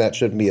awful and that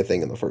shouldn't be a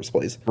thing in the first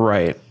place.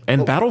 Right.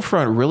 And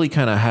Battlefront really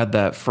kind of had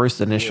that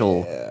first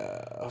initial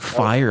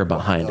fire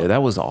behind it.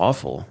 That was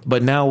awful.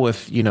 But now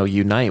with,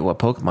 Unite, what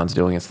Pokemon's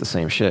doing, it's the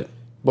same shit.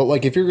 But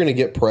like if you're going to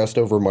get pressed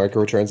over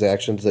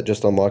microtransactions that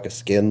just unlock a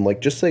skin,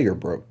 like just say you're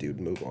broke, dude,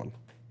 move on.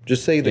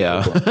 Just say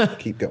that you're broke.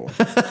 Keep going.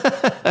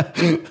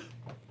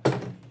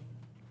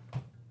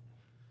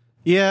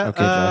 Yeah.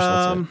 Okay,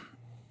 Josh, that's it.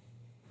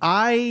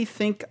 I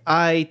think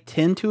I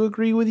tend to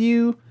agree with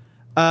you.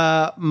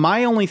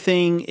 My only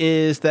thing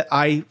is that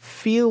I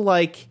feel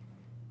like,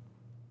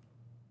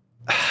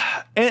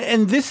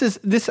 and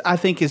this I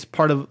think is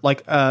part of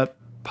like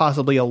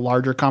possibly a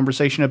larger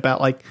conversation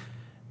about like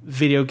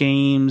video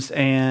games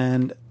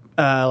and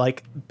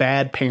like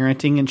bad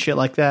parenting and shit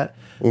like that.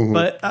 Mm-hmm.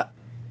 But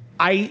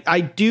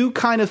I do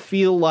kind of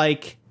feel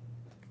like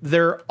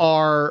there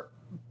are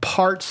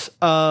parts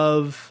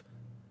of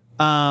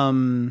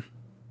the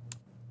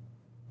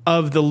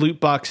loot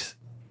box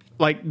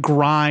like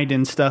grind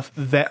and stuff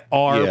that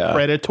are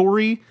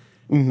predatory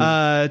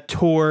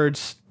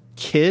towards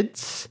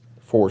kids,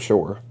 for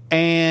sure.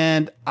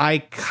 And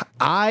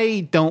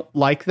I don't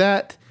like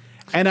that.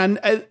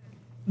 And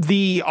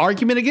the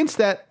argument against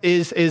that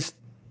is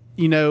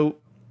the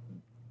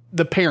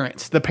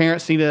parents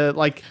need to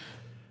like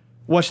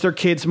watch their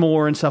kids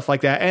more and stuff like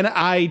that. And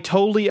I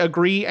totally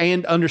agree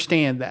and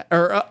understand that,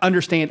 or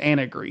understand and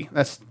agree.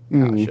 That's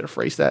how I should have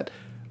phrased that.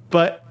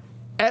 But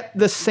at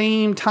the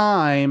same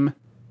time,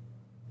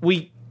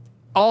 we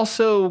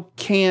also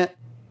can't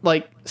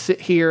like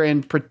sit here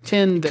and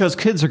pretend that, because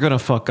kids are going to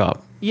fuck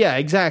up. Yeah,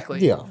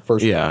 exactly. Yeah, for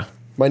sure. Yeah.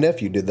 My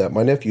nephew did that.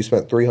 My nephew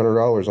spent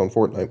 $300 on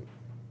Fortnite.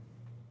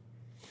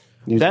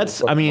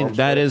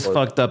 That is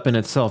fucked up in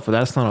itself, but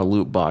that's not a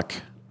loot box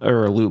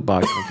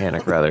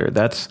mechanic rather.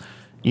 That's,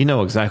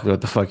 exactly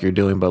what the fuck you're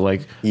doing, but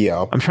like,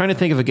 yeah. I'm trying to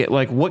think of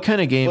what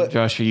kind of game,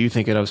 Josh, are you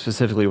thinking of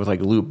specifically with like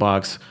loot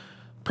box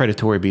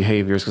predatory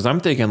behaviors? Because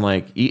I'm thinking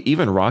like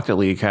even Rocket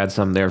League had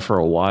some there for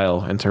a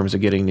while in terms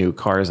of getting new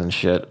cars and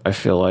shit. I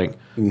feel like,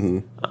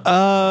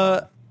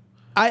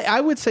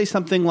 I would say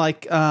something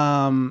like,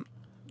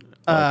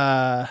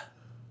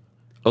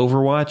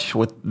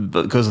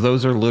 Overwatch because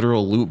those are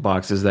literal loot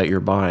boxes that you're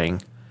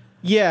buying.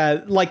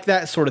 Yeah, like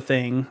that sort of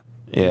thing.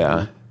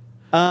 Yeah.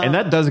 And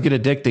that does get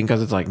addicting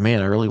because it's like,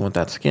 man, I really want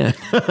that skin.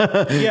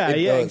 Yeah,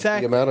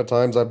 exactly. The amount of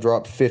times I've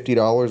dropped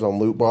 $50 on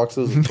loot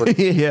boxes is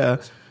pretty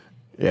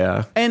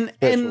yeah. And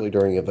especially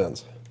during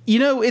events.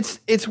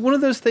 It's one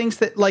of those things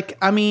that like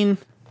I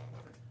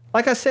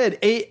said,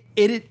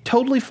 it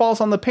totally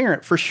falls on the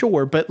parent for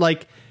sure, but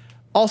like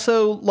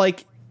also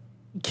like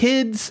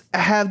kids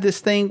have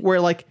this thing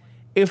where like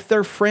if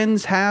their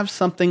friends have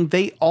something,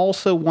 they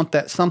also want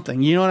that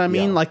something. You know what I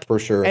mean? Yeah, like for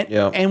sure.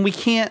 And we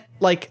can't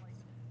like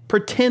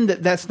pretend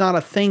that that's not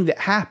a thing that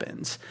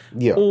happens.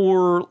 Yeah.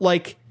 Or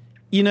like,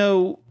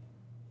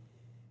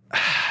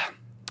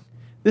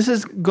 this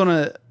is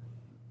gonna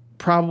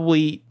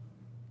probably,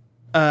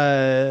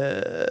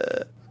 I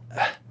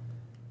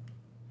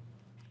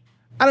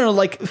don't know,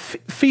 like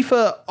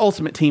FIFA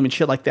Ultimate Team and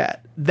shit like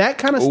that. That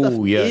kind of stuff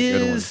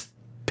is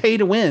pay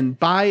to win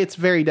by its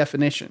very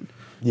definition.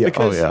 Yeah.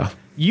 Because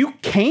you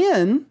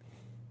can,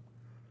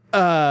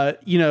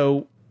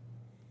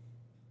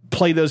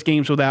 play those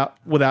games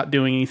without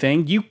doing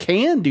anything. You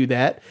can do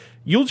that.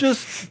 You'll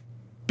just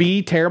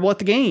be terrible at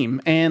the game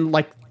and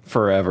like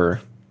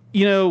forever.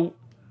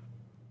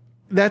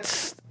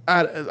 That's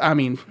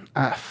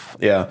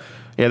yeah.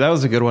 That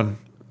was a good one.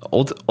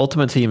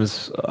 Ultimate Team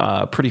is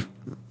pretty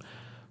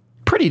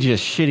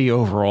just shitty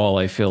overall.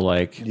 I feel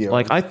like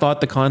like I thought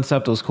the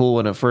concept was cool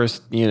when it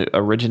first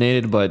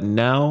originated, but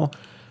now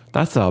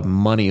that's a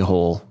money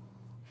hole.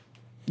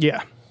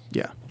 Yeah.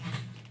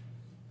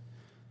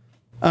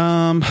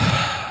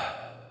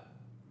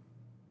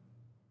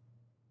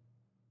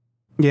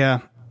 Yeah,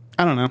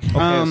 I don't know.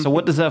 Okay, so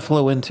what does that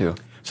flow into?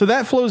 So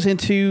that flows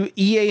into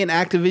EA and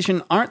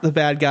Activision aren't the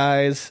bad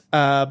guys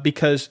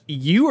because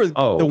you are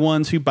the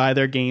ones who buy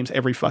their games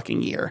every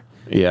fucking year.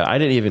 Yeah, I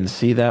didn't even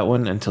see that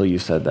one until you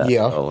said that.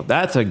 Yeah. So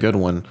that's a good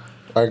one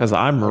because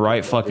I'm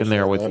right fucking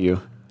there with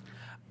you.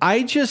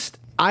 I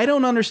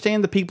don't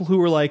understand the people who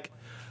were like,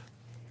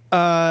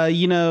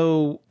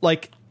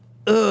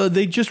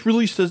 they just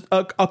released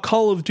a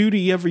Call of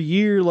Duty every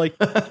year, like,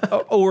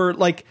 or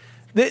like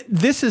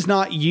this is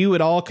not you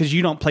at all because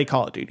you don't play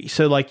Call of Duty.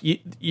 So like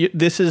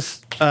this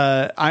is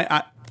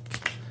I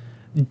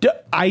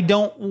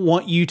don't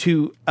want you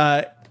to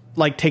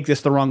like take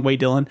this the wrong way,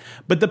 Dylan.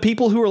 But the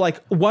people who are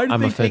like, why did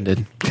I'm they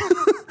offended.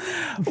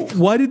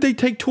 why did they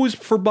take Toys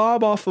for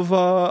Bob off of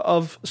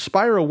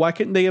Spyro? Why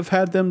couldn't they have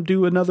had them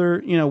do another,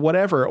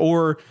 whatever,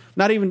 or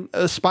not even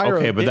a Spyro?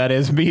 Okay, but that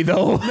is me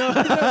though.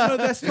 No,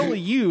 that's totally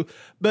you.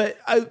 But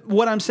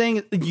what I'm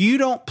saying is you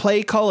don't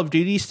play Call of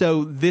Duty,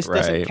 so this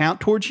doesn't Right. count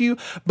towards you.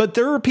 But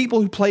there are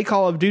people who play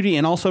Call of Duty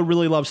and also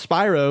really love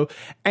Spyro,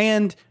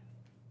 and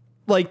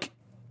like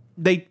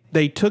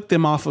they took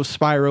them off of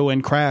Spyro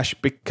and Crash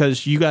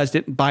because you guys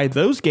didn't buy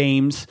those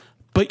games,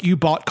 but you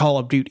bought Call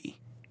of Duty.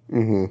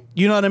 Mm-hmm.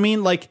 You know what I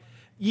mean? Like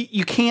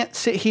you can't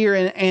sit here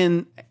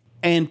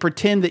and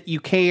pretend that you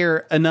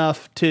care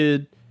enough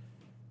to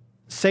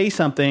say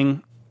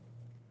something,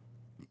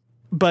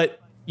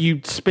 but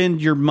you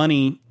spend your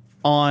money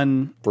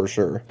on For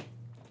sure.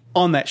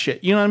 on that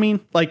shit. You know what I mean?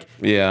 Like,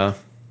 Yeah.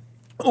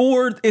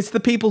 or it's the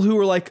people who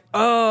are like,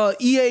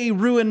 EA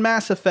ruined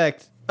Mass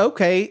Effect.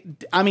 Okay.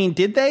 I mean,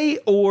 did they,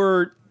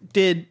 or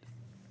did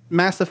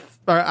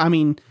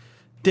did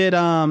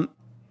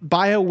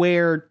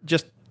BioWare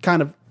just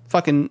kind of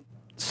fucking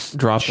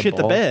Drop the shit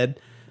the ball. bed?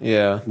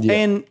 Yeah.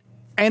 And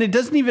it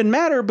doesn't even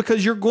matter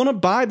because you're going to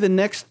buy the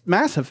next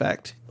Mass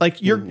Effect. Like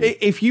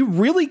if you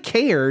really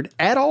cared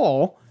at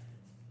all,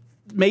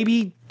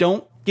 maybe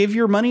don't give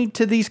your money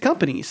to these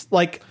companies.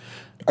 Like,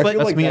 I but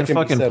feel like me that and can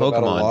be fucking said about a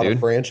Pokemon, lot dude. of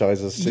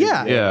franchises too.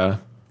 Yeah. Yeah.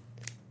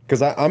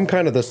 Because I'm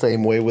kind of the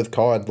same way with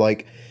COD.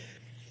 Like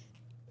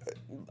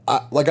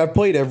I've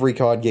played every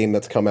COD game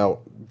that's come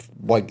out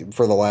like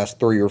for the last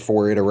 3 or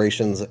 4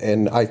 iterations,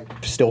 and I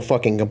still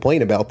fucking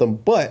complain about them.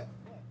 But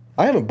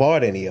I haven't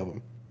bought any of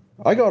them.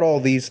 I got all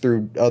these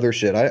through other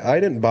shit. I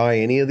didn't buy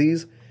any of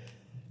these,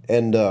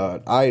 and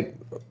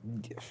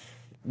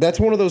that's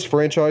one of those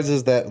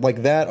franchises that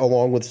like that,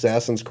 along with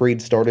Assassin's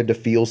Creed, started to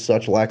feel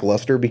such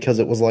lackluster because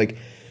it was like.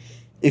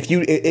 If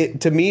you,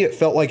 to me, it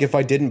felt like if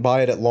I didn't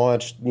buy it at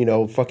launch,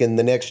 fucking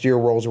the next year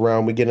rolls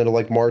around, we get into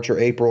like March or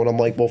April, and I'm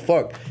like, well,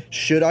 fuck,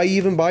 should I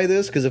even buy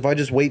this? Because if I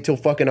just wait till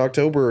fucking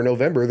October or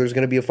November, there's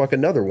going to be a fucking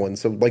another one.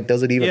 So, like,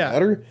 does it even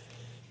matter?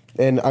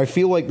 And I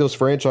feel like those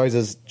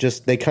franchises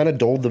they kind of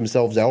doled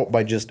themselves out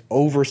by just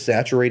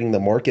oversaturating the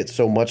market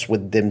so much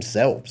with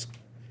themselves.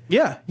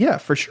 yeah,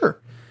 for sure.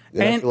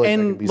 And I feel like that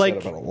can be like,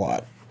 said about a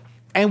lot.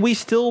 and we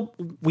still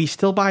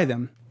buy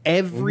them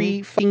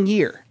every fucking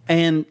year.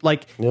 And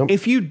like,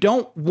 if you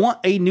don't want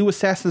a new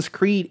Assassin's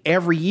Creed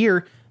every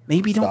year,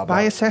 maybe don't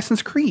buy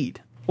Assassin's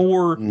Creed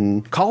or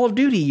Call of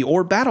Duty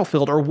or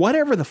Battlefield or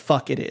whatever the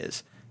fuck it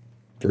is.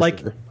 For Like,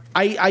 sure.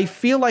 I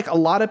feel like a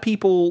lot of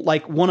people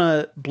like want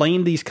to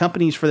blame these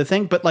companies for the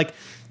thing, but like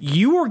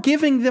you are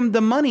giving them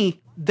the money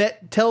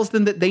that tells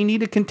them that they need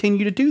to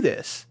continue to do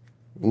this.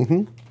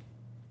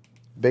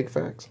 Big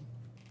facts.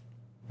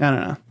 I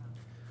don't know.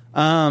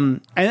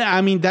 And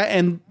I mean that,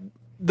 and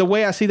the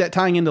way I see that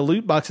tying into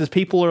loot boxes,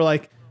 people are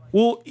like,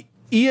 well,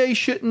 EA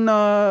shouldn't,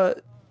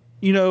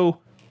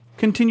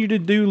 continue to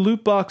do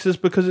loot boxes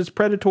because it's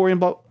predatory and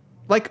blah.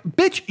 Like,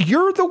 bitch,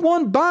 you're the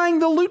one buying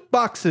the loot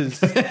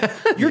boxes.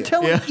 You're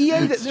telling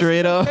EA that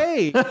Straight this is up.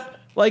 okay.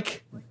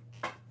 Like,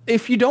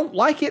 if you don't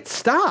like it,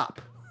 stop.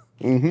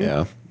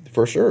 Yeah.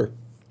 For sure.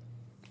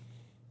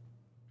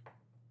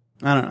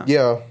 I don't know.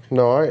 Yeah.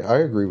 No, I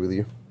agree with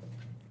you.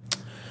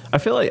 I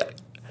feel like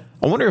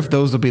I wonder if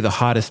those will be the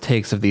hottest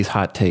takes of these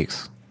hot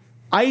takes.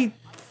 I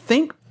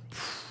think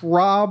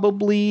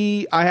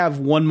probably I have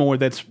one more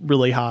that's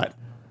really hot.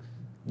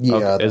 Yeah.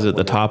 Okay, is that it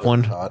the one top really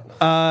one?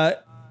 hot.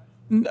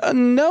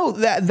 No,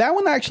 that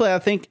one actually I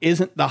think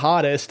isn't the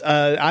hottest.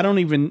 I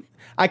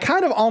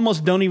kind of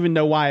almost don't even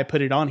know why I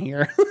put it on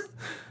here.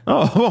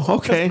 Oh,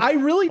 okay. I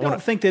really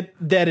don't think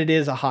that it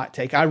is a hot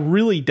take. I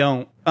really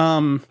don't.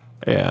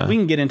 Yeah. We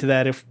can get into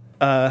that if.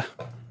 Yeah,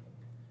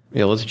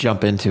 let's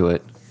jump into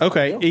it.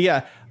 Okay,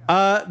 yeah.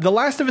 The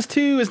Last of Us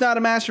 2 is not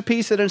a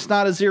masterpiece, and it's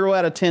not a 0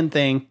 out of 10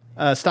 thing.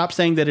 Stop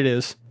saying that it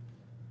is.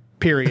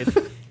 Period.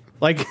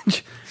 Like,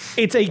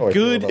 it's a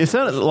good. It's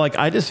not like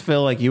I just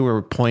feel like you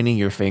were pointing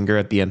your finger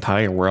at the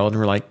entire world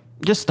and we're like,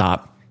 just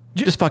stop.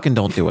 Just fucking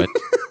don't do it.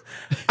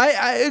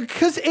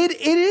 Because it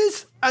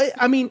is.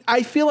 I mean,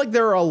 I feel like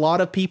there are a lot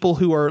of people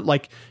who are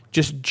like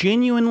just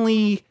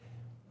genuinely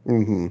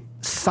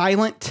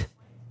silent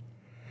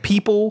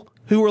people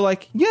who are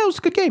like, yeah, it was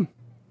a good game.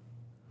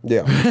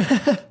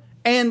 Yeah.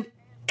 And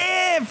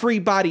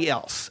everybody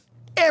else,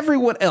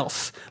 everyone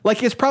else,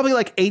 like it's probably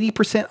like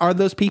 80% are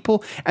those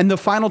people, and the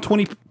final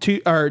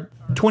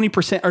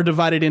 20% are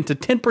divided into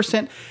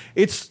 10%.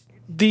 It's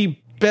the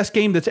best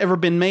game that's ever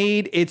been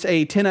made. It's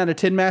a 10 out of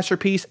 10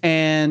 masterpiece,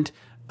 and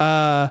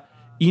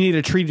you need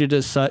to treat it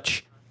as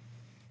such.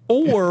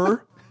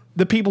 Or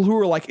the people who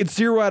are like, it's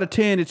 0 out of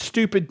 10, it's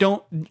stupid,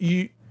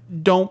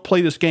 don't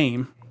play this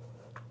game.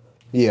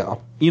 Yeah.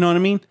 You know what I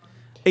mean?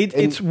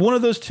 It's one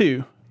of those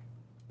two.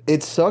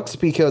 It sucks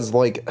because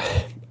like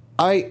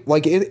I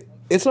like it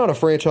it's not a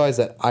franchise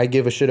that I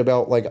give a shit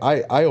about. Like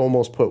I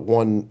almost put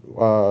one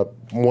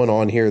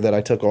on here that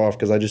I took off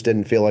because I just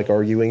didn't feel like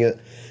arguing it.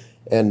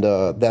 And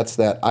that's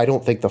that. I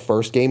don't think the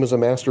first game is a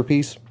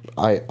masterpiece.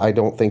 I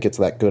don't think it's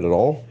that good at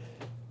all.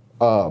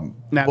 Now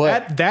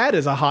that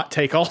is a hot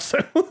take also.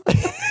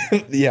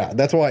 Yeah,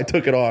 that's why I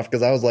took it off,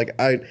 because I was like,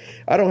 I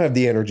don't have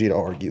the energy to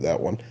argue that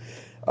one.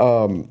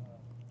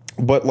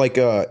 But like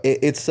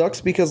it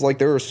sucks because like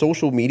there are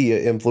social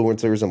media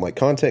influencers and like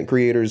content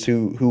creators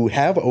who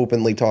have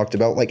openly talked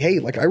about like, hey,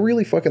 like I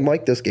really fucking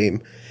like this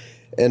game,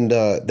 and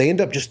they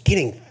end up just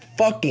getting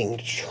fucking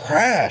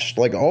trashed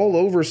like all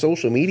over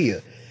social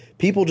media.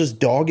 People just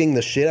dogging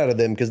the shit out of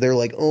them because they're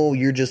like, oh,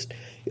 you're just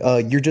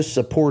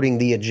supporting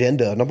the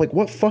agenda. And I'm like,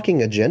 what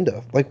fucking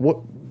agenda? Like,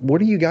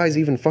 what are you guys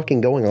even fucking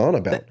going on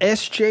about? The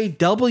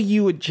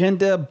SJW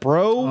agenda,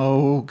 bro.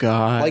 Oh,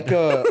 God. Like,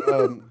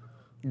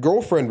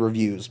 Girlfriend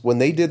Reviews, when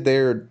they did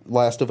their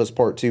Last of Us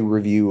Part 2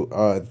 review,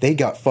 they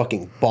got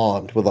fucking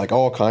bombed with like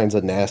all kinds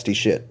of nasty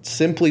shit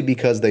simply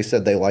because they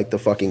said they liked the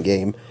fucking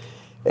game.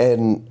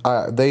 And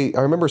I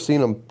remember seeing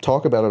them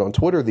talk about it on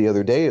Twitter the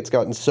other day. It's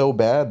gotten so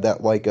bad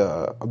that like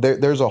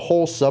there's a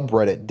whole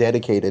subreddit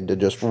dedicated to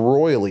just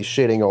royally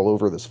shitting all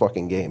over this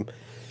fucking game.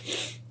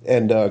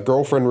 And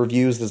Girlfriend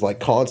Reviews is like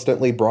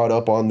constantly brought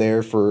up on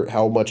there for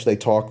how much they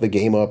talk the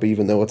game up,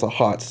 even though it's a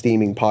hot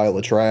steaming pile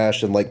of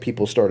trash. And like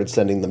people started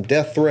sending them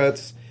death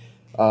threats.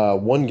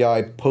 One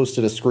guy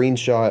posted a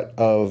screenshot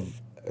of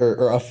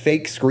or a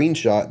fake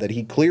screenshot that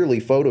he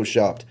clearly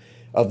photoshopped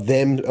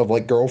of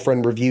like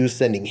Girlfriend Reviews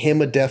sending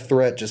him a death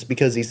threat just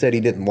because he said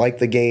he didn't like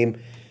the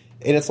game.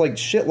 And it's like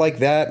shit like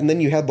that. And then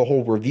you had the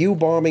whole review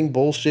bombing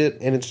bullshit.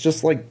 And it's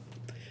just like,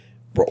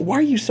 bro, why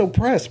are you so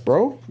pressed,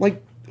 bro?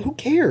 Like, who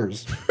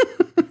cares?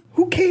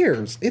 Who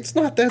cares? It's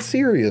not that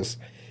serious.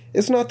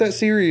 It's not that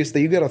serious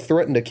that you got to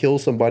threaten to kill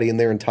somebody and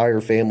their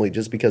entire family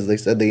just because they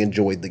said they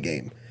enjoyed the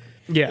game.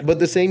 Yeah. But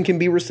the same can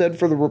be said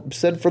for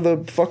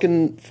the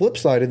fucking flip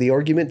side of the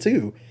argument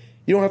too.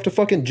 You don't have to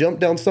fucking jump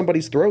down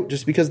somebody's throat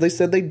just because they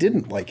said they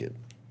didn't like it.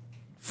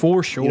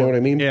 For sure. You know what I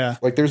mean? Yeah.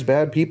 Like, there's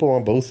bad people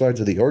on both sides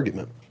of the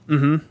argument.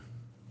 Mm-hmm.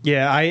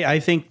 Yeah,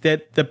 I think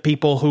that the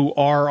people who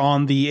are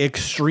on the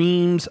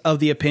extremes of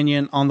the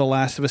opinion on The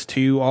Last of Us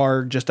 2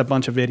 are just a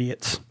bunch of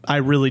idiots. I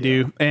really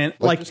do. And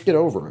like, just get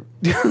over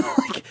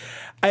it.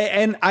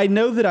 I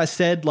know that I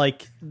said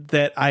like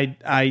that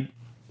I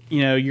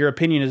you know, your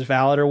opinion is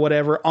valid or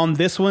whatever. On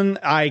this one,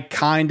 I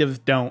kind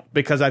of don't,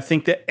 because I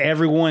think that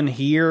everyone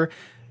here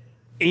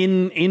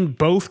in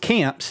both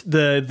camps,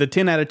 the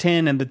 10 out of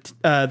 10 and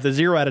the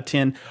 0 out of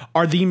 10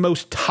 are the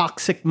most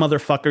toxic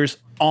motherfuckers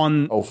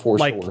on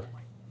like sure.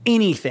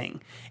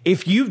 Anything.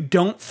 If you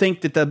don't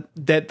think that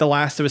the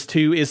Last of Us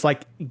 2 is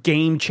like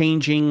game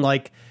changing,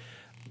 like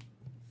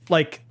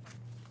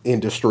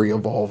industry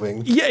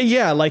evolving.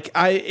 Yeah. Like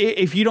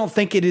if you don't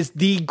think it is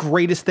the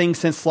greatest thing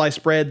since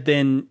sliced bread,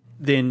 then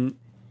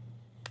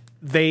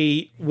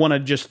they want to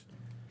just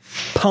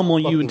pummel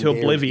you into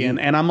oblivion.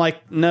 And I'm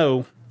like,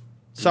 no.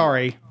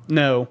 Sorry,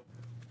 no.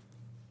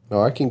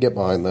 No, I can get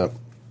behind that.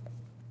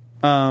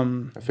 I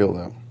feel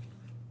that.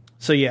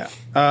 So yeah,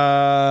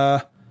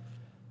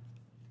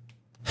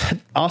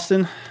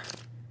 Austin.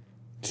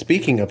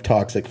 Speaking of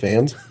toxic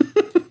fans,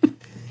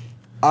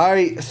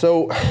 I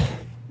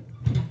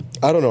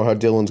don't know how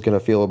Dylan's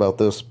gonna feel about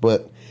this,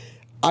 but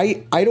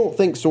I don't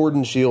think Sword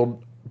and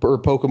Shield or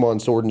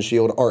Pokemon Sword and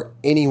Shield are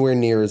anywhere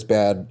near as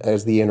bad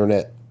as the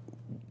internet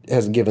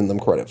has given them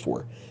credit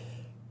for.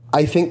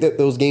 I think that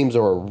those games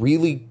are a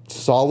really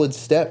solid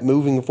step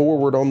moving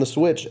forward on the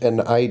Switch, and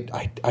I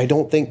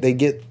don't think they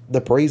get the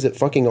praise it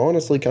fucking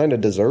honestly kind of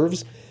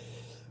deserves.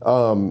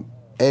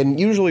 And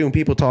usually when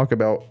people talk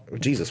about,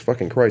 Jesus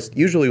fucking Christ,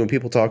 usually when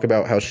people talk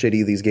about how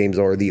shitty these games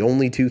are, the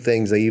only two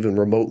things they even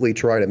remotely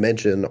try to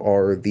mention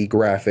are the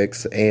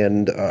graphics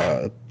and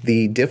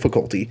the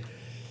difficulty.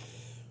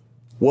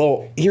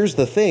 Well, here's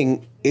the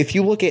thing. If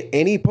you look at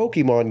any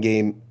Pokemon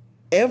game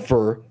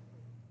ever,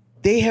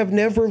 they have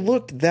never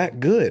looked that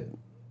good.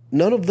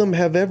 None of them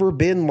have ever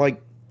been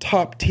like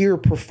top tier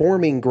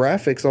performing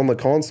graphics on the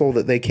console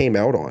that they came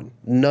out on.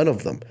 None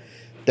of them.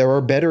 There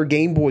are better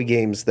Game Boy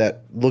games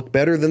that look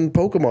better than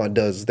Pokemon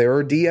does. There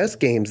are DS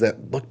games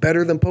that look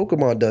better than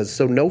Pokemon does.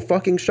 So no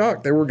fucking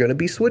shock there were going to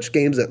be Switch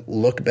games that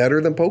look better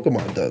than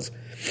Pokemon does.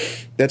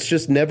 That's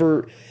just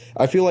never...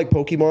 I feel like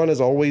Pokemon has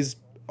always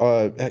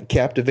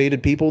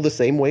captivated people the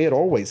same way it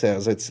always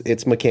has.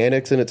 Its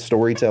mechanics and its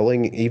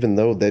storytelling, even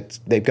though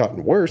they've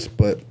gotten worse.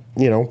 But,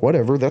 you know,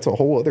 whatever. That's a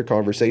whole other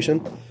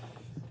conversation.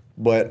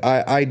 But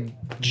I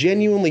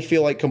genuinely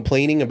feel like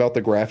complaining about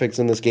the graphics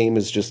in this game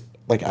is just...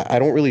 Like, I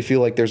don't really feel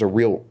like there's a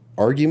real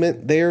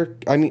argument there.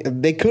 I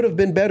mean, they could have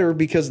been better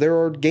because there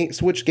are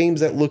Switch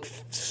games that look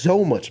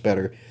so much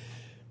better.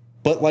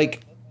 But,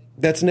 like,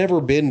 that's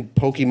never been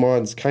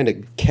Pokemon's kind of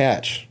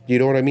catch. You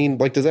know what I mean?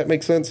 Like, does that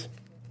make sense?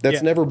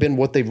 That's never been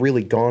what they've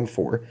really gone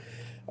for.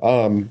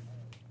 And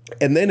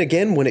then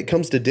again, when it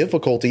comes to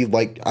difficulty,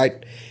 like, I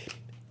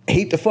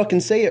hate to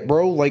fucking say it,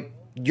 bro. Like,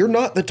 you're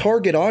not the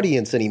target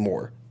audience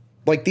anymore.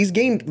 Like these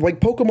games, like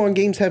Pokemon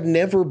games have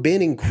never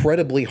been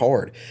incredibly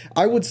hard.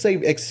 I would say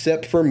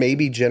except for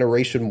maybe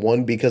Generation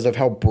 1 because of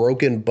how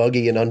broken,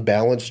 buggy, and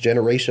unbalanced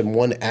Generation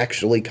 1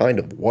 actually kind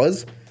of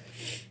was.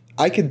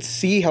 I could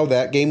see how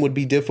that game would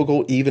be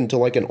difficult even to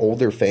like an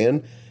older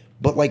fan.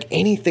 But like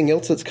anything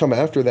else that's come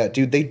after that,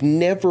 dude, they've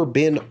never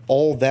been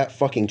all that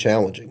fucking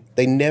challenging.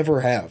 They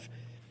never have.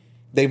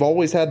 They've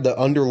always had the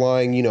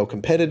underlying, you know,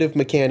 competitive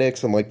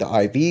mechanics and like the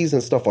IVs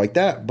and stuff like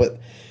that.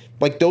 But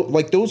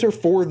like those are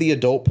for the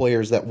adult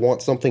players that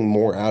want something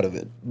more out of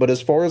it. But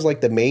as far as like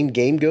the main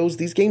game goes,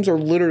 these games are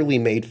literally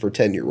made for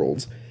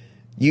 10-year-olds.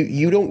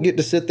 You don't get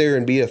to sit there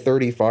and be a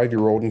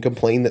 35-year-old and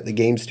complain that the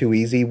game's too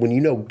easy when you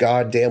know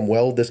goddamn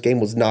well this game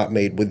was not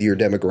made with your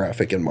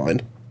demographic in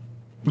mind.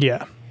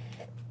 Yeah.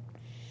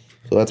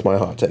 So that's my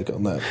hot take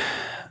on that.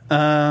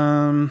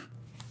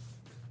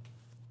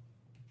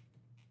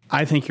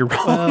 I think you're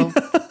wrong.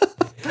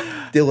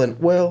 Dylan,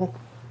 well,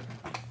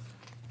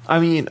 I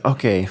mean,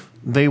 okay,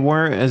 they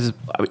weren't as.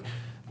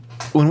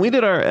 When we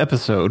did our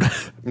episode,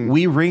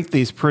 we ranked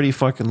these pretty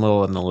fucking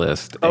low on the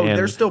list. Oh,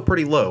 they're still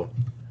pretty low.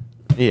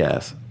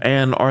 Yes.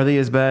 And are they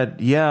as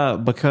bad? Yeah,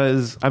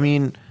 because, I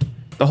mean,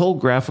 the whole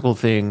graphical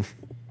thing,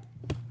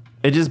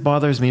 it just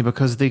bothers me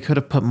because they could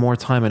have put more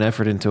time and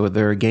effort into it.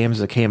 There are games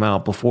that came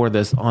out before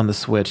this on the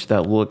Switch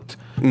that looked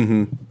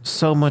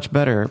so much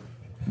better.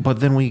 But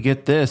then we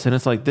get this, and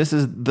it's like, this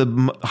is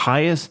the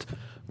highest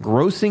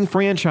grossing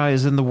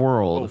franchise in the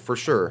world. Oh, for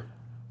sure.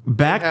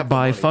 Backed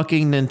by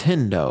fucking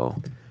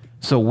Nintendo.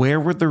 So where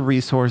were the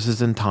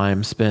resources and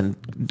time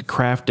spent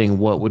crafting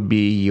what would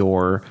be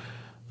your...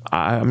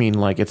 I mean,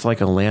 like, it's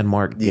like a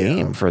landmark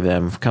game for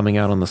them coming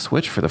out on the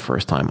Switch for the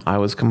first time. I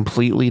was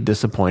completely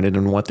disappointed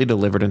in what they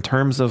delivered in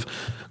terms of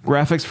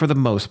graphics for the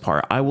most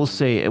part. I will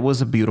say it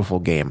was a beautiful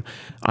game.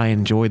 I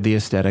enjoyed the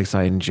aesthetics.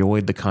 I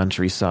enjoyed the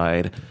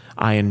countryside.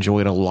 I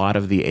enjoyed a lot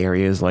of the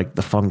areas like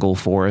the fungal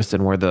forest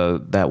and where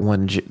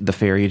the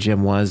fairy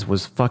gym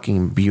was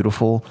fucking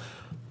beautiful.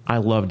 I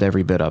loved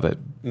every bit of it,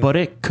 but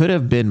it could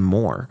have been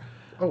more.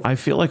 I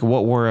feel like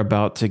what we're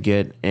about to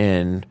get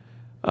in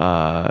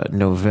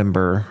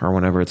November or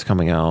whenever it's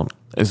coming out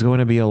is going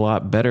to be a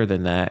lot better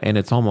than that, and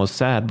it's almost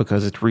sad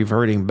because it's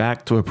reverting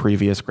back to a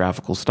previous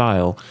graphical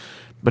style,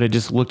 but it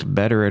just looked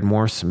better and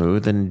more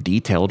smooth and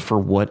detailed for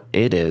what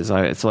it is.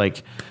 It's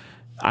like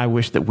I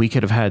wish that we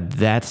could have had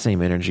that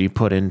same energy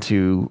put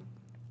into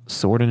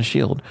Sword and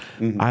Shield.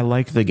 I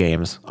like the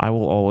games. I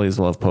will always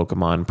love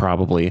Pokemon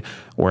probably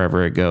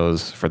wherever it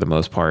goes for the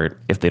most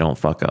part if they don't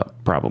fuck up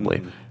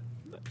probably.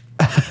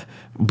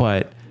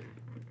 But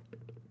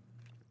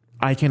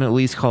I can at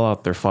least call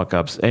out their fuck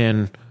ups,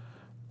 and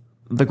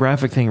the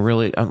graphic thing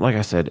really, like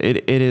I said,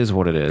 it is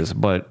what it is,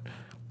 but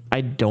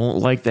I don't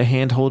like the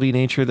hand-holdy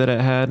nature that it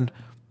had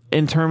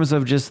in terms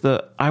of just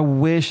I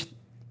wish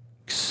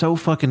so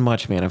fucking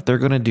much, man, if they're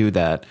going to do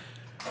that,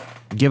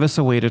 give us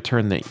a way to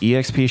turn the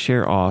EXP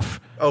share off.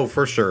 Oh,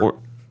 for sure.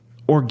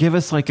 Or give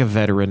us like a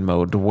veteran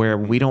mode to where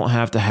we don't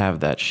have to have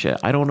that shit.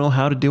 I don't know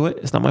how to do it.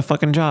 It's not my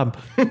fucking job.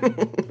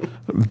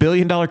 $1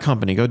 billion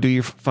company. Go do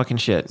your fucking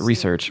shit.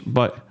 Research.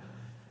 But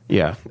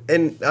yeah.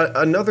 And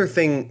another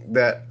thing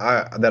that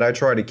I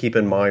try to keep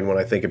in mind when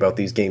I think about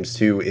these games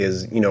too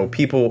is, you know,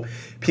 people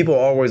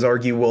always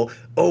argue, well,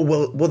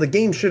 the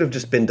game should have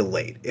just been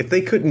delayed. If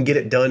they couldn't get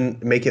it done,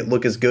 make it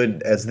look as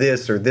good as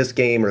this or this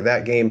game or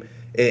that game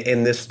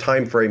in this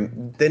time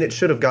frame, then it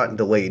should have gotten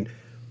delayed.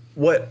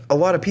 What a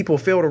lot of people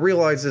fail to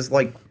realize is,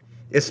 like,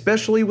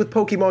 especially with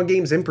Pokemon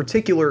games in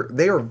particular,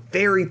 they are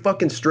very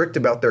fucking strict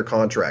about their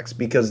contracts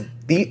because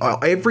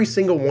every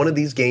single one of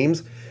these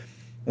games,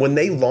 when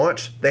they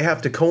launch, they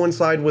have to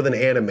coincide with an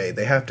anime.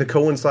 They have to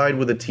coincide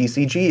with a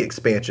TCG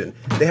expansion.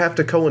 They have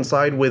to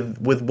coincide with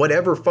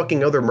whatever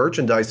fucking other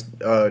merchandise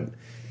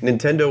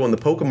Nintendo and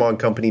the Pokemon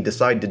Company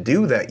decide to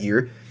do that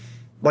year.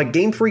 Like,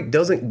 Game Freak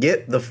doesn't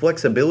get the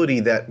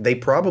flexibility that they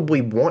probably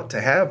want to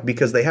have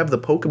because they have the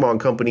Pokemon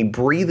Company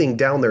breathing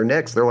down their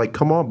necks. They're like,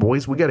 come on,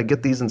 boys, we got to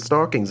get these in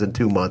stockings in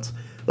 2 months.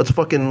 Let's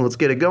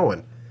get it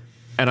going.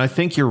 And I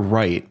think you're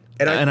right.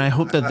 And I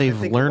hope that they've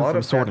learned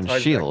from Sword and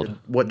Shield.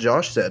 What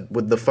Josh said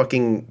with the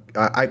fucking...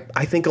 I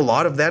think a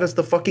lot of that is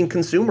the fucking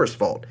consumer's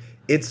fault.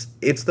 It's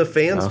the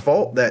fans'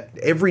 fault that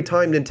every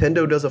time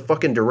Nintendo does a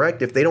fucking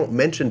Direct, if they don't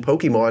mention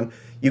Pokemon,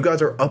 you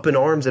guys are up in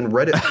arms and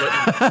Reddit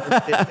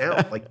shit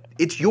down. Like,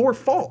 it's your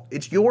fault.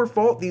 It's your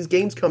fault these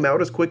games come out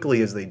as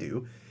quickly as they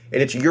do.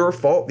 And it's your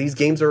fault these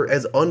games are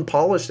as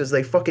unpolished as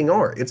they fucking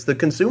are. It's the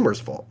consumer's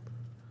fault.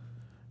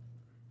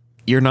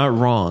 You're not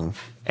wrong.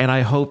 And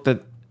I hope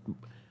that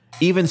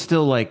even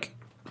still, like,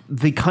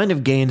 they kind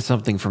of gained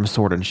something from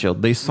Sword and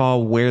Shield. They saw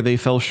where they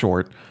fell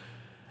short.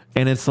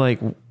 And it's like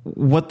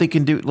what they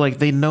can do. Like,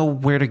 they know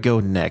where to go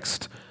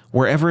next.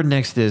 Wherever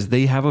next is,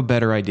 they have a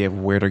better idea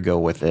of where to go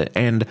with it.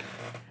 And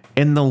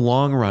in the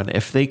long run,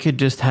 if they could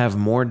just have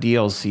more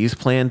DLCs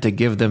planned to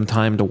give them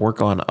time to work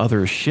on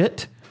other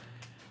shit,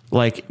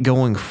 like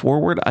going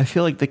forward, I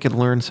feel like they could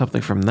learn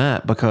something from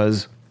that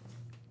because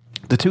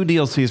the 2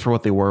 DLCs for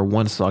what they were,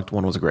 one sucked,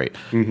 one was great.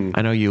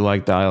 I know you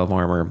like the Isle of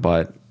Armor,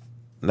 but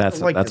that's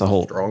a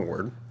whole strong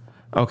word.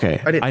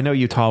 Okay, I didn't- I know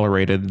you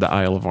tolerated the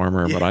Isle of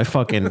Armor, but I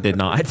fucking did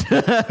not.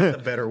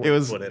 A better way It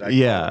was to put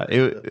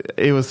it.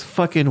 it was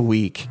fucking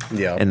weak.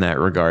 Yeah. In that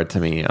regard to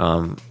me.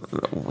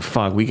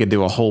 Fuck, we could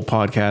do a whole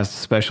podcast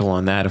special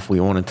on that if we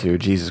wanted to.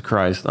 Jesus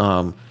Christ.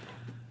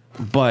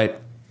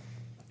 But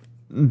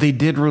they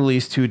did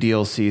release 2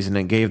 DLCs, and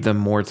it gave them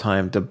more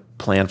time to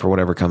plan for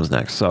whatever comes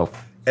next. So.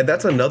 And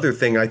that's another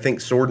thing I think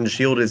Sword and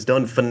Shield has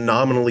done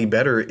phenomenally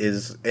better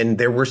is, and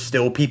there were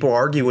still people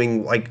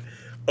arguing like,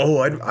 oh,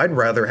 I'd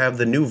rather have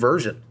the new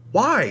version.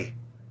 Why?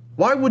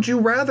 Why would you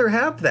rather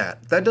have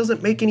that? That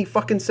doesn't make any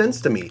fucking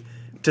sense to me.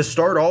 To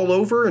start all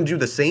over and do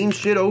the same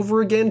shit over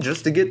again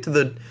just to get to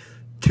the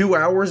 2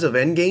 hours of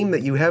endgame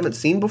that you haven't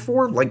seen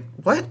before? Like,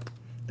 what?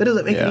 That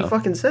doesn't make any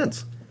fucking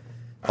sense.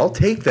 I'll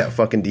take that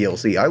fucking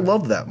DLC. I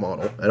love that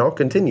model, and I'll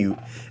continue.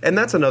 And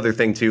that's another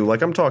thing, too.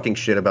 Like, I'm talking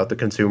shit about the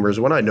consumers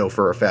when I know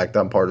for a fact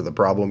I'm part of the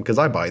problem because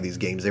I buy these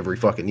games every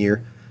fucking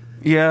year.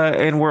 Yeah,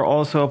 and we're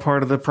also a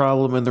part of the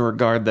problem in the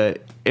regard that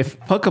if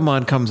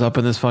Pokemon comes up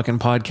in this fucking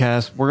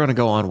podcast, we're going to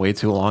go on way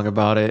too long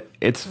about it.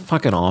 It's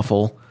fucking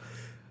awful.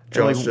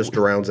 Josh just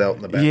drowns out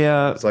in the back.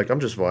 Yeah. It's like, I'm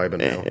just vibing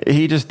now.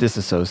 He just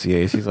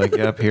disassociates. He's like,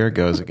 yep, here it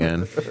goes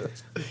again.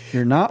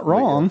 You're not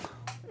wrong.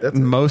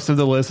 Most of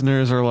the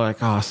listeners are like,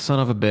 oh, son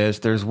of a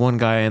bitch. There's one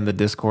guy in the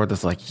Discord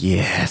that's like,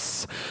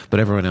 yes. But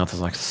everyone else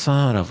is like,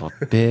 son of a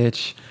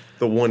bitch.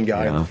 The one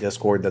guy on the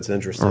Discord that's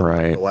interested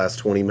Right. in the last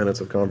 20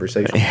 minutes of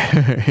conversation.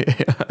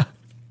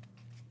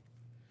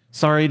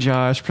 Sorry,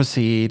 Josh.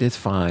 Proceed. It's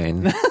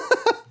fine.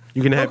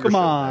 You can have your show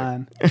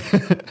Pokemon.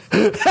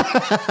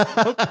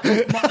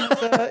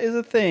 Pokemon is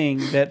a thing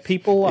that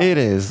people like. It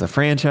is a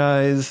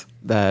franchise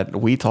that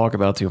we talk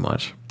about too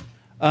much.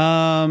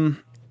 I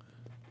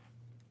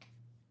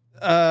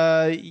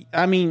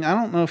mean, I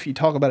don't know if you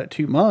talk about it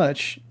too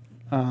much.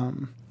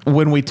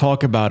 When we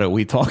talk about it,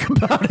 we talk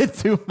about it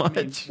too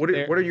much. What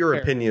are your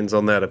opinions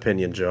on that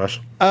opinion, Josh?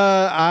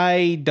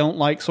 I don't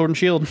like Sword and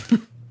Shield.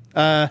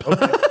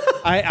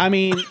 I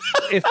mean,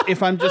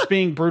 if I'm just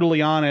being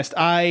brutally honest,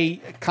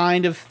 I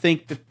kind of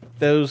think that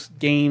those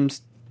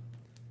games,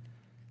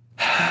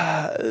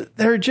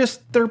 they're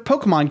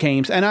Pokemon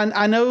games, and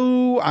I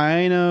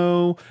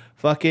know,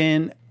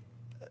 fucking.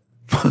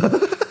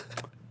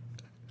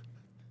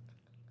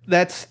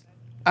 That's,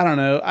 I don't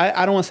know.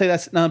 I don't want to say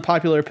that's an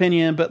unpopular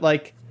opinion, but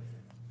like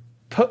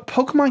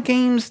Pokemon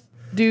games,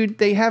 dude,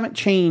 they haven't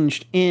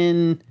changed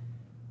in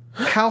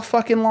how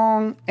fucking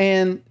long,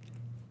 and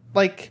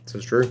like, This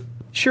is true.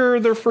 sure,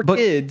 they're for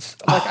kids.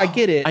 Like, I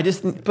get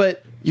it.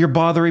 But You're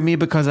bothering me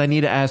because I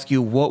need to ask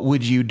you, what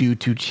would you do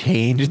to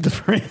change the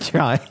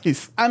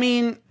franchise? I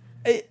mean,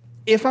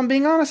 if I'm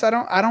being honest, I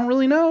don't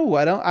really know.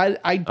 I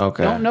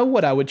don't know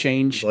what I would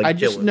change. Like, I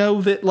just kill it.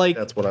 know that, like,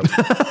 That's what I'm.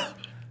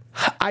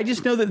 I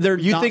just know that they're.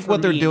 You not think for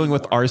what they're me doing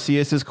with anymore.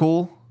 Arceus is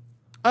cool?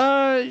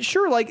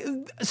 Sure. Like,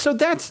 so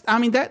that's, I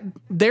mean,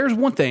 there's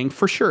one thing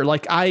for sure.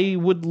 Like, I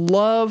would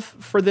love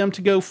for them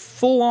to go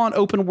full on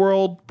open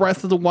world,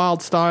 Breath of the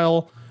Wild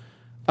style,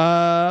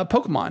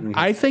 Pokemon.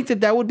 I think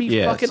that would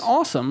be fucking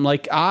awesome.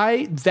 Like,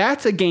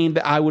 that's a game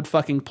that I would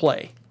fucking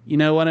play. You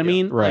know what I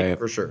mean? right. Like,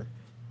 For sure.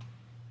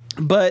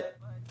 but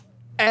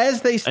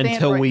as they stand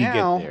Until right we get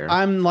now, there.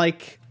 I'm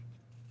like,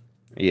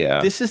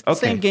 Yeah. this is the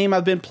same game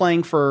I've been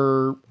playing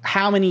for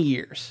how many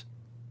years?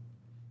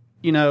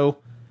 You know,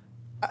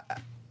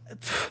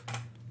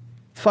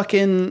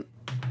 fucking,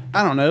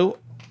 I don't know,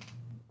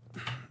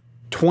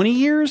 20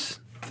 years,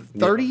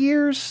 30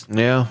 years?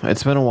 Yeah,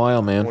 it's been a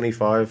while, man.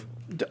 25.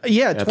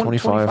 Yeah,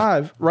 25.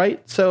 25,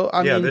 right? So,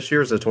 I Yeah, mean, this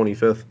year's the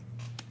 25th.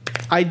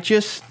 I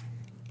just,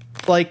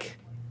 like,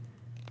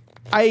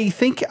 I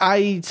think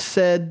I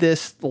said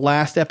this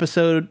last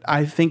episode.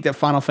 I think that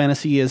Final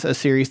Fantasy is a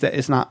series that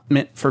is not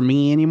meant for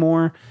me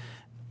anymore.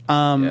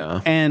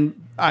 Yeah. And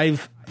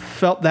I've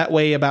felt that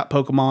way about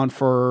Pokemon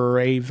for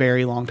a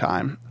very long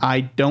time.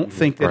 I don't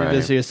think that it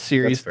is a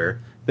series That's fair.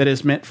 that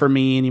is meant for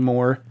me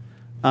anymore.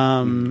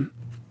 And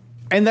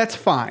that's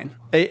fine.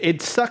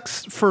 It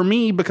sucks for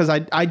me because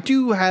I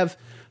do have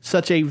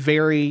such a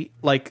very,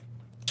 like,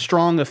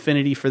 strong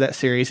affinity for that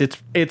series.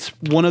 It's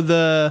one of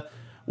the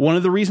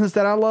reasons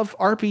that I love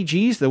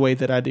RPGs the way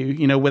that I do.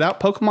 You know, without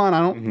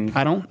Pokemon,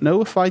 I don't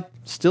know if I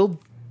still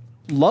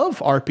love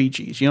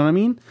RPGs. You know what I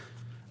mean?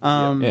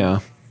 Yeah.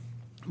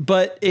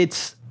 But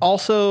it's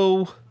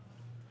also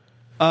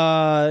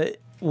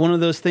one of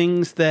those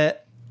things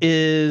that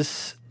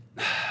is,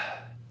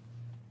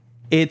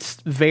 it's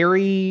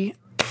very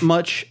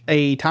much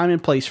a time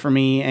and place for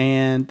me,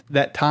 and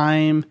that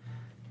time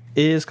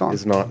is gone.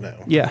 It's not now.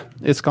 Yeah,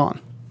 it's gone.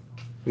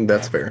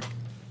 That's fair.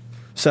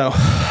 So,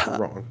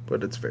 Wrong,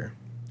 but it's fair.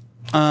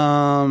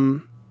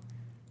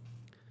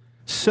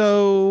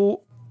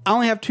 so I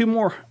only have two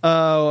more.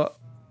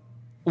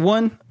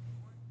 One,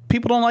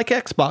 people don't like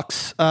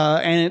Xbox,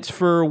 and it's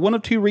for one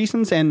of two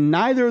reasons, and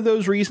neither of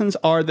those reasons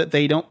are that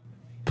they don't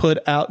put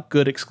out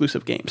good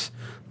exclusive games,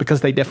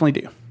 because they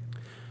definitely do.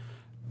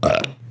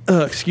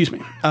 Excuse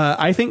me.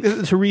 I think that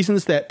the two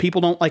reasons that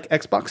people don't like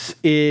Xbox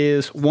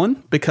is,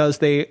 one, because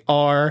they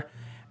are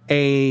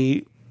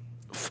funded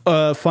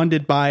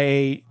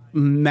by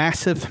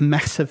massive,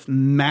 massive,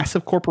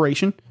 massive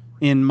corporation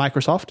in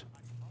Microsoft.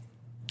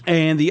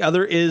 And the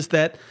other is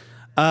that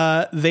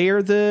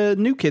they're the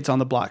new kids on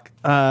the block.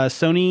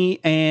 Sony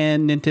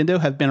and Nintendo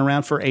have been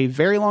around for a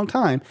very long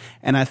time.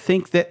 And I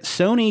think that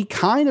Sony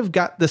kind of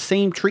got the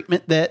same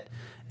treatment that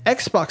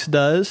Xbox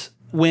does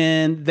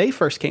when they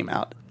first came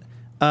out,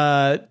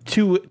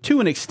 to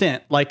an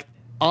extent. Like,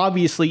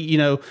 obviously, you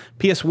know,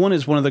 PS1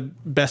 is one of the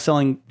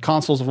best-selling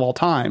consoles of all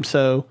time.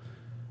 So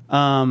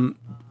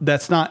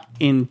that's not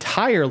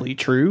entirely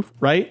true,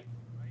 right?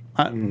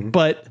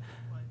 But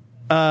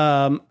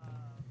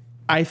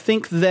I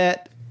think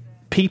that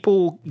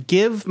people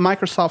give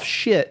Microsoft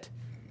shit,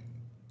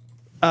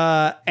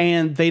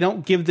 and they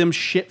don't give them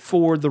shit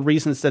for the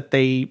reasons that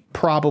they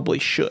probably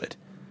should,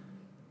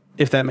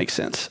 if that makes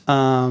sense.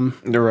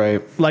 You're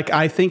right. Like,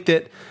 I think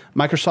that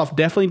Microsoft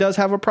definitely does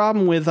have a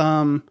problem with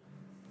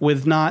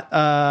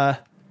not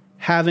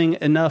having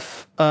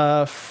enough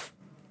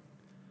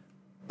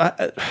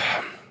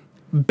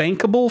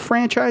bankable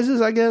franchises,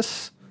 I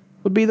guess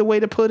would be the way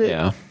to put it.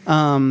 Yeah.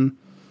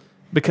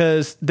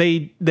 Because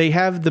they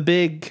have the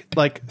big,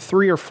 like,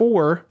 3 or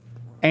 4,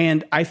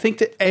 and I think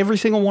that every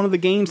single one of the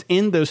games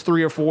in those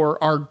 3 or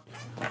 4 are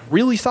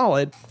really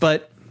solid,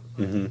 but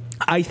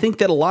I think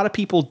that a lot of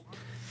people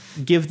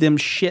give them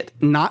shit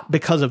not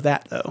because of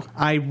that, though.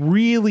 I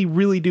really,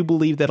 really do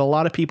believe that a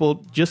lot of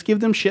people just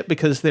give them shit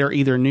because they're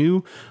either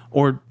new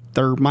or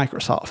they're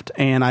Microsoft,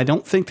 and I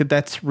don't think that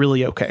that's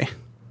really okay.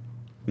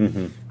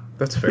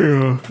 That's fair.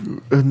 Yeah.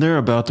 And they're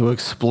about to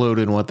explode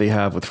in what they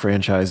have with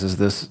franchises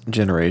this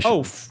generation.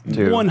 Oh,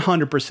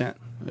 100%.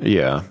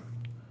 Yeah.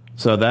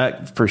 So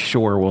that for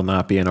sure will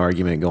not be an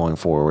argument going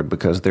forward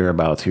because they're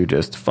about to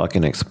just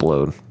fucking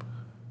explode.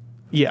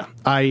 Yeah,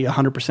 I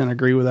 100%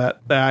 agree with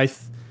that. I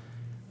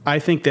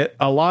think that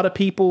a lot of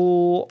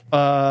people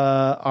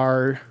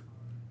are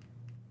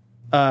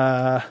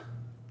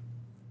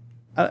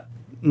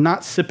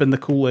not sipping the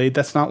Kool-Aid.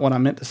 That's not what I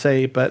meant to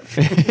say, but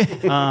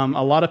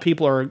a lot of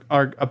people are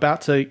about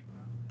to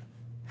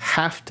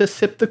have to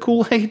sip the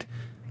Kool-Aid.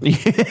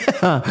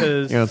 Yeah.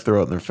 You're going to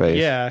throw it in their face.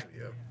 Yeah,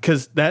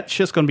 because that's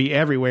just going to be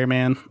everywhere,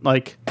 man.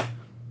 Like,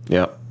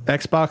 Yep.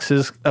 Xbox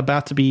is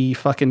about to be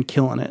fucking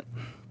killing it.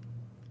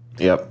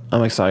 Yep.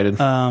 I'm excited.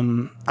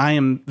 I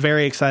am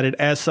very excited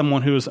as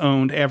someone who has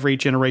owned every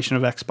generation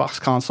of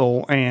Xbox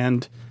console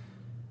and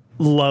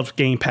loved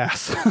Game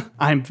Pass.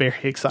 I'm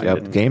very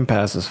excited. Yep. Game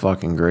Pass is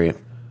fucking great.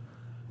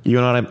 You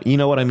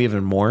know what I'm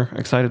even more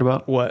excited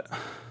about? What?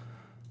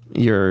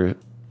 Your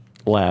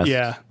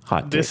last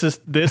hot take. This is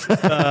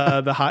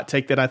the hot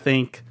take that I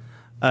think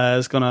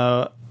is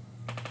gonna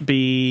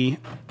be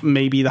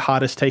maybe the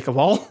hottest take of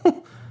all.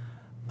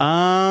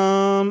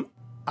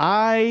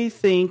 I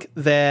think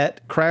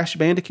that Crash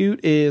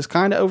Bandicoot is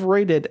kind of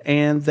overrated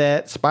and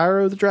that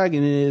Spyro the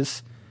Dragon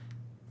is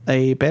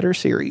a better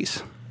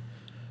series.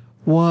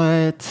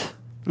 What?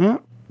 Huh?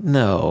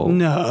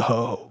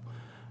 No.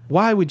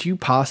 Why would you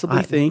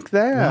possibly think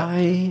that?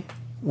 Why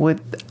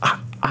would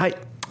I?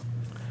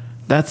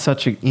 That's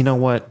such a. You know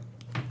what?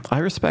 I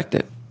respect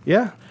it.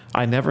 Yeah.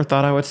 I never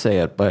thought I would say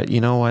it, but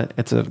you know what?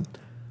 It's an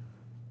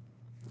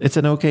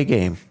okay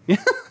game.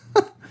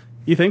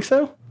 You think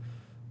so?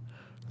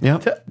 Yeah.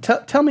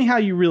 Tell me how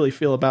you really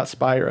feel about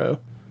Spyro.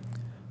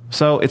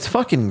 So it's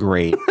fucking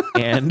great.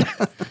 And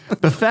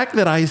the fact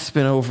that I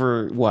spent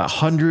over,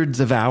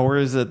 hundreds of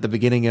hours at the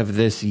beginning of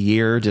this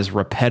year just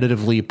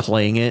repetitively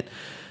playing it,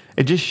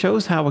 it just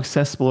shows how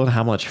accessible and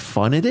how much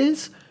fun it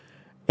is.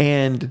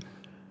 And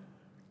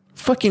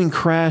fucking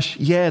Crash,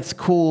 yeah, it's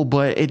cool,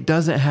 but it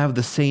doesn't have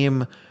the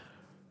same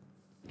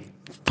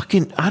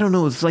fucking, I don't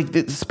know, it's like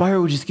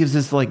Spyro just gives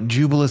this like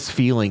jubilous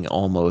feeling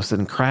almost.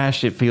 And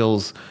Crash, it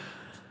feels,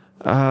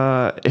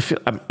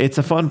 it's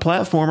a fun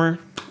platformer.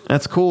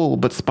 That's cool,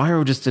 but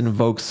Spyro just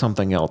invokes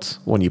something else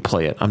when you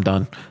play it. I'm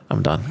done.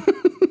 I'm going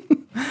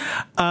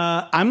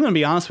to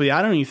be honest with you.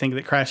 I don't even think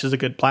that Crash is a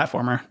good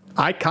platformer.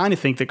 I kind of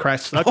think that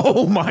Crash sucks.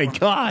 Oh my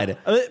God.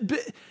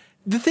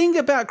 The thing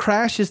about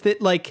Crash is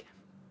that, like,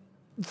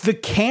 the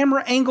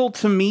camera angle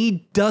to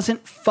me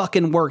doesn't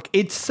fucking work.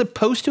 It's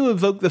supposed to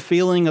evoke the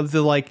feeling of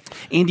the, like,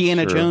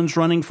 Indiana Jones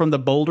running from the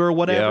boulder or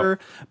whatever.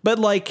 Yep. But,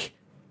 like,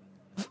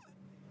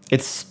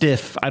 it's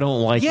stiff. I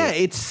don't like it. Yeah,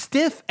 it's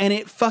stiff, and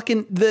it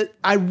fucking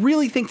I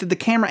really think that the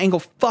camera angle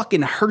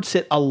fucking hurts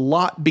it a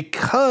lot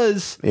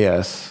because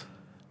yes,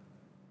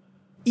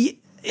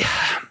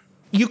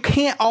 you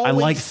can't always. I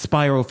like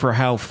Spyro for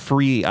how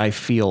free I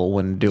feel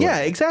when doing. Yeah,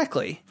 it.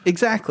 exactly.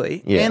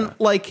 Yeah. And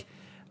like,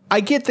 I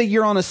get that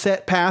you're on a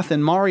set path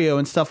in Mario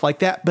and stuff like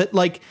that, but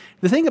like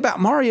the thing about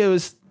Mario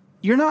is,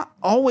 you're not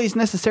always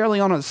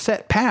necessarily on a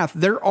set path.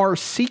 There are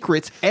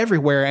secrets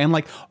everywhere and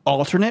like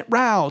alternate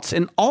routes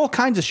and all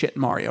kinds of shit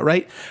in Mario,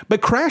 right?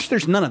 But Crash,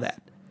 there's none of that.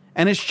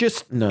 And it's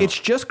just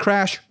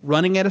Crash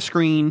running at a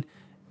screen,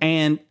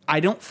 and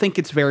I don't think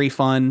it's very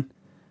fun.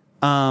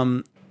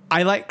 I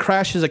like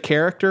Crash as a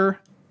character,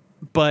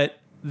 but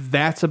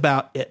that's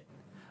about it.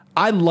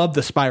 I love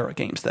the Spyro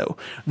games though.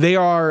 They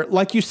are,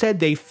 like you said,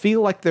 they feel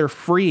like they're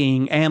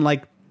freeing and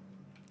like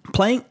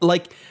playing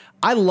like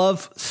I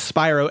love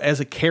Spyro as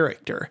a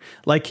character.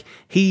 Like,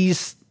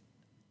 he's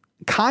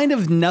kind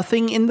of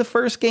nothing in the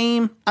first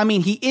game. I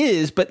mean, he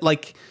is, but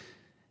like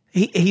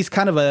he's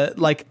kind of a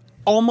like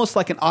almost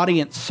like an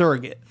audience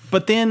surrogate.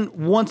 But then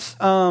once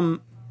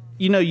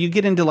you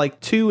get into like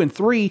 2 and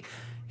 3,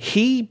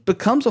 he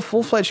becomes a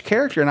full-fledged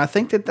character, and I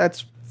think that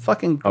that's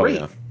fucking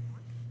great. Oh,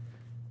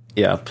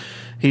 yeah.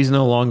 He's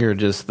no longer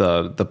just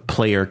the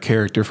player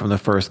character from the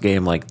first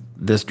game. Like,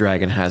 this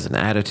dragon has an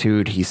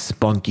attitude. He's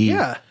spunky.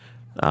 Yeah.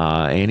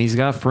 And he's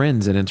got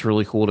friends, and it's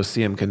really cool to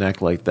see him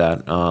connect like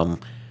that.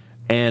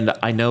 And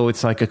I know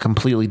it's like a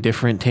completely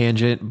different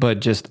tangent, but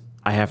just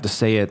I have to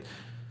say it.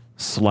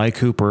 Sly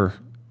Cooper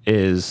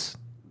is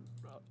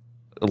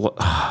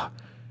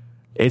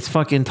it's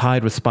fucking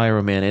tied with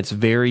Spyro, man. It's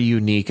very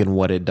unique in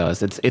what it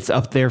does. It's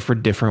up there for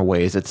different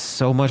ways. It's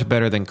so much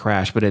better than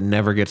Crash, but it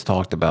never gets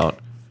talked about.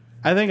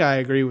 I think I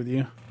agree with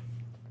you.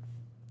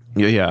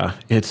 Yeah,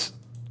 it's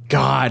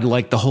God,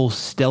 like the whole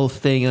stealth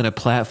thing on a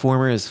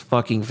platformer is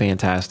fucking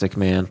fantastic,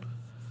 man.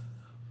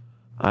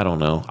 I don't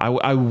know.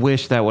 I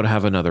wish that would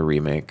have another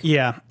remake.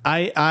 Yeah,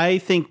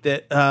 I think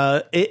that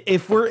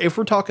if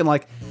we're talking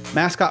like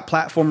mascot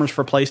platformers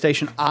for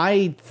PlayStation,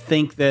 I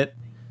think that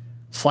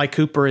Sly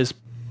Cooper is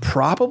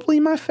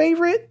probably my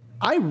favorite.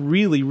 I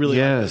really like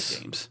those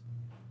games.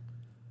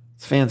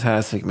 It's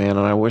fantastic, man,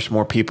 and I wish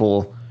more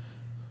people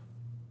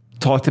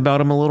talked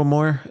about him a little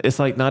more. It's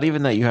like not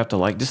even that you have to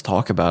like just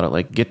talk about it.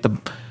 Like get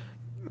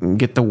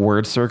the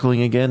word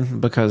circling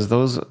again, because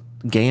those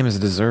games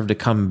deserve to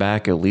come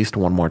back at least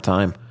one more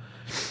time.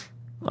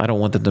 I don't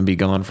want them to be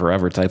gone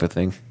forever type of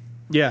thing.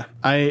 Yeah,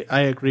 I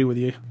agree with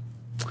you.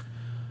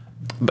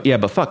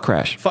 But fuck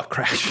Crash. Fuck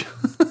Crash.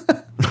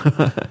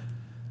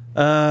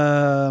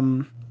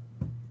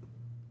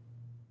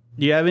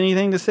 Do you have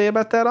anything to say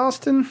about that,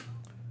 Austin?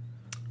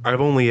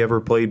 I've only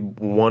ever played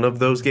one of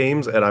those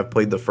games, and I've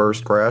played the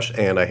first Crash,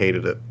 and I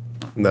hated it.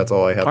 And that's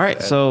all I have. All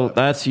right, so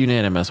that's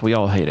unanimous. We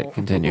all hate it.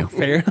 Continue.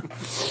 Fair.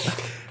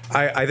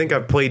 I think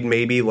I've played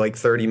maybe like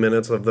 30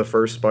 minutes of the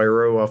first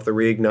Spyro off the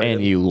Reignite.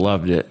 And you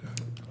loved it.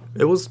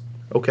 It was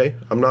okay.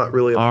 I'm not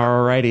really...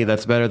 Alrighty,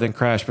 that's better than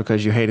Crash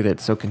because you hated it,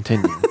 so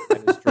continue.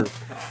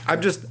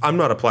 That is true. I'm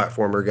not a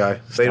platformer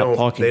guy. Stop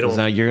talking, because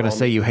now you're going to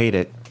say you hate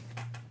it.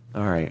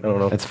 All right. I don't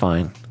know. That's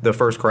fine. The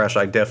first Crash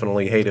I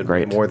definitely hated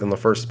more than the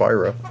first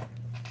Spyro.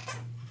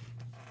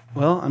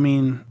 Well, I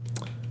mean...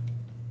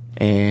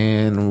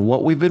 And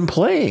what we've been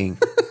playing.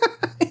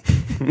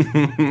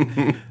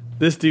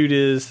 This dude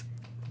is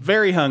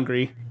very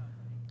hungry.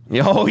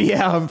 Oh,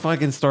 yeah, I'm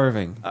fucking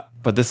starving.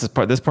 But this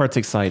part's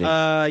exciting.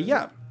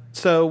 Yeah.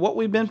 So what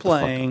we've been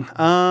playing...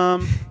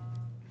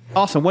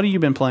 Awesome. What have you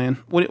been playing?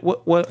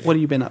 What have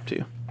you been up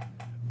to?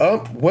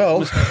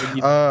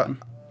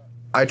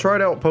 I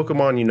tried out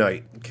Pokemon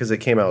Unite because it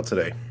came out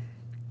today,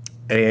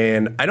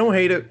 and I don't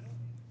hate it.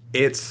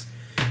 It's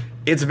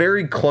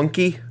very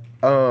clunky.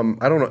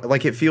 I don't know.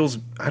 Like, it feels.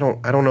 I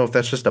don't know if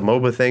that's just a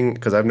MOBA thing,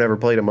 because I've never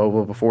played a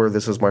MOBA before.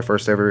 This is my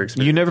first ever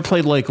experience. You never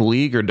played like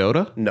League or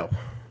Dota? No.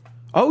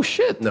 Oh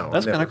shit! No,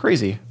 that's kind of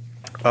crazy.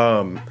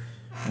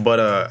 But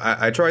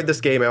I tried this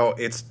game out.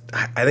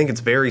 I think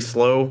it's very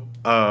slow.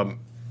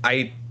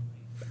 I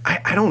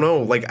don't know.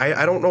 Like,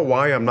 I don't know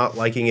why I'm not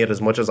liking it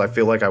as much as I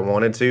feel like I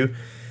wanted to.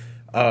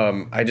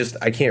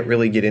 I can't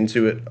really get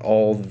into it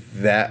all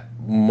that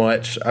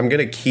much. I'm going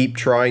to keep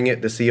trying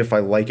it to see if I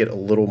like it a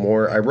little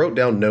more. I wrote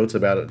down notes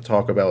about it to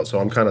talk about, so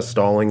I'm kind of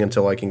stalling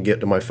until I can get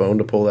to my phone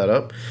to pull that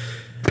up.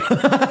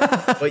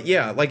 But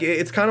yeah, like,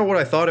 it's kind of what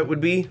I thought it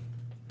would be.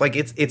 Like,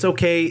 it's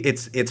okay.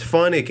 It's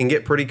fun. It can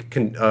get pretty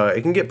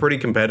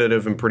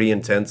competitive and pretty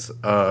intense.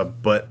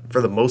 But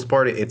for the most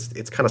part,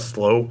 it's kind of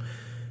slow.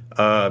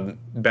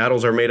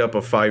 Battles are made up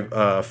of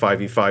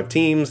 5v5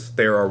 teams.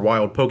 There are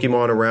wild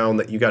Pokemon around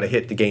that you got to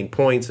hit to gain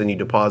points, and you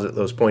deposit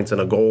those points in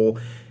a goal.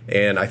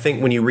 And I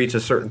think when you reach a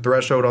certain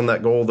threshold on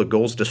that goal, the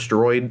goal's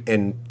destroyed.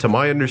 And to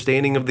my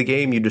understanding of the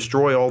game, you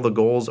destroy all the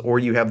goals, or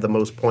you have the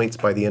most points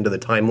by the end of the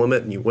time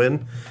limit, and you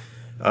win.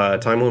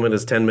 Time limit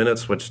is 10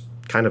 minutes, which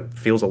kind of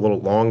feels a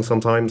little long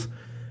sometimes.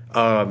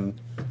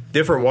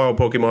 Different wild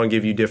Pokemon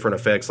give you different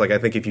effects. Like, I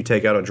think if you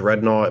take out a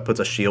Dreadnought, it puts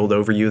a shield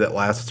over you that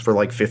lasts for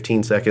like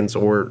 15 seconds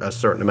or a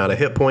certain amount of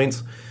hit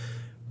points.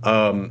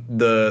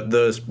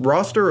 The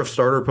roster of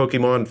starter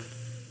Pokemon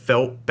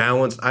felt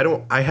balanced.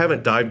 I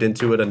haven't dived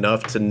into it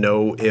enough to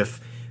know if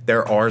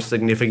there are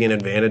significant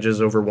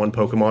advantages over one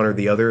Pokemon or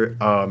the other.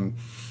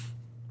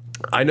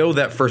 I know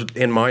that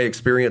in my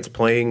experience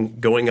playing,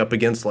 going up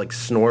against like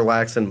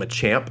Snorlax and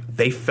Machamp,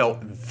 they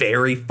felt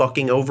very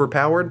fucking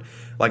overpowered.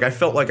 Like, I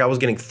felt like I was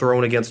getting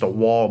thrown against a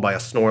wall by a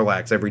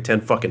Snorlax every 10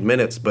 fucking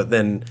minutes, but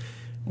then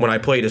when I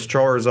played as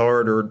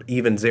Charizard or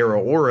even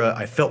Zeraora,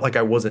 I felt like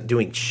I wasn't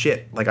doing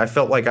shit. Like, I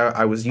felt like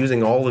I was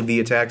using all of the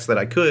attacks that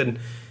I could,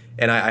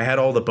 and I had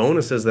all the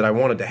bonuses that I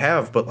wanted to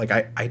have, but like,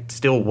 I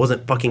still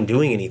wasn't fucking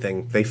doing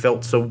anything. They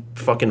felt so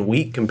fucking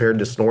weak compared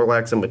to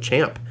Snorlax and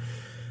Machamp.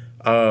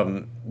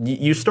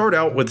 You start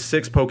out with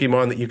 6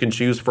 Pokemon that you can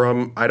choose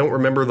from. I don't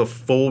remember the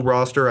full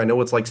roster. I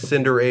know it's like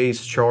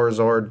Cinderace,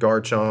 Charizard,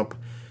 Garchomp,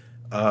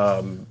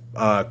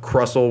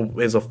 Crustle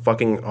is a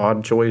fucking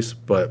odd choice,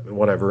 but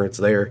whatever, it's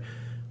there.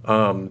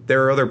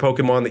 There are other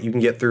Pokemon that you can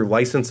get through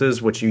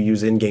licenses, which you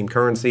use in-game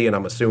currency, and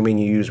I'm assuming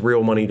you use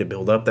real money to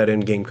build up that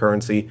in-game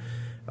currency.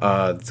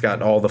 It's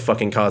got all the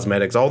fucking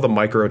cosmetics, all the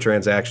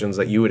microtransactions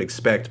that you would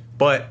expect,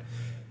 but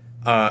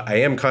I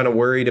am kind of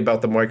worried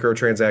about the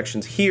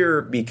microtransactions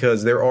here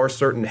because there are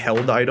certain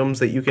held items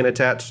that you can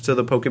attach to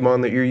the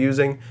Pokemon that you're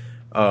using.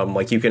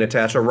 Like you can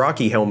attach a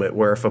Rocky helmet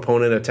where if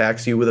opponent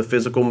attacks you with a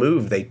physical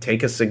move, they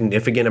take a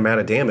significant amount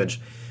of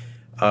damage.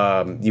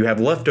 You have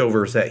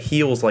leftovers that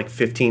heals like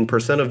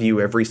 15% of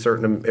you every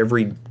certain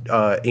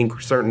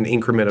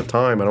increment of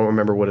time. I don't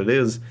remember what it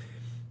is,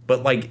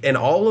 but like, and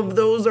all of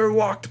those are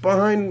locked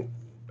behind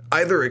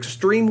either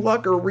extreme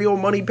luck or real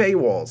money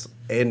paywalls,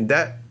 and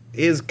that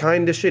is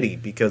kind of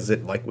shitty because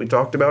it, like we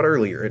talked about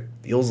earlier, it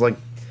feels like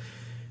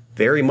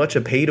very much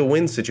a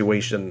pay-to-win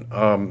situation.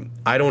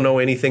 I don't know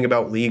anything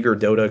about League or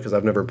Dota because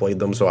I've never played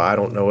them, so I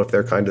don't know if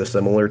they're kind of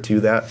similar to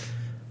that.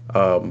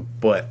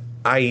 But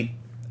I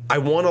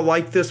want to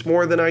like this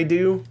more than I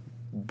do,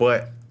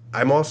 but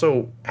I'm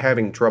also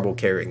having trouble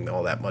caring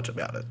all that much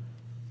about it.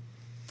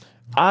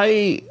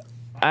 I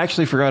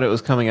actually forgot it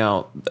was coming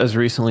out as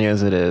recently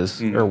as it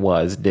is,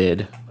 or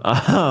did.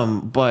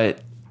 But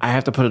I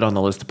have to put it on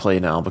the list to play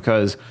now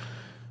because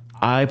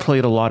I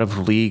played a lot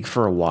of League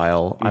for a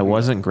while. I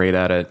wasn't great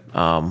at it,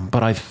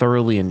 but I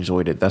thoroughly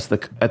enjoyed it.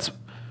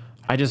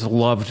 I just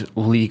loved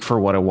League for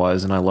what it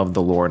was, and I loved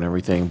the lore and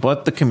everything.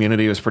 But the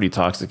community was pretty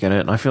toxic in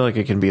it, and I feel like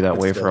it can be that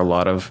way for a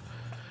lot of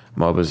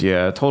MOBAs.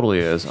 Yeah, it totally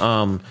is.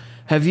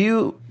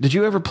 Did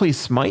you ever play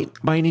Smite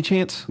by any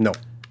chance? No.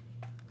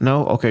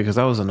 No? Okay, because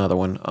that was another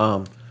one.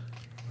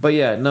 But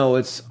yeah,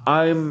 no,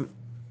 I'm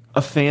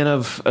a fan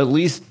of at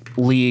least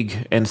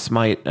League and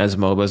Smite as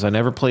MOBAs. I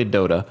never played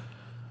Dota,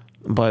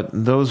 but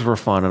those were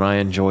fun, and I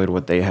enjoyed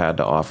what they had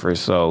to offer.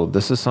 So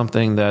this is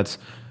something that's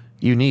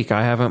unique.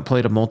 I haven't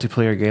played a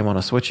multiplayer game on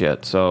a Switch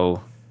yet,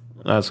 so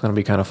that's going to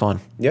be kind of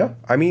fun. Yeah,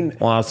 I mean...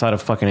 Well, outside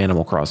of fucking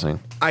Animal Crossing.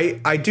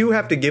 I do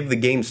have to give the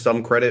game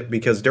some credit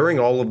because during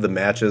all of the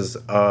matches,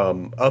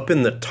 up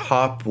in the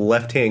top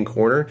left-hand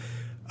corner,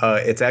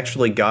 it's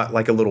actually got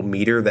like a little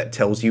meter that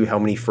tells you how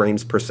many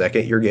frames per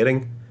second you're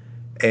getting.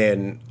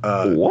 And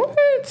what?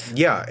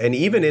 Yeah, and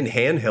even in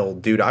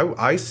handheld, dude,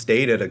 I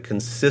stayed at a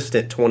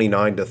consistent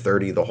 29 to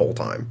 30 the whole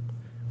time.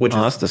 Which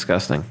that's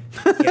disgusting.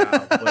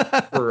 Yeah,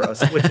 but for a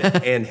Switch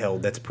and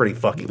handheld, that's pretty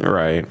fucking cool.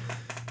 Right.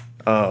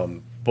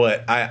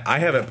 But I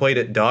haven't played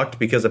it docked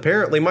because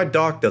apparently my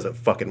dock doesn't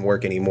fucking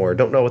work anymore.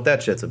 Don't know what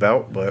that shit's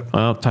about, but...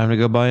 Well, time to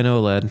go buy an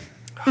OLED.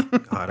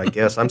 God, I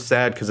guess. I'm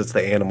sad because it's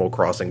the Animal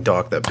Crossing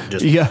dock that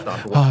just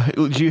stopped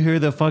working. Did you hear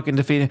the fucking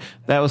defeat?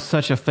 That was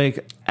such a fake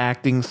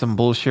acting, some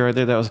bullshit right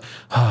there. That was,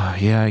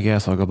 yeah, I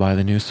guess I'll go buy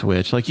the new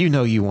Switch. Like,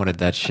 you wanted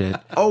that shit.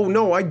 Oh,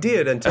 no, I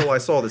did until I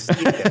saw the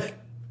Steam Deck.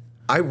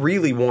 I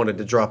really wanted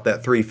to drop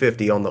that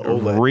 $350 on the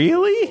OLED.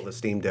 Really? On the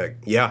Steam Deck.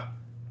 Yeah.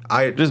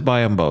 Just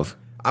buy them both.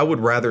 I would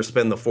rather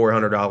spend the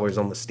 $400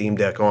 on the Steam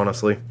Deck,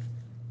 honestly.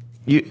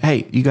 You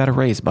got a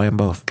raise. Buy them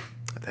both.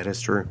 That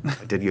is true.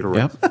 I did get a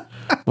raise. Yep.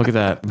 Look at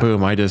that.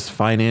 Boom. I just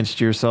financed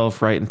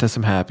yourself right into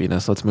some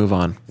happiness. Let's move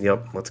on.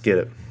 Yep. Let's get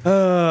it.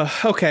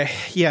 Okay.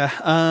 Yeah.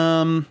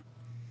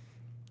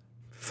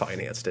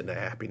 Financed into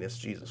happiness.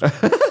 Jesus.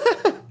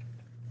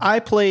 I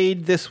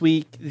played this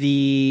week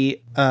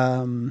the...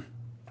 oh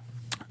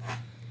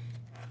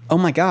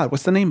my God.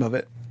 What's the name of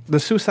it? The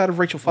Suicide of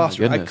Rachel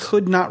Foster. I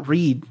could not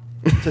read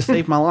to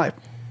save my life.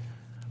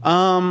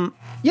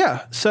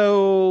 Yeah.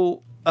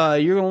 So...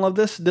 you're going to love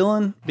this,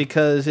 Dylan,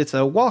 because it's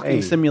a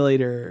walking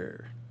simulator.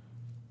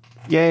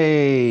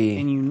 Yay.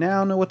 And you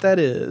now know what that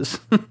is.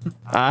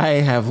 I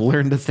have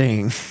learned a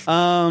thing.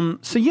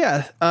 So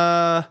yeah,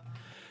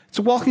 it's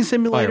a walking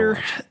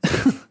simulator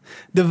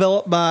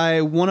developed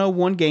by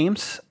 101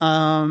 Games.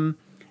 And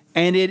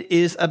it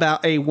is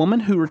about a woman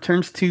who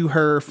returns to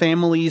her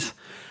family's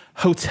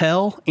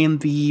hotel in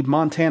the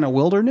Montana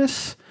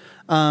wilderness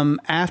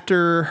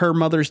after her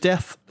mother's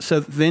death, so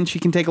then she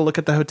can take a look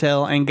at the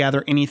hotel and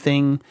gather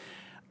anything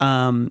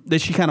that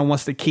she kind of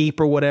wants to keep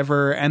or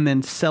whatever, and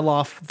then sell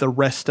off the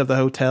rest of the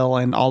hotel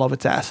and all of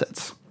its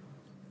assets.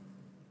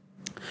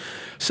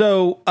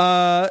 So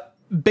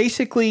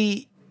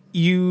basically,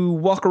 you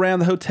walk around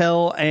the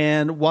hotel,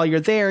 and while you're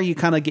there, you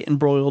kind of get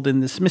embroiled in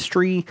this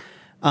mystery,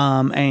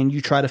 and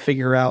you try to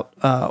figure out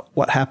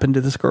what happened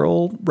to this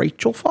girl,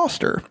 Rachel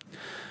Foster.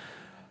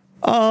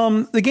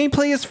 The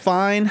gameplay is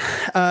fine.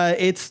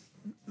 It's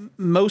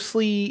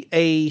mostly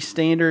a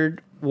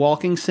standard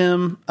walking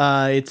sim.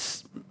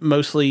 It's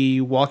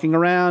mostly walking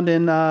around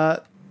and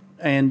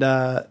kind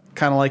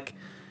of like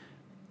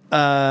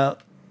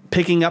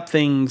picking up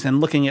things and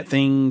looking at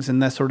things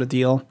and that sort of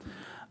deal.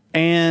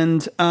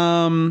 And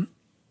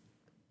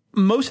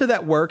most of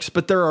that works,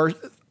 but there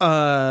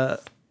are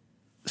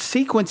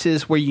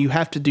sequences where you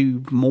have to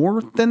do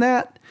more than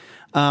that.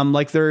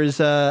 Like there's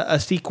a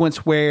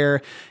sequence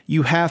where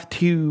you have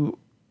to,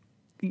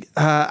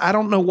 I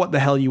don't know what the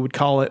hell you would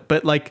call it,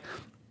 but like,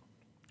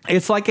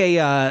 it's like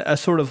a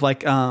sort of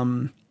like,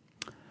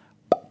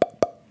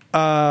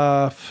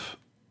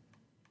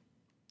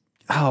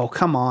 oh,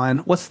 come on.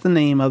 What's the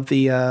name of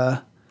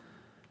the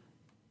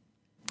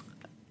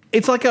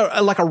it's like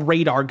a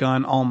radar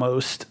gun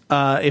almost,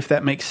 if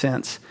that makes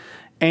sense.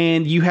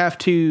 And you have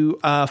to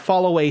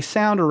follow a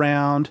sound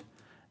around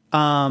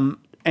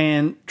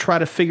and try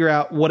to figure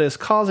out what is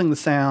causing the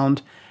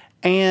sound.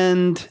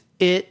 And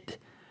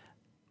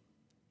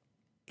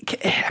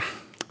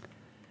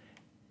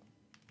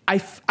I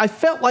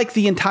felt like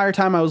the entire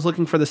time I was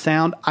looking for the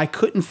sound, I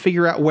couldn't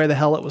figure out where the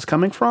hell it was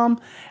coming from.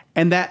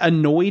 And that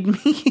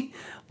annoyed me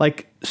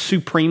like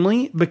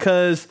supremely,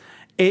 because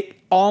it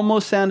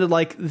almost sounded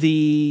like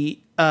it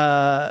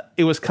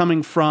was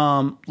coming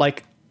from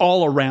like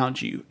all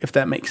around you, if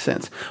that makes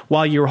sense,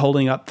 while you were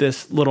holding up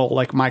this little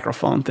like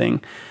microphone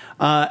thing.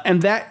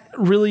 And that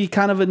really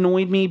kind of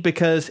annoyed me,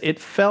 because it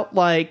felt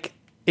like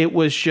it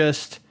was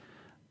just,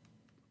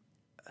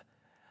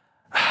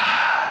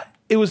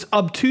 it was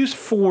obtuse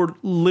for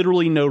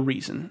literally no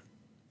reason.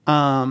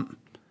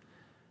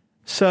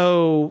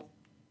 So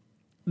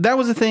that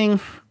was a thing.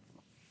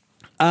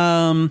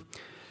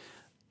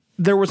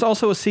 There was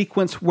also a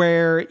sequence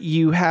where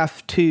you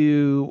have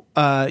to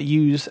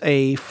use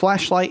a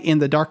flashlight in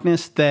the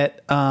darkness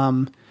that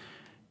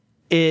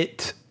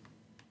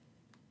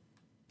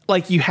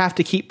you have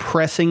to keep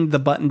pressing the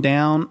button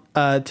down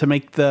to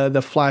make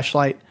the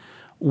flashlight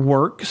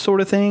work,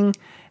 sort of thing.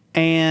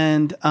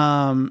 And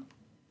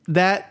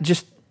that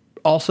just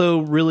also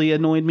really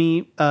annoyed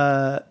me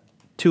to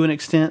an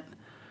extent.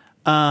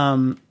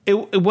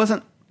 It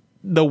wasn't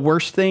the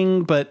worst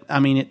thing, but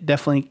I mean, it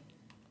definitely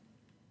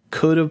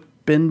could have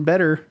been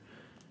better.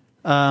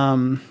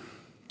 But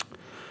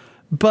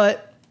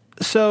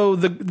so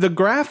the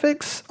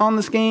graphics on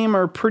this game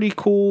are pretty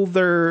cool.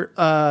 They're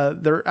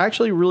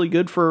actually really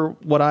good for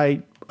what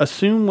I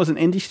assume was an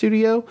indie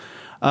studio.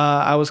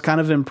 I was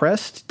kind of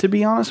impressed, to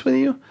be honest with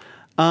you.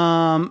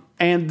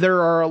 And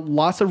there are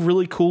lots of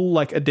really cool,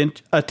 like,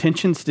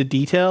 attentions to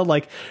detail.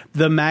 Like,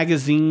 the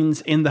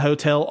magazines in the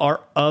hotel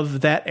are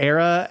of that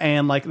era,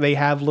 and like they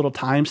have little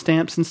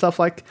timestamps and stuff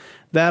like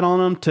that on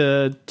them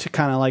to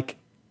kind of like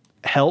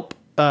help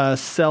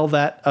sell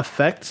that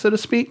effect, so to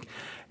speak.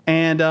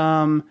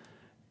 And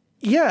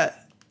yeah,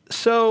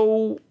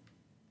 so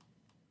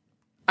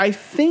I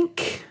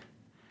think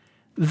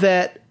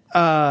that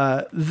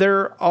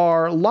there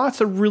are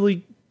lots of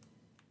really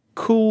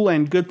cool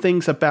and good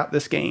things about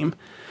this game.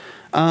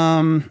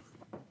 I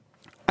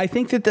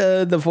think that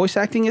the voice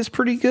acting is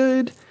pretty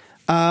good.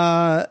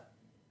 And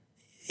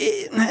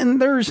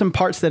there are some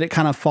parts that it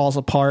kind of falls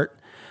apart.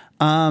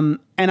 And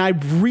I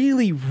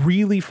really,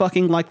 really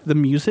fucking like the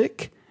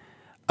music.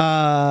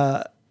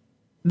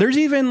 There's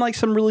even like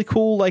some really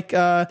cool, like,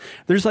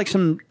 there's like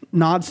some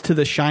nods to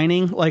The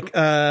Shining. Like,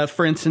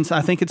 for instance,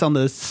 I think it's on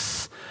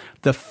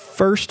the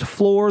first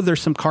floor.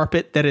 There's some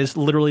carpet that is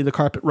literally the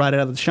carpet right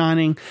out of The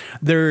Shining.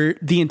 The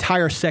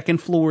entire second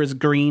floor is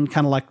green,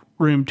 kind of like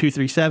room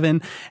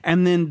 237.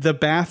 And then the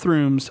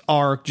bathrooms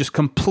are just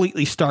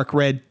completely stark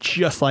red,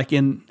 just like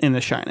in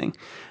The Shining.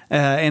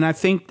 And I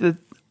think that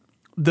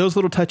those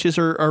little touches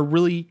are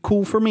really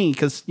cool for me,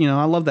 because, you know,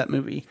 I love that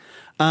movie.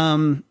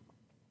 And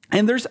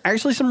there's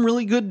actually some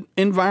really good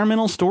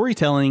environmental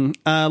storytelling.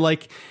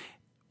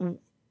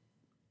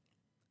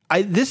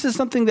 This is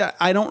something that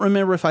I don't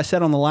remember if I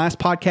said on the last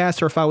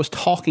podcast or if I was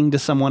talking to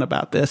someone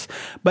about this,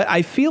 but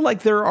I feel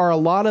like there are a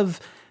lot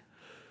of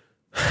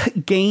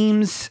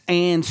games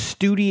and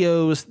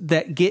studios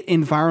that get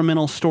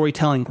environmental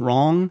storytelling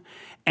wrong,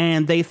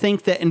 and they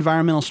think that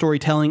environmental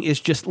storytelling is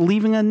just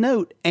leaving a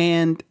note,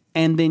 and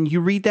then you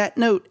read that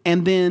note,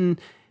 and then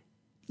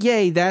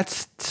yay,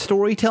 that's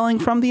storytelling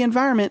from the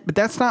environment, but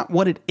that's not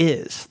what it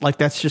is. Like,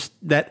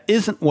 that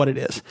isn't what it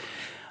is.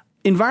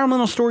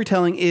 Environmental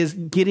storytelling is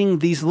getting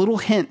these little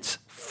hints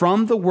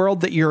from the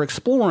world that you're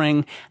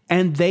exploring,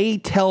 and they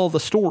tell the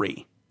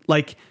story.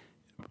 Like,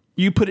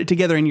 you put it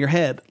together in your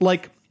head.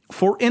 Like,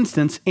 for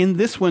instance, in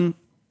this one,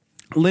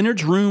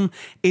 Leonard's room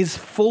is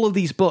full of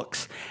these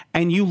books,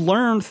 and you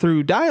learn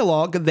through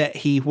dialogue that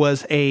he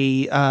was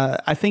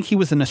I think he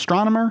was an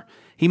astronomer.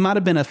 He might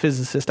have been a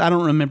physicist. I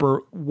don't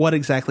remember what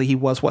exactly he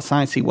was, what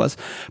science he was,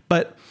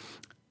 but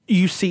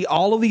you see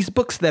all of these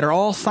books that are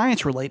all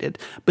science related.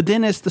 But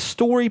then as the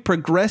story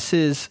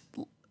progresses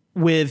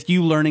with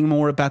you learning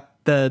more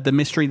about the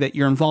mystery that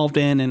you're involved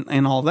in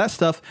and all of that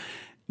stuff,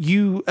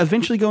 you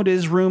eventually go into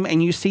his room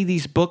and you see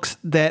these books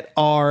that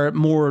are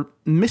more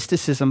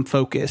mysticism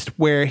focused,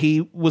 where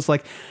he was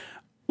like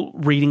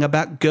reading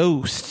about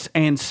ghosts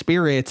and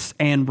spirits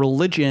and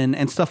religion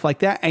and stuff like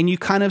that. And you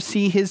kind of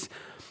see his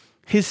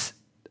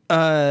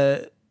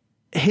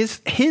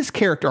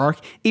character arc,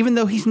 even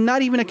though he's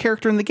not even a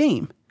character in the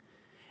game.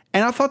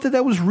 And I thought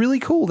that was really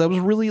cool. That was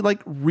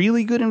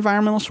really good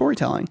environmental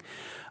storytelling.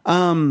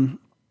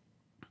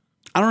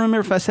 I don't remember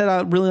if I said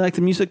I really like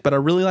the music, but I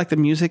really like the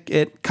music.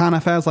 It kind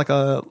of has like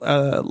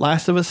a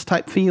Last of Us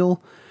type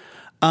feel.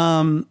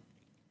 The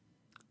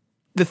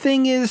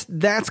thing is,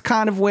 that's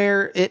kind of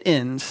where it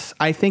ends.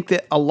 I think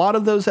that a lot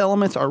of those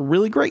elements are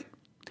really great.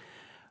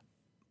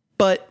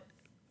 But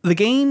the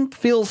game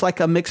feels like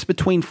a mix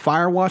between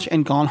Firewatch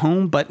and Gone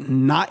Home, but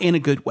not in a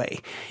good way.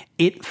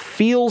 It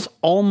feels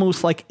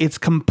almost like it's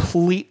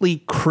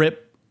completely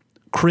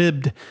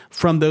cribbed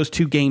from those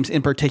two games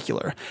in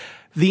particular.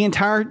 The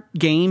entire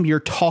game, you're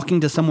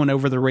talking to someone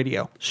over the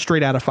radio,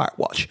 straight out of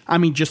Firewatch. I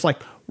mean, just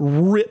like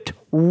ripped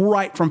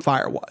right from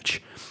Firewatch.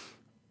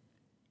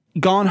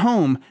 Gone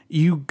Home,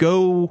 you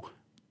go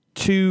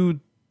to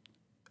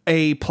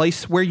a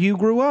place where you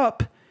grew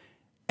up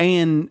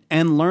and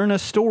learn a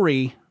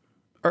story,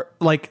 or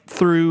like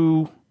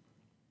through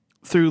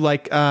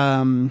like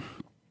I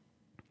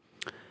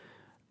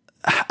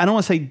don't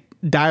want to say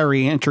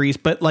diary entries,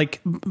 but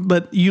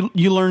you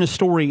learn a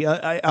story,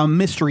 a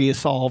mystery is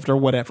solved or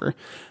whatever,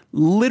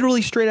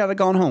 literally straight out of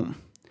Gone Home.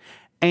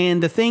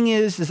 And the thing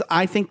is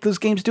I think those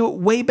games do it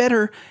way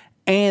better,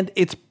 and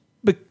it's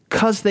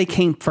because they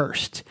came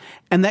first,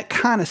 and that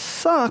kind of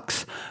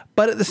sucks.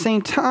 But at the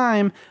same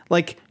time,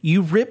 like,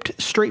 you ripped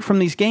straight from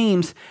these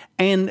games,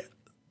 and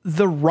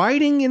the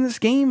writing in this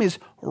game is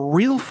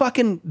real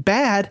fucking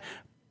bad.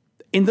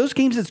 In those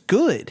games, it's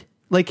good.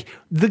 Like,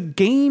 the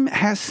game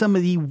has some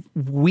of the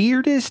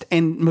weirdest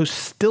and most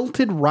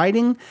stilted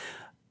writing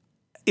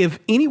of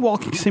any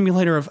walking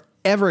simulator I've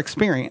ever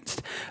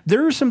experienced.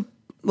 There are some,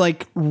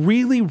 like,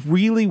 really,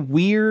 really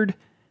weird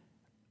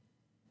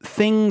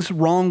things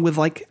wrong with,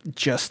 like,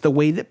 just the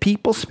way that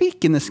people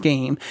speak in this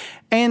game.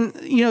 And,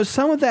 you know,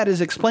 some of that is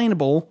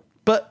explainable,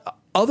 but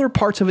other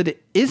parts of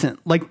it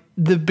isn't. Like,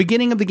 the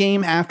beginning of the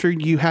game, after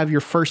you have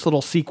your first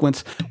little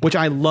sequence, which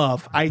I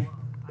love. I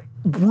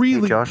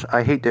really... Hey Josh,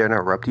 I hate to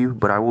interrupt you,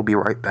 but I will be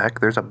right back.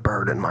 There's a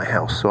bird in my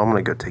house, so I'm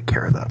going to go take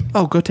care of that.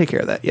 Oh, go take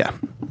care of that, yeah.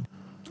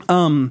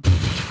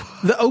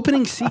 The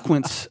opening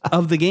sequence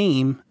of the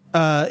game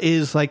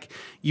is like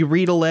you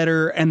read a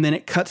letter and then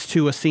it cuts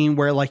to a scene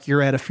where like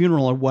you're at a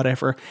funeral or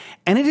whatever,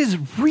 and it is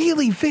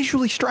really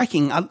visually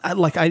striking.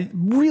 I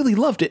really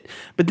loved it.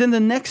 But then the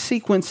next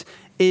sequence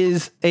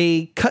is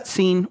a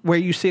cutscene where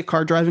you see a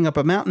car driving up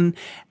a mountain,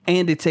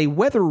 and it's a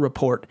weather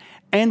report.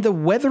 And the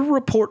weather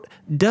report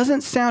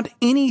doesn't sound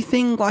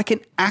anything like an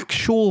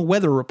actual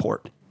weather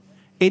report.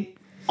 It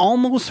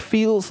almost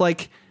feels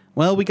like,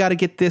 well, we got to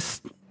get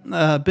this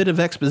bit of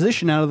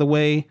exposition out of the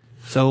way,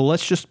 so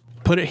let's just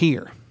put it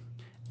here.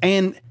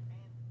 And,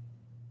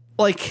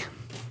 like,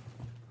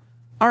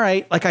 all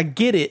right, like, I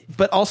get it,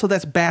 but also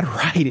that's bad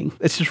writing.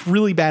 It's just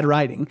really bad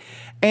writing.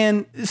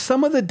 And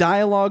some of the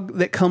dialogue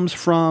that comes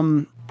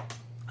from,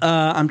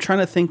 I'm trying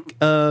to think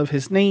of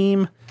his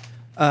name.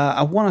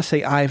 I want to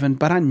say Ivan,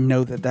 but I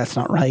know that that's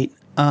not right.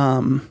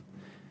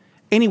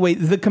 Anyway,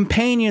 the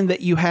companion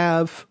that you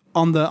have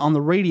on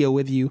the radio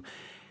with you,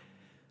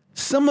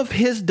 some of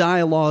his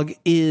dialogue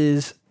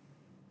is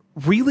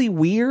really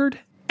weird,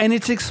 and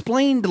it's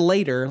explained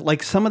later.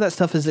 Like, some of that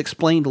stuff is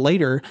explained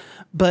later,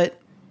 but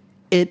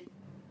it,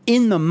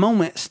 in the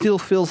moment, still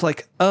feels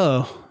like,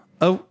 oh,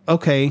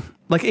 okay.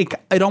 Like,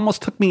 it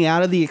almost took me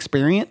out of the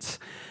experience.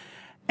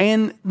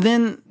 And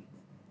then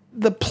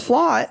the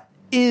plot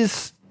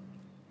is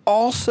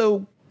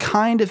also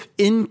kind of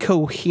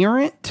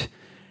incoherent,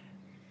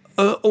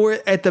 or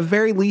at the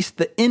very least,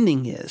 the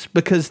ending is,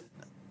 because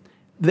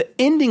the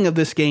ending of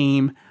this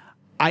game,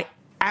 I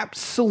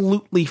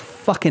absolutely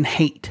fucking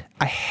hate.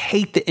 I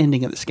hate the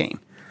ending of this game.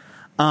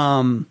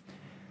 I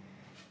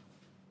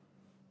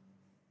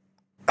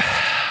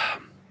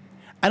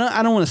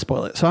don't want to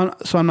spoil it, so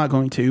I'm not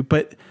going to.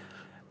 But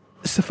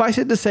suffice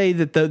it to say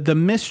that the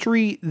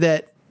mystery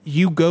that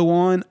you go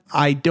on,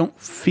 I don't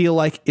feel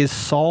like is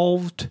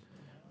solved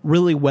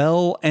really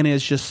well, and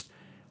is just,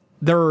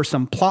 there are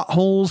some plot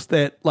holes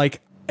that,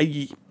 like,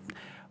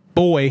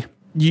 boy,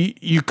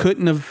 you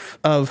couldn't have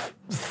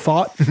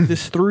thought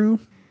this through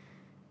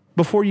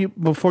before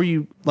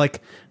you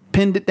like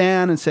pinned it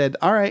down and said,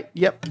 all right,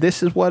 yep,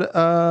 this is what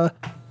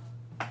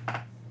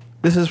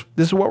this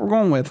is what we're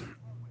going with.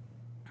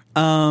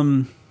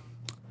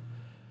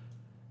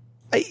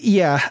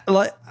 Yeah,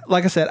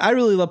 like I said, I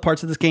really love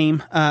parts of this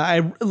game.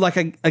 I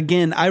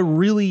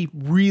really,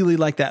 really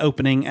like that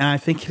opening, and I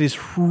think it is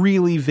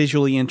really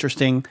visually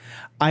interesting.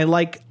 I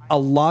like a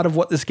lot of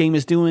what this game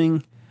is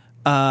doing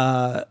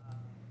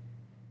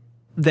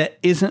that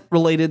isn't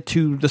related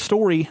to the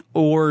story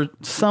or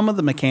some of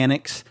the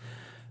mechanics,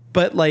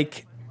 but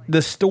like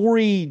the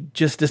story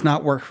just does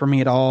not work for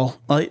me at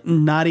all, like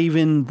not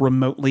even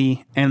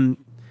remotely, and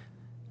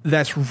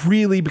that's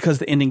really because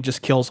the ending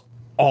just kills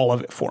all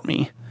of it for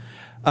me.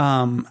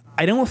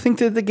 I don't think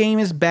that the game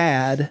is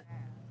bad,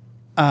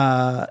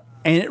 and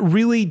it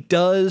really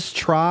does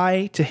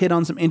try to hit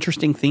on some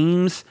interesting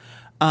themes.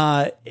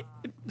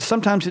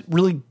 Sometimes it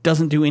really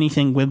doesn't do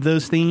anything with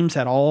those themes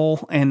at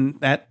all, and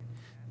that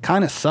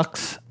kind of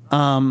sucks.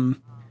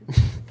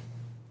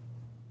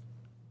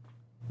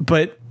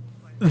 But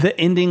the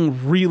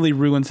ending really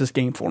ruins this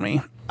game for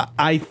me.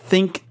 I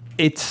think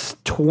it's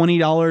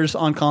 $20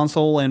 on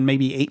console and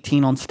maybe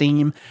 $18 on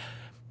Steam.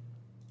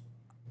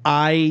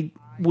 I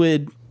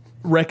would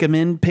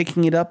recommend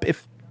picking it up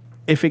if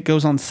it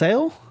goes on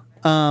sale.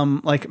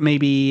 Like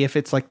maybe if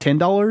it's like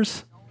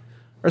 $10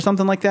 or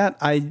something like that.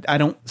 I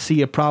don't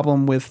see a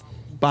problem with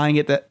buying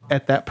it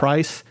at that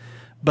price,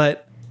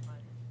 but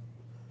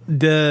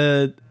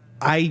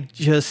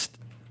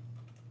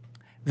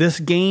this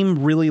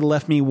game really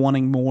left me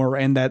wanting more,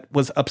 and that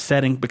was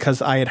upsetting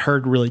because I had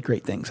heard really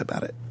great things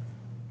about it.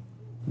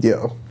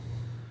 Yeah.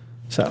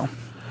 So,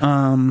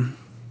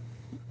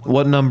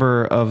 what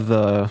number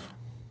of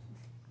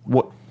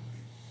what?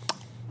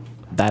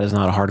 That is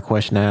not a hard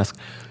question to ask.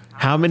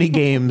 How many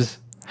games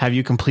have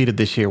you completed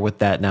this year with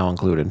that now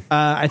included?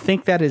 I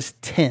think that is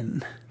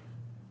 10.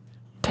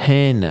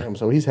 10.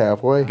 So he's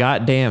halfway.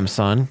 Goddamn,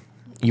 son.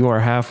 You are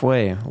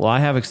halfway. Well, I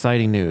have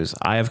exciting news.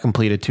 I have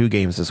completed 2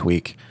 games this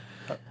week.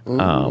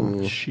 And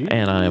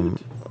I'm...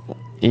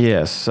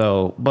 Yes,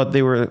 so... But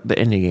they were the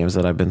indie games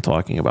that I've been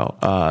talking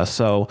about.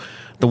 So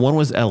the one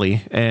was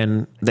Ellie,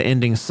 and the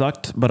ending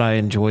sucked, but I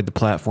enjoyed the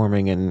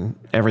platforming and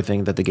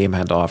everything that the game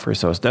had to offer.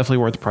 So it's definitely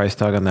worth the price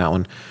tag on that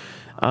one.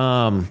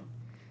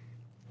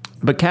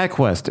 But Cat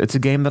Quest, it's a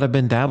game that I've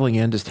been dabbling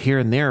in just here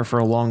and there for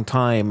a long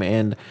time,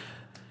 and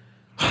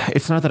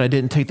it's not that I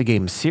didn't take the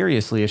game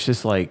seriously. It's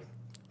just like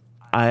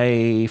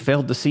I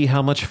failed to see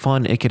how much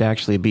fun it could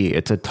actually be.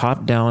 It's a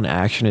top-down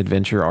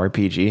action-adventure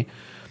RPG,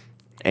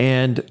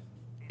 and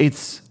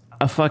it's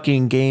a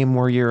fucking game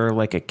where you're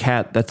like a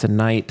cat that's a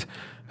knight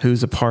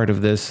who's a part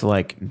of this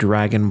like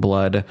dragon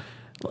bloodline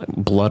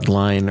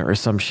or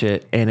some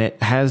shit, and it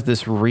has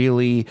this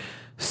really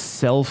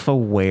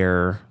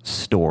self-aware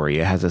story.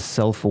 It has a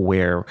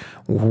self-aware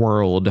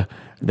world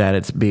that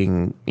it's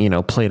being,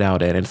 played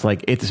out in. It's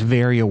like it's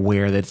very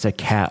aware that it's a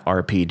cat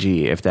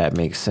RPG, if that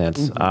makes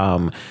sense.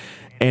 And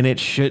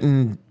it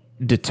shouldn't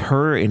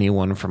deter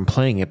anyone from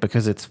playing it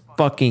because it's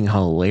fucking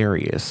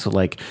hilarious. So,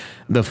 like,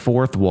 the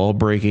fourth wall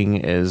breaking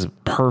is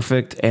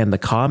perfect, and the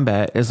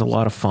combat is a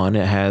lot of fun.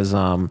 It has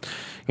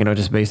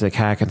just basic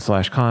hack and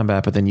slash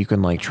combat, but then you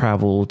can like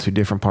travel to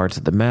different parts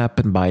of the map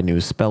and buy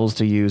new spells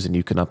to use, and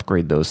you can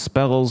upgrade those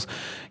spells.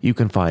 You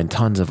can find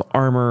tons of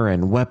armor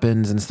and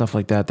weapons and stuff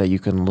like that you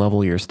can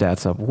level your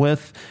stats up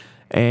with,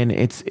 and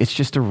it's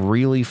just a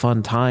really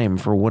fun time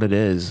for what it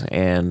is.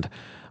 And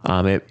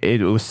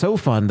it was so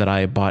fun that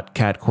I bought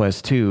Cat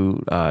Quest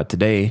 2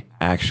 today,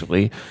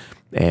 actually,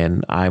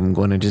 and I'm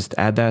going to just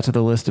add that to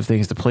the list of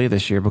things to play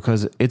this year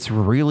because it's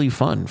really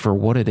fun for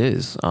what it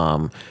is.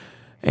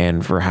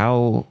 And for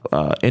how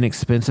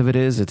inexpensive it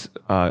is, it's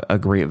a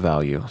great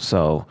value.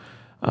 So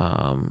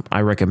I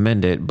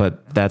recommend it,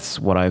 but that's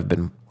what I've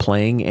been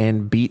playing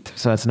and beat.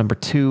 So that's number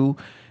 2.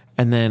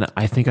 And then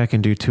I think I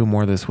can do 2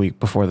 more this week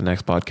before the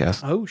next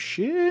podcast. Oh,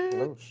 shit.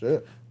 Oh,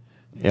 shit.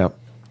 Yep.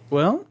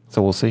 Well,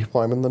 so we'll see.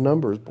 Climbing the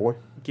numbers, boy.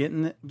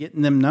 Getting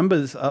them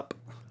numbers up.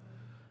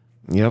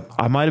 Yep.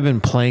 I might have been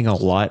playing a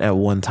lot at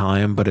one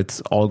time, but it's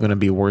all going to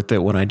be worth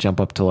it when I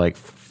jump up to like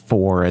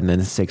 4 and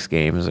then 6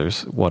 games or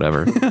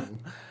whatever.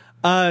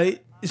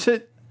 So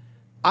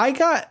I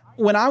got,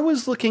 when I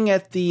was looking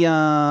at the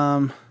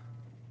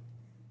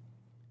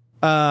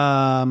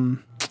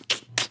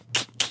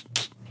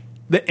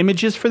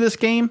images for this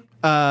game,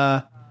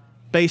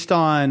 based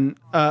on,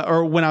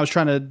 or when I was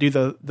trying to do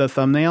the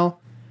thumbnail,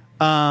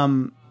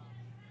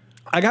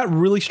 I got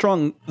really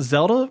strong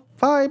Zelda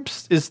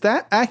vibes. Is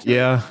that accurate?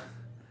 Yeah.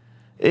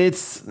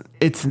 It's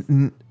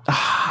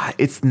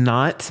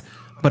not,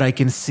 but I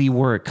can see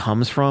where it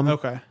comes from.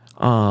 Okay.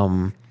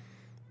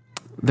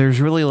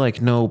 There's really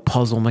like no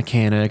puzzle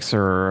mechanics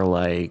or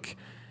like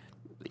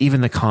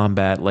even the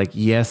combat. Like,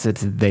 yes,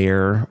 it's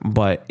there,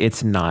 but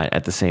it's not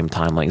at the same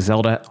time. Like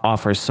Zelda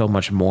offers so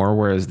much more,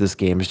 whereas this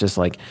game is just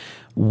like,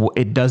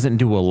 it doesn't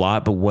do a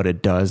lot, but what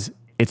it does,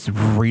 it's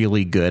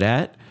really good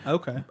at.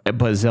 Okay.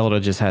 But Zelda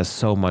just has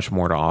so much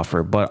more to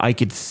offer. But I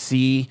could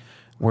see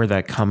where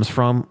that comes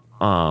from.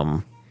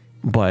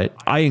 But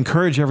I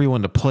encourage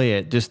everyone to play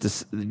it just to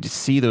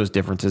see those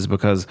differences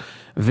because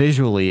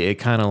visually it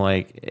kind of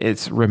like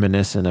it's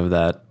reminiscent of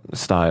that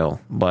style.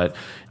 But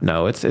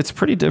no, it's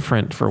pretty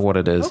different for what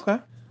it is. Okay.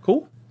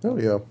 Cool. Oh,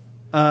 yeah.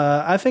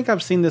 I think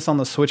I've seen this on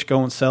the Switch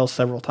go and sell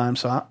several times,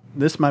 so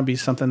this might be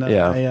something that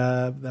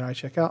I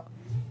check out.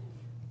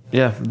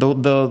 Yeah,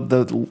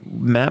 the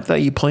map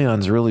that you play on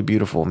is really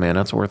beautiful, man.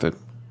 That's worth it.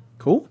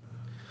 Cool.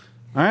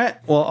 All right.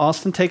 Well,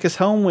 Austin, take us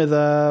home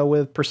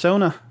with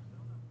Persona.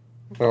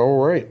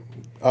 All right.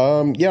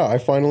 Yeah, I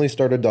finally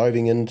started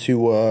diving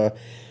into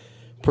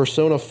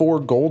Persona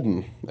 4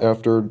 Golden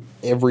after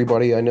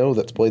everybody I know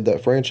that's played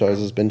that franchise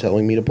has been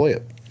telling me to play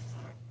it.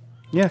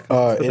 Yeah,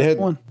 it had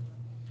one.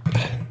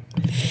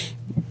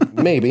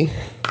 Maybe.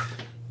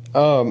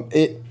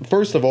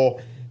 First of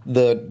all,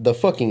 the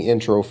fucking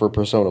intro for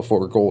Persona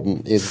 4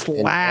 Golden is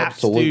an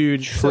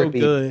absolute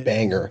trippy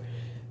banger.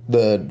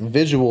 The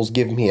visuals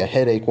give me a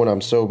headache when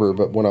I'm sober,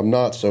 but when I'm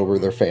not sober,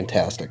 they're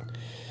fantastic.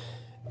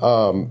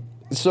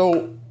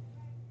 So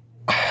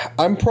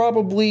I'm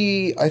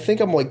probably, I think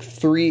I'm like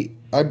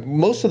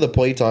most of the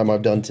playtime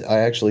I've done, I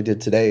actually did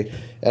today,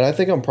 and I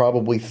think I'm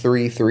probably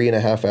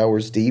 3.5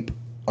 hours deep.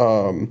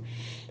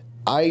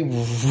 I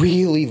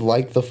really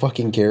like the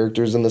fucking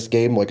characters in this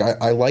game. Like,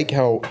 I like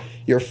how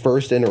your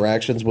first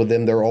interactions with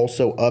them, they're all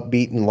so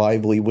upbeat and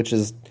lively, which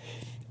is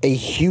a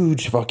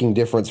huge fucking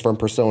difference from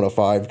Persona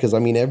 5, because I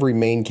mean, every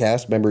main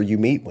cast member you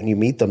meet, when you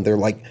meet them, they're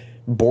like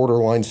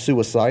borderline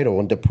suicidal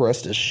and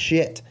depressed as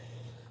shit.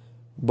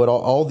 But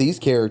all these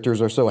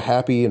characters are so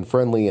happy and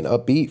friendly and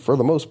upbeat for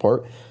the most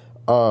part.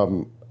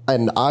 And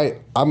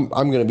I'm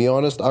going to be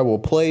honest, I will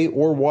play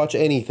or watch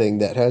anything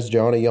that has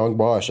Johnny Young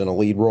Bosch in a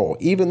lead role,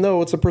 even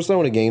though it's a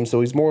Persona game,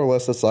 so he's more or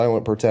less a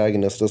silent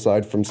protagonist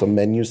aside from some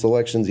menu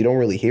selections. You don't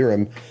really hear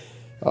him.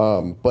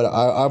 But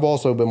I've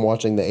also been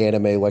watching the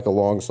anime like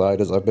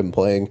alongside as I've been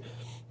playing,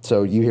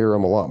 so you hear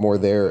him a lot more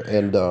there.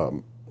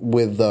 And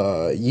with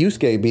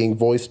Yusuke being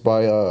voiced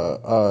by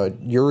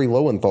Yuri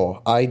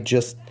Lowenthal, I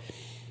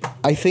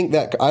think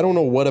that, I don't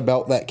know what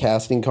about that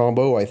casting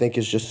combo I think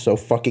is just so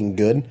fucking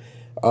good.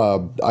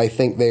 I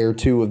think they are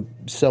two of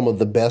some of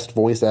the best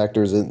voice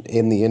actors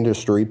in the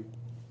industry.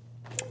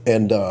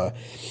 And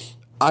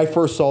I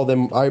first saw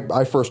them,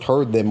 I first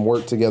heard them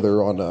work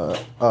together on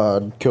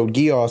Code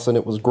Geass, and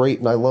it was great,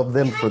 and I love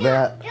them for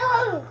that.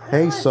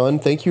 Hey, son,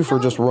 thank you for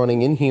just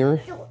running in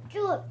here.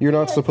 You're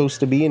not supposed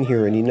to be in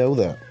here, and you know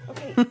that.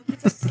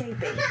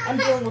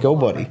 Go,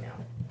 buddy.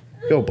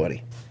 Go,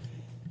 buddy.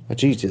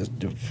 Jesus,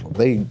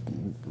 they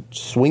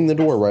swing the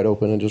door right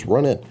open and just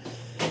run in.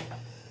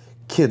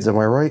 Kids, am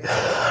I right?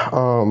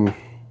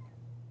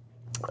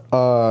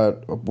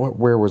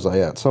 Where was I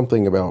at?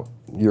 Something about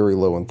Yuri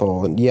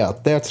Lowenthal, and yeah,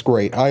 that's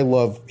great. I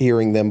love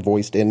hearing them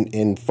voiced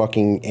in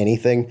fucking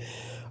anything.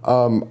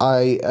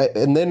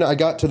 And then I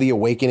got to the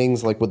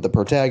awakenings, like with the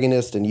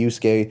protagonist and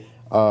Yusuke.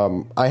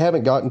 I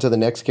haven't gotten to the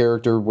next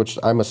character, which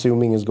I'm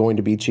assuming is going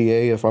to be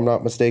Chie, if I'm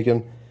not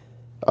mistaken.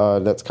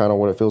 That's kind of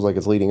what it feels like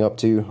it's leading up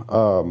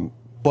to.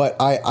 But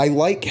I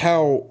like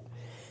how,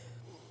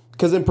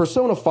 because in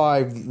Persona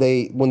 5,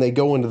 when they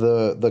go into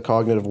the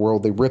cognitive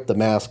world, they rip the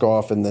mask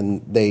off and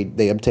then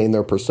they obtain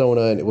their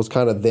persona, and it was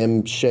kind of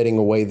them shedding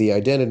away the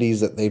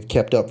identities that they've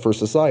kept up for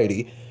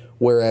society.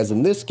 Whereas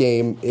in this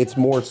game, it's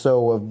more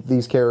so of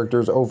these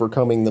characters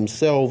overcoming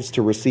themselves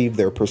to receive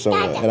their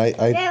persona. And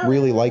I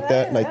really like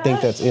that, and I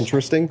think that's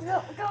interesting.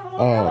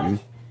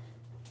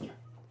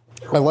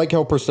 I like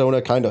how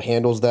Persona kind of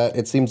handles that.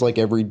 It seems like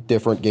every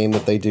different game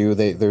that they do,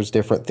 there's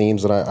different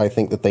themes, and I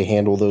think that they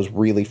handle those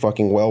really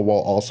fucking well while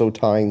also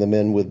tying them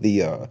in with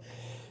the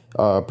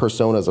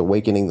personas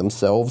awakening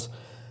themselves.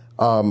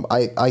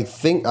 I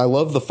think I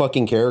love the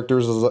fucking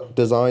characters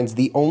designs.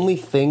 The only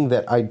thing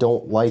that I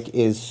don't like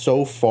is,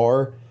 so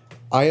far,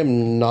 I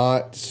am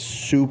not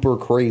super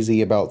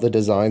crazy about the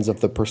designs of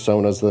the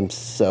personas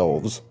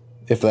themselves,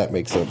 if that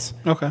makes sense.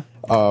 Okay.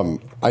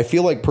 I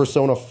feel like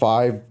Persona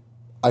 5,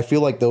 I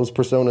feel like those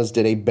personas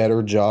did a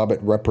better job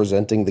at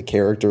representing the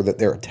character that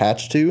they're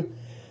attached to,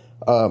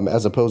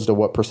 as opposed to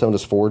what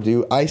Personas 4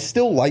 do. I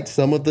still like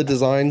some of the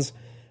designs.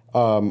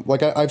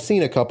 Like I've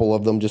seen a couple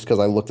of them just because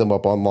I looked them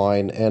up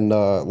online, and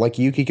like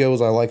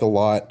Yukiko's I like a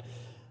lot.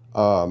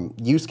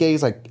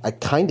 Yusuke's I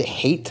kind of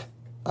hate.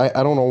 I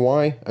don't know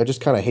why. I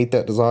just kind of hate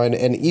that design.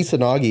 And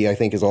Izanagi I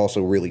think is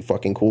also really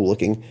fucking cool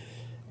looking.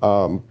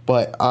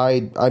 But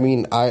I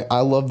mean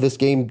I love this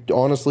game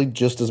honestly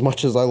just as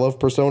much as I love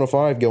Persona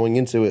 5 going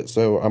into it.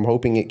 So I'm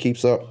hoping it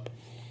keeps up.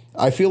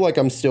 I feel like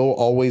I'm still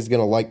always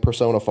gonna like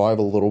Persona 5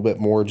 a little bit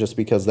more just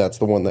because that's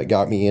the one that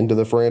got me into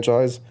the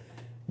franchise.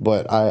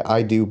 But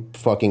I do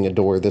fucking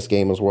adore this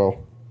game as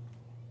well.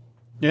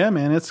 Yeah,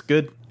 man, it's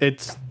good.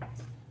 It's the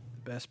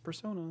best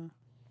Persona.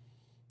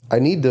 I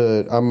need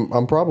to.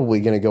 I'm probably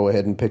gonna go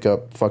ahead and pick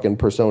up fucking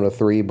Persona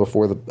 3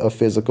 before a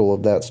physical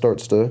of that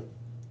starts to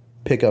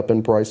pick up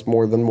in price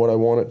more than what I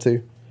want it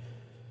to.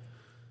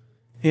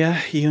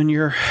 Yeah, you and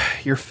your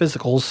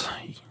physicals.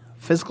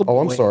 Physical. Oh,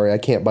 I'm sorry. I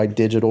can't buy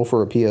digital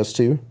for a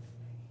PS2.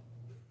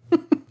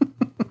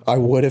 I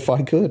would if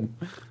I could.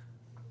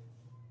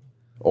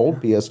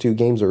 Old PS2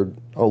 games are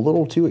a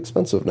little too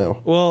expensive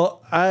now.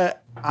 Well,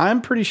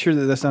 I'm pretty sure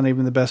that that's not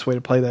even the best way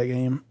to play that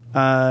game.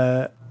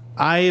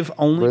 I've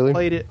only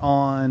played it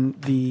on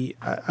the...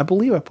 I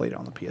believe I played it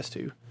on the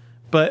PS2.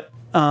 But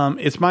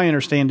it's my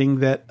understanding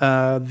that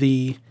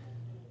the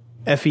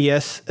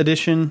FES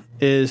edition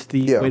is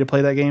the way to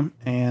play that game.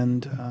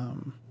 And...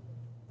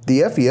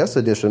 the FES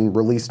edition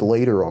released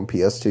later on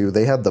PS2.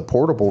 They had the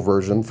portable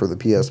version for the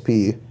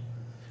PSP.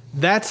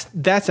 That's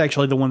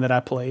actually the one that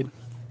I played.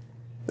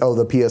 Oh,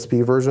 the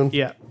PSP version?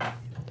 Yeah.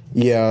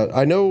 Yeah,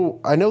 I know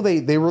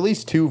they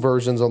released two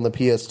versions on the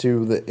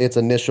PS2, its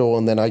initial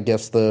and then I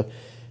guess the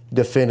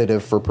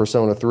definitive for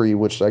Persona 3,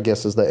 which I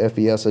guess is the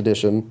FES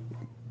edition,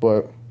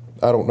 but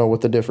I don't know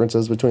what the difference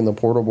is between the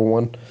portable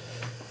one.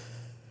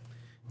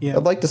 Yeah.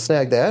 I'd like to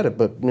snag that,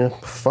 but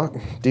fuck,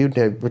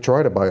 dude, we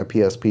try to buy a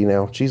PSP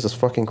now. Jesus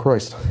fucking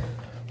Christ.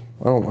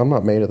 I'm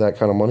not made of that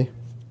kind of money.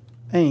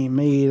 I ain't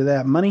made of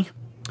that money.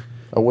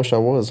 I wish I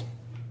was.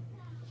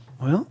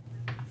 Well...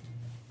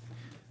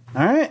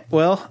 All right.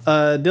 Well,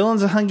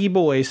 Dylan's a hungry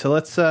boy, so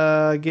let's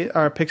get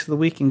our picks of the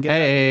week and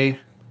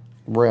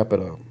wrap it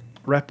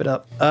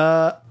up.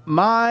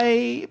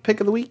 My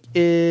pick of the week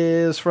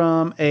is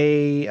from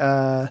a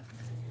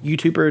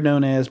YouTuber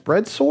known as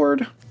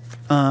Breadsword.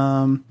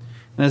 And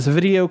it's a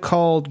video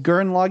called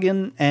Gurren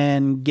Lagann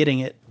and Getting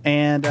It.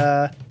 And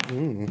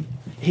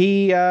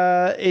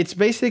It's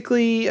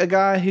basically a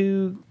guy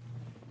who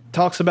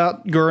talks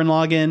about Gurren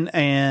Lagann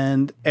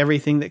and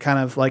everything that kind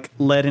of like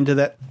led into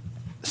that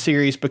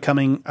series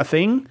becoming a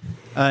thing,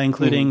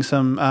 including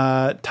some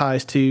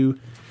ties to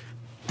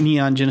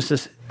Neon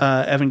Genesis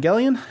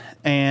Evangelion.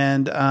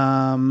 And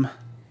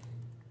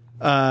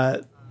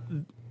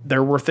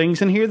there were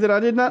things in here that I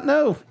did not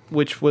know,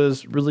 which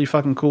was really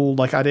fucking cool.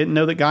 Like, I didn't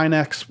know that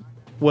Gainax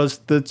was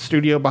the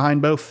studio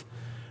behind both.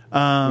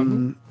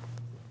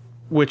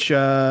 Which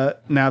now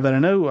that I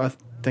know, I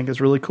think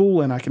is really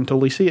cool, and I can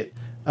totally see it.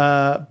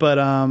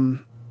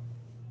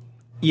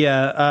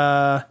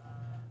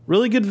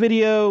 Really good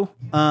video.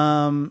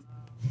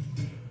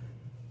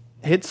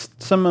 Hits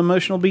some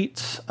emotional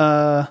beats.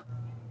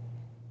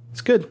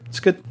 It's good. It's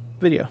a good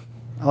video.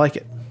 I like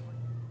it.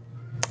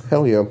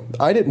 Hell yeah.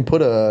 I didn't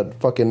put a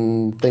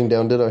fucking thing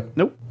down, did I?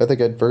 Nope. I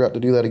think I forgot to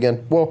do that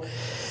again. Well,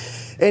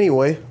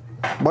 anyway,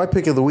 my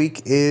pick of the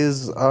week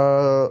is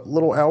a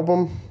little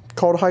album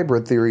called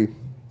Hybrid Theory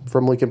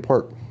from Linkin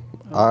Park.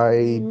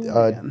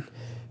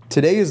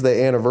 Today is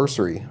the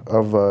anniversary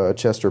of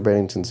Chester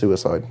Bennington's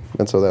suicide,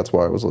 and so that's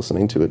why I was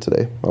listening to it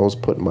today. I was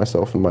putting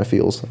myself in my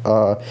feels.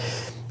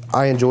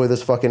 I enjoy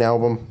this fucking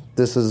album.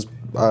 This is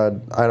I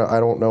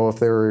don't know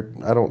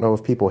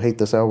if people hate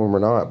this album or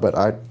not, but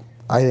I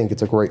think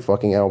it's a great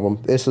fucking album.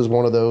 This is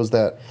one of those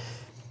that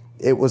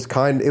it was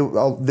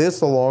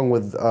this along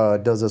with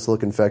Does This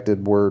Look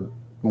Infected were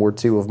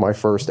two of my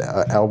first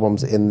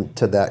albums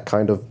into that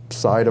kind of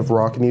side of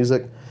rock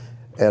music.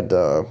 And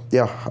I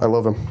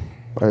love him.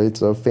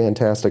 It's a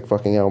fantastic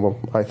fucking album,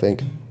 I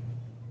think.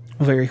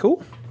 Very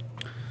cool.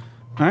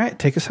 All right,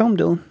 take us home,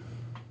 Dylan.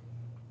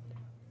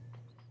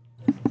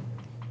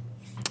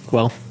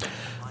 Well,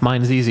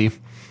 mine's easy.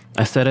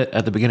 I said it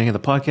at the beginning of the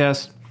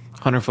podcast.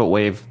 100 Foot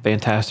Wave,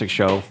 fantastic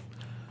show.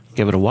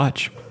 Give it a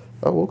watch.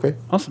 Oh, okay.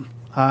 Awesome.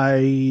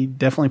 I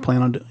definitely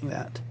plan on doing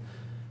that.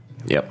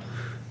 Yep.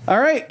 All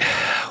right.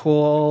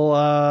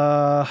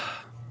 Well,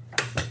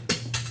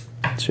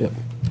 Shit.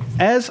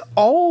 as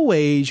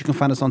always, you can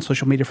find us on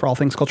social media for all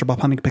things Culture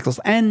Pop, Hunting Pixels,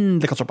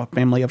 and the Culture Pop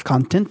family of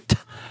content.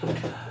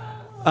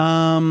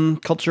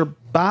 Culture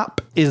Bop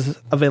is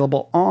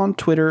available on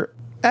Twitter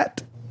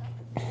at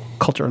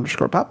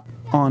Culture_Pop,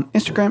 on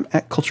Instagram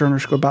at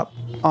Culture_Bop,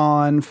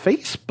 on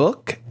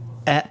Facebook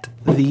at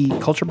The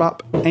Culture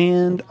Bop,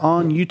 and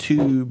on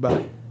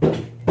YouTube.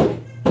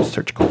 Just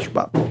search Culture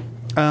Bop.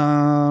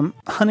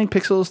 Hunting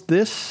Pixels,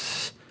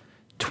 this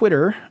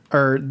Twitter,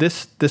 or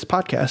this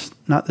podcast,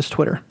 not this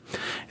Twitter,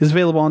 is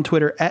available on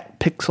Twitter at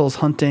Pixels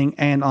Hunting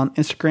and on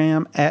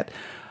Instagram at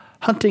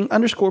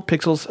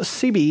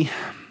Hunting_PixelsCB.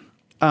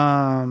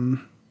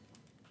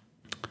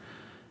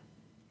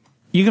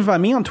 You can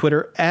find me on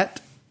Twitter at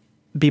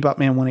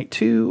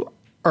BebopMan182,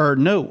 or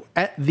no,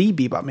 at the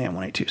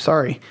BebopMan182,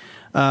 sorry.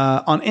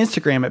 On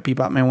Instagram at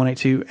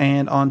BebopMan182,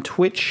 and on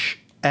Twitch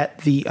at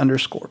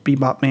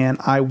 @the_BebopMan.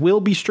 I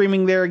will be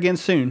streaming there again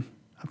soon.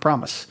 I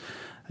promise.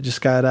 I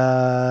just got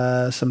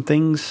some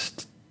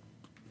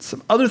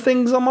other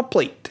things on my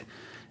plate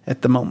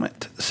at the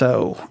moment.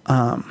 So,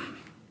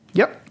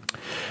 yep.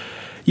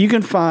 You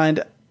can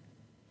find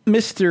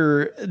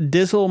Mr.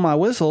 Dizzle My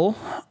Whistle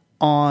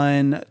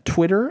on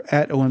Twitter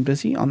at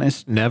OMDizzy, on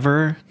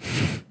Never,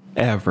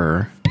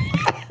 ever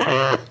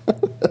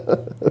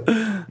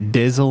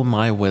dizzle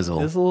my whizzle.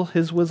 Dizzle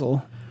his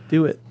whizzle.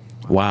 Do it.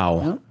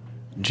 Wow. Yep.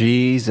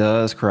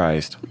 Jesus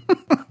Christ.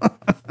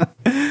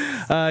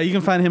 You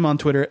can find him on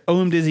Twitter at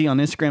OMDizzy, on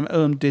Instagram at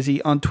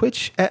OMDizzy, on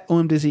Twitch at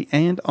OMDizzy,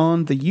 and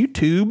on the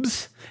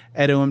YouTubes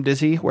at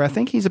OMDizzy, where I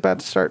think he's about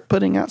to start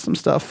putting out some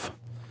stuff.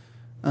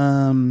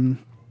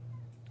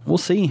 We'll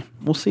see.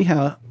 We'll see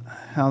how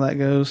that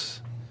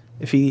goes.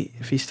 If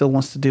he still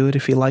wants to do it,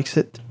 if he likes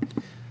it.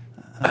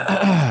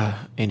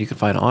 And you can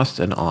find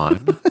Austin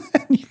on...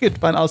 You can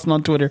find Austin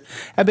on Twitter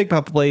at Big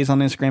Papa Plays, on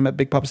Instagram at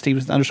Big Papa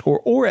Stevens _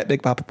 or at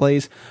Big Papa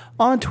Plays,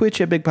 on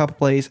Twitch at Big Papa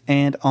Plays,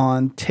 and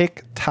on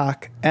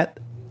TikTok at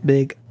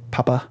Big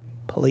Papa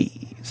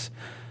Plays.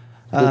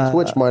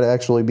 Twitch might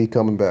actually be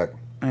coming back.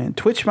 And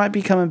Twitch might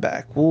be coming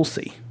back. We'll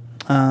see.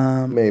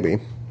 Maybe.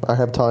 I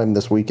have time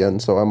this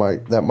weekend, so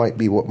that might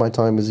be what my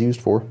time is used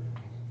for.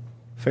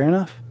 Fair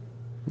enough.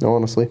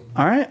 Honestly.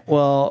 All right.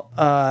 Well,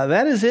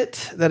 that is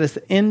it. That is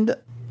the end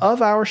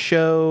of our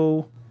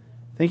show.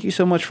 Thank you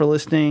so much for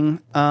listening.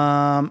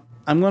 I'm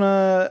going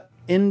to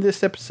end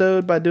this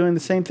episode by doing the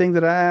same thing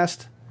that I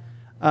asked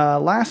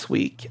last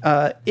week.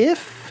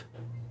 If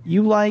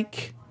you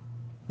like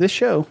this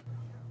show,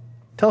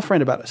 tell a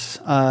friend about us.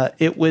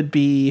 It would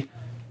be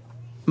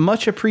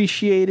much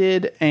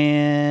appreciated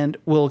and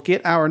will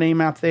get our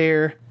name out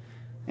there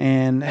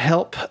and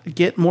help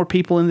get more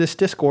people in this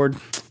Discord.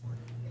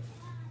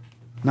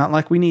 Not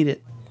like we need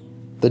it.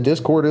 The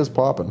Discord is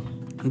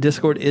popping.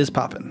 Discord is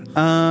popping.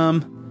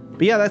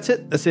 But yeah, that's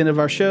it. That's the end of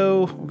our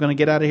show. We're going to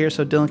get out of here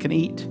so Dylan can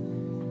eat.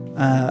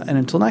 And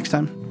until next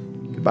time,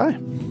 goodbye.